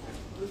very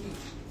lovely,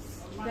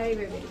 very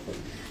very beautiful.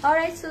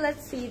 Alright, so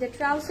let's see the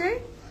trouser.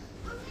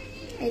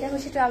 It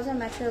is trouser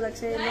material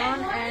luxury lawn,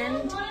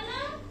 and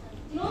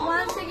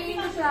once again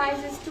the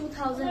price is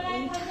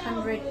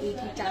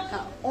 2,880 taka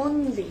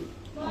only.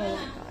 Oh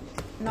my god,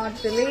 not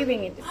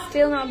believing it,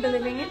 still not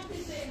believing it.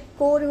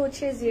 Code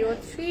hoche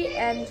 03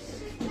 and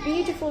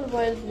beautiful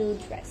royal blue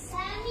dress.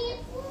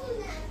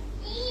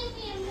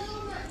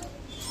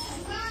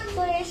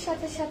 So এর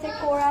সাথে সাথে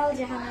coral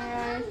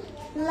জাহানারার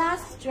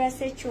last dress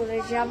এ চলে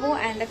যাব,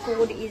 and the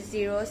code is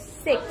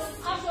 06.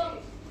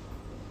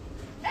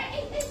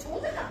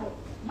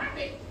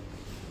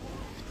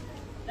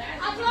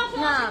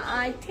 না,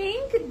 I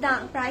think the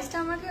price-টা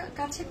আমার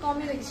কাছে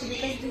কমই লেগেছে,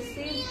 because this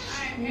is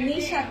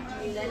Nishat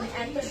linen,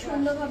 এত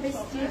সুন্দরভাবে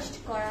স্টিচড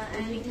করা,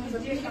 and it has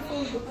a beautiful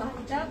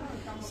dupatta.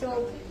 So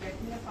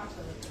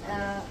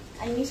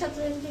Nishat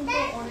linen কিন্তু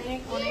অনেক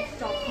অনেক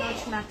টপ নচ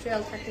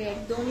ম্যাটেরিয়াল থাকে,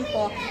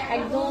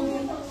 একদম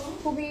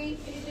খুবই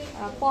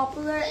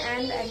পপুলার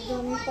অ্যান্ড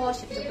একদমই পশ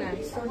একটা ব্র্যান্ড।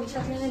 সো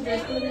নিশাত লিলেনের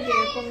ড্রেসগুলো কিন্তু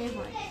এরকমই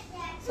হয়।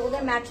 সো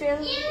ওদের ম্যাটেরিয়াল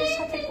এর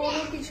সাথে কোনো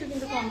কিছু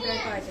কিন্তু কম্পেয়ার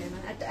করা যায় না,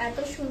 এত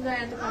সুন্দর,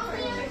 এত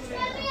পারফেক্ট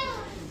ম্যাটেরিয়াল।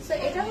 সো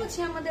এটা হচ্ছে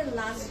আমাদের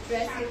লাস্ট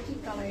ড্রেস। কি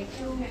কালার,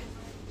 একটু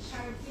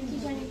কি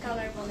জানি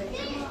কালার বলে,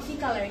 কি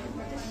কালার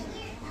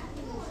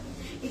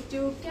একটু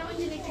কেমন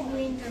যেন একটু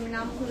গ্রিন, আমি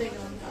নাম ভুলে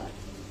গেলাম কালার,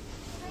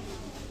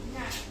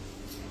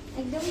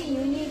 একদমই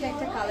ইউনিক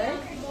একটা কালার,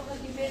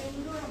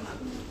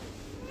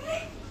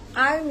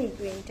 আর্মি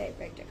গ্রিন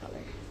টাইপের একটা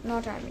colour,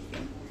 not army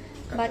green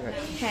but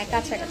হ্যাঁ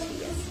কাছাকাছি।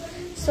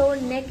 সো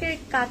নেকের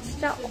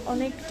কাজটা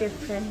অনেক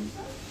ডিফারেন্ট,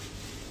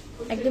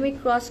 একদমই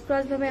ক্রস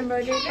ভাবে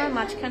এমব্রয়ডারি করা,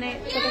 মাঝখানে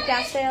ছোট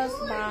ট্যাসেলস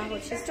বা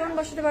হচ্ছে স্টোন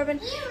বসাতে পারবেন,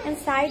 এন্ড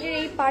সাইডের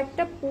এই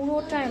পার্টটা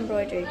পুরোটা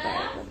এমব্রয়ডারি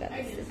করা,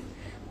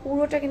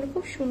 পুরোটা কিন্তু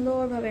খুব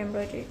সুন্দরভাবে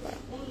এমব্রয়ডারি করা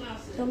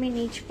তুমি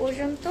নিচ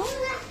পর্যন্ত,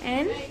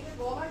 এন্ড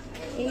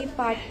এই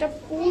পার্টটা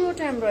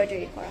পুরোটা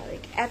এমব্রয়ডারি করা,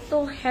 এত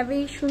হেভি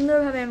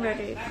সুন্দরভাবে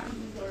এমব্রয়ডারি করা।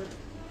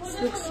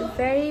 Looks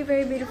very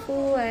very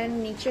beautiful, and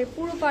নিচের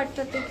পুরো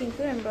পার্টটাতে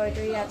কিন্তু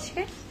এমব্রয়ডারি আছে,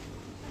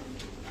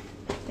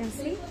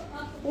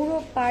 পুরো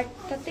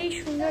পার্টটাতেই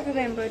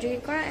সুন্দরভাবে এমব্রয়ডারি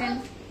করা, এন্ড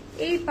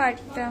এই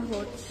পার্টটা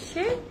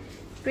হচ্ছে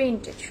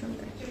প্রিন্টেড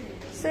সুন্দর।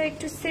 সো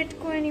একটু সেট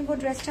করে নিব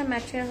ড্রেসটা।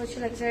 ম্যাটেরিয়াল হচ্ছে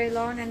লাক্সারি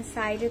লন, এন্ড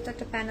সাইডে তো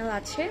একটা প্যানেল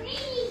আছে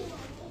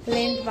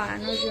লেন্থ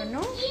বাড়ানোর জন্য।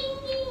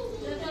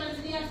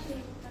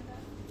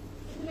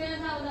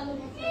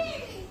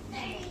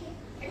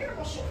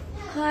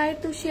 হাই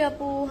তুষি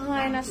আপু,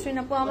 হাই নাসরিন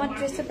আপু। আমার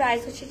ড্রেসের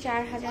প্রাইস হচ্ছে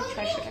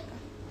 4,600 টাকা।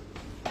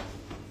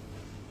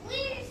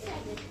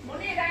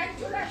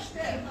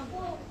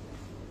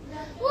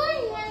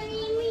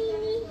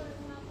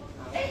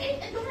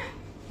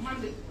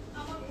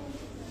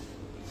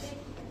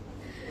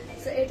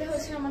 এটা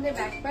হচ্ছে আমাদের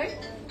ব্যাক পার্ট।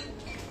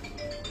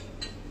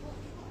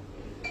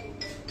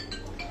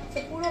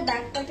 পুরো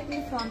ব্যাক পার্টটা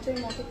কিন্তু ফ্রন্টের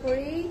মতো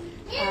করেই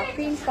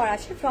প্রিন্ট করা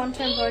আছে, ফ্রন্ট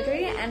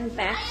এমব্রয়ডারি, এন্ড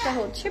ব্যাকটা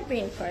হচ্ছে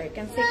প্রিন্ট করা।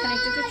 ক্যান সি এখানে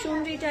একটু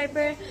চুনরি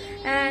টাইপের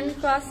and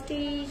cross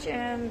stitch,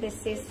 and this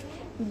is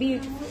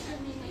beautiful,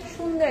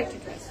 সুন্দর একটা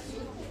ড্রেস।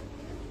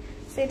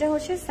 সেটা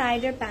হচ্ছে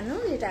সাইডের প্যানেল,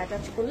 যেটা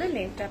অ্যাটাচ করলে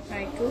লেন্থটা আপনার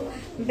একটু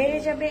বেড়ে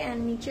যাবে,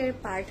 এন্ড নিচের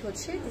পার্ট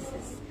হচ্ছে this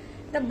is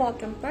the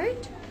bottom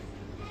part,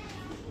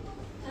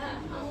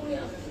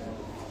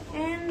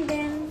 and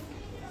then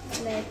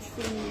let's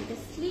see the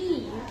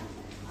sleeve.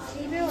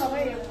 স্লিভেও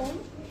আবার এরকম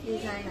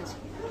ডিজাইন আছে।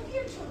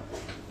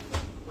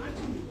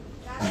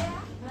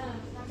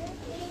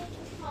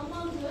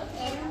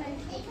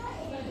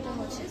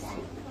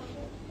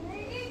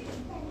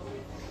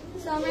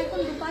 আমরা এখন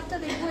দুপাট্টা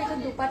দেখবো। এটা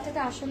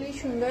দুপাট্টাটা আসলেই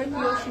সুন্দর,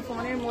 পিওর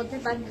শিফনের মধ্যে,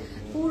 বাট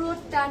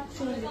পুরোটা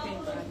চুনরি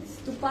প্রিন্ট করা।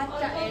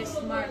 Dupatta is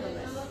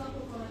marvellous,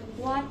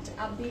 what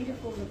a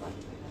beautiful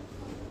dupatta.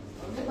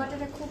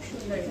 দুপাট্টাটা খুব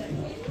সুন্দর,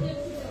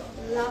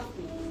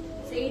 লাভলি।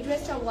 এই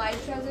ড্রেসটা হোয়াইট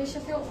ট্রাউজারের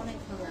সাথেও অনেক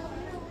ভালো লাগে।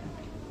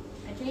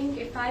 I think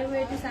if I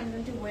wear this, I'm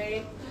going to wear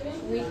it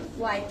with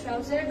white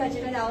trouser, বা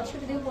যেটা দেওয়া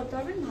ছোট দিয়ে পরতে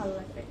পারবেন, ভালো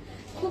লাগবে।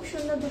 খুব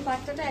সুন্দর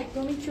দুপাট্টাটা,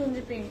 একদমই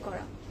চুনরি প্রিন্ট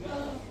করা,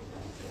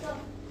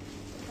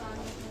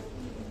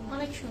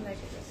 অনেক সুন্দর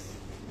একটা ড্রেস,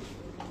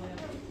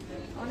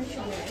 অনেক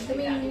সুন্দর,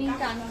 একদমই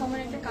ইউনিক আনকমন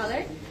একটা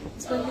colour.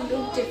 It's going to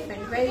look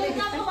different, very very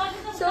different.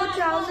 So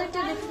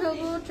ট্রাউজারটা দেখতে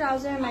পাবো।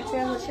 ট্রাউজারের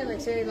ম্যাটেরিয়াল হচ্ছে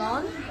লাক্সারি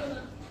লন।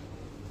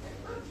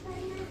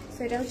 So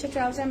এটা হচ্ছে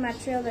trouser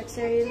material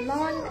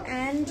loan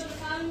and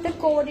the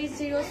code is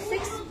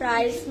 06,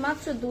 price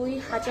মাত্র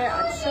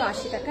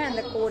 2880 টাকা and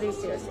the code is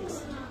 06।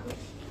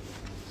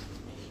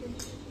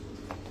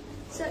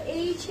 So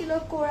এই ছিল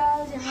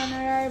কোরাল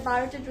জাহানারার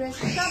 12টা ড্রেস।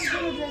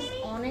 সবগুলো ড্রেস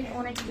অনেক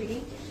অনেক প্রিটি,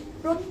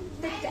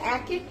 প্রত্যেকটা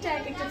এক একটা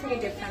থেকে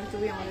ডিফারেন্ট, টু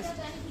বি অনেস্ট।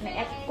 মানে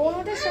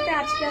কোনোটার সাথে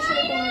আজকে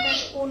আসলে কোনোটার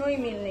কোনোই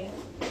মিল নেই।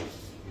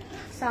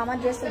 সো আমার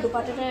ড্রেসের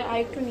দুপাট্টাটা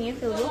আরেকটু নিয়ে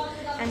ফেলবো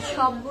অ্যান্ড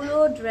সবগুলো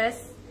ড্রেস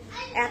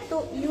এত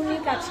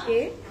ইউনিক আজকে,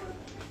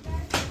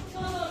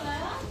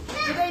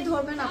 যেটাই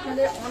ধরবেন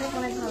আপনাদের অনেক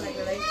অনেক ভালো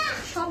লাগবে। লাইক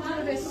সবগুলো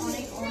ড্রেস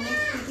অনেক অনেক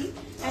প্রিটি।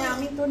 আর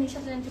আমি তো নিশা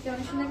চ্যানেল থেকে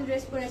অনেক সুন্দর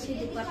ড্রেস পরেছি।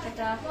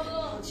 দুপাট্টাটা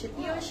হচ্ছে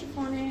পিওর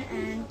শিফনের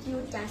অ্যান্ড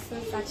কিউট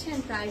ট্যাসেলস আছে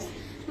অ্যান্ড প্রাইস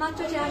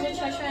মাত্র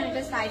 4600 অ্যান্ড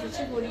এটা সাইজ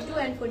হচ্ছে 42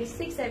 অ্যান্ড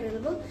 46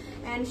 অ্যাভেলেবল।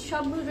 অ্যান্ড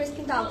সবগুলো ড্রেস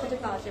কিন্তু আউটলেটে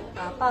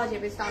পাওয়া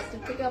যাবে। সো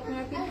আউটলেট থেকে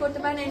আপনারা পিক করতে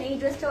পারেন অ্যান্ড এই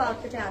ড্রেসটাও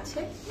আউটলেটে আছে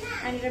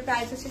অ্যান্ড এটার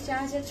প্রাইস হচ্ছে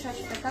 4600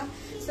 টাকা।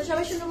 সো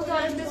সবাই সুন্দর মতো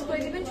অর্ডার প্লেস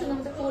করে দেবেন, সুন্দর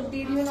মতো কোড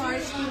দিয়ে দিবেন,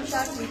 order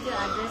screenshot with your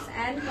address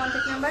and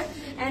contact number.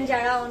 And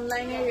যারা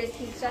অনলাইনে ড্রেস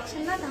কিনতে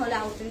চাচ্ছেন না তাহলে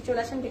আউটলেটে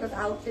চলে আসেন, বিকজ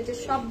আউটলেটে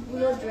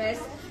সবগুলো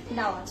ড্রেস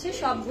দেওয়া আছে,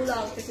 সবগুলো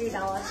আউটলেটেই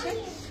দেওয়া আছে।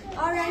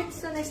 অলরাইট,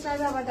 সো নেক্সট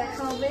লাইভে আবার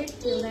দেখা হবে।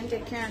 Till then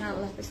take care and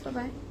আল্লাহ হাফেজ, বাই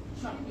বাই।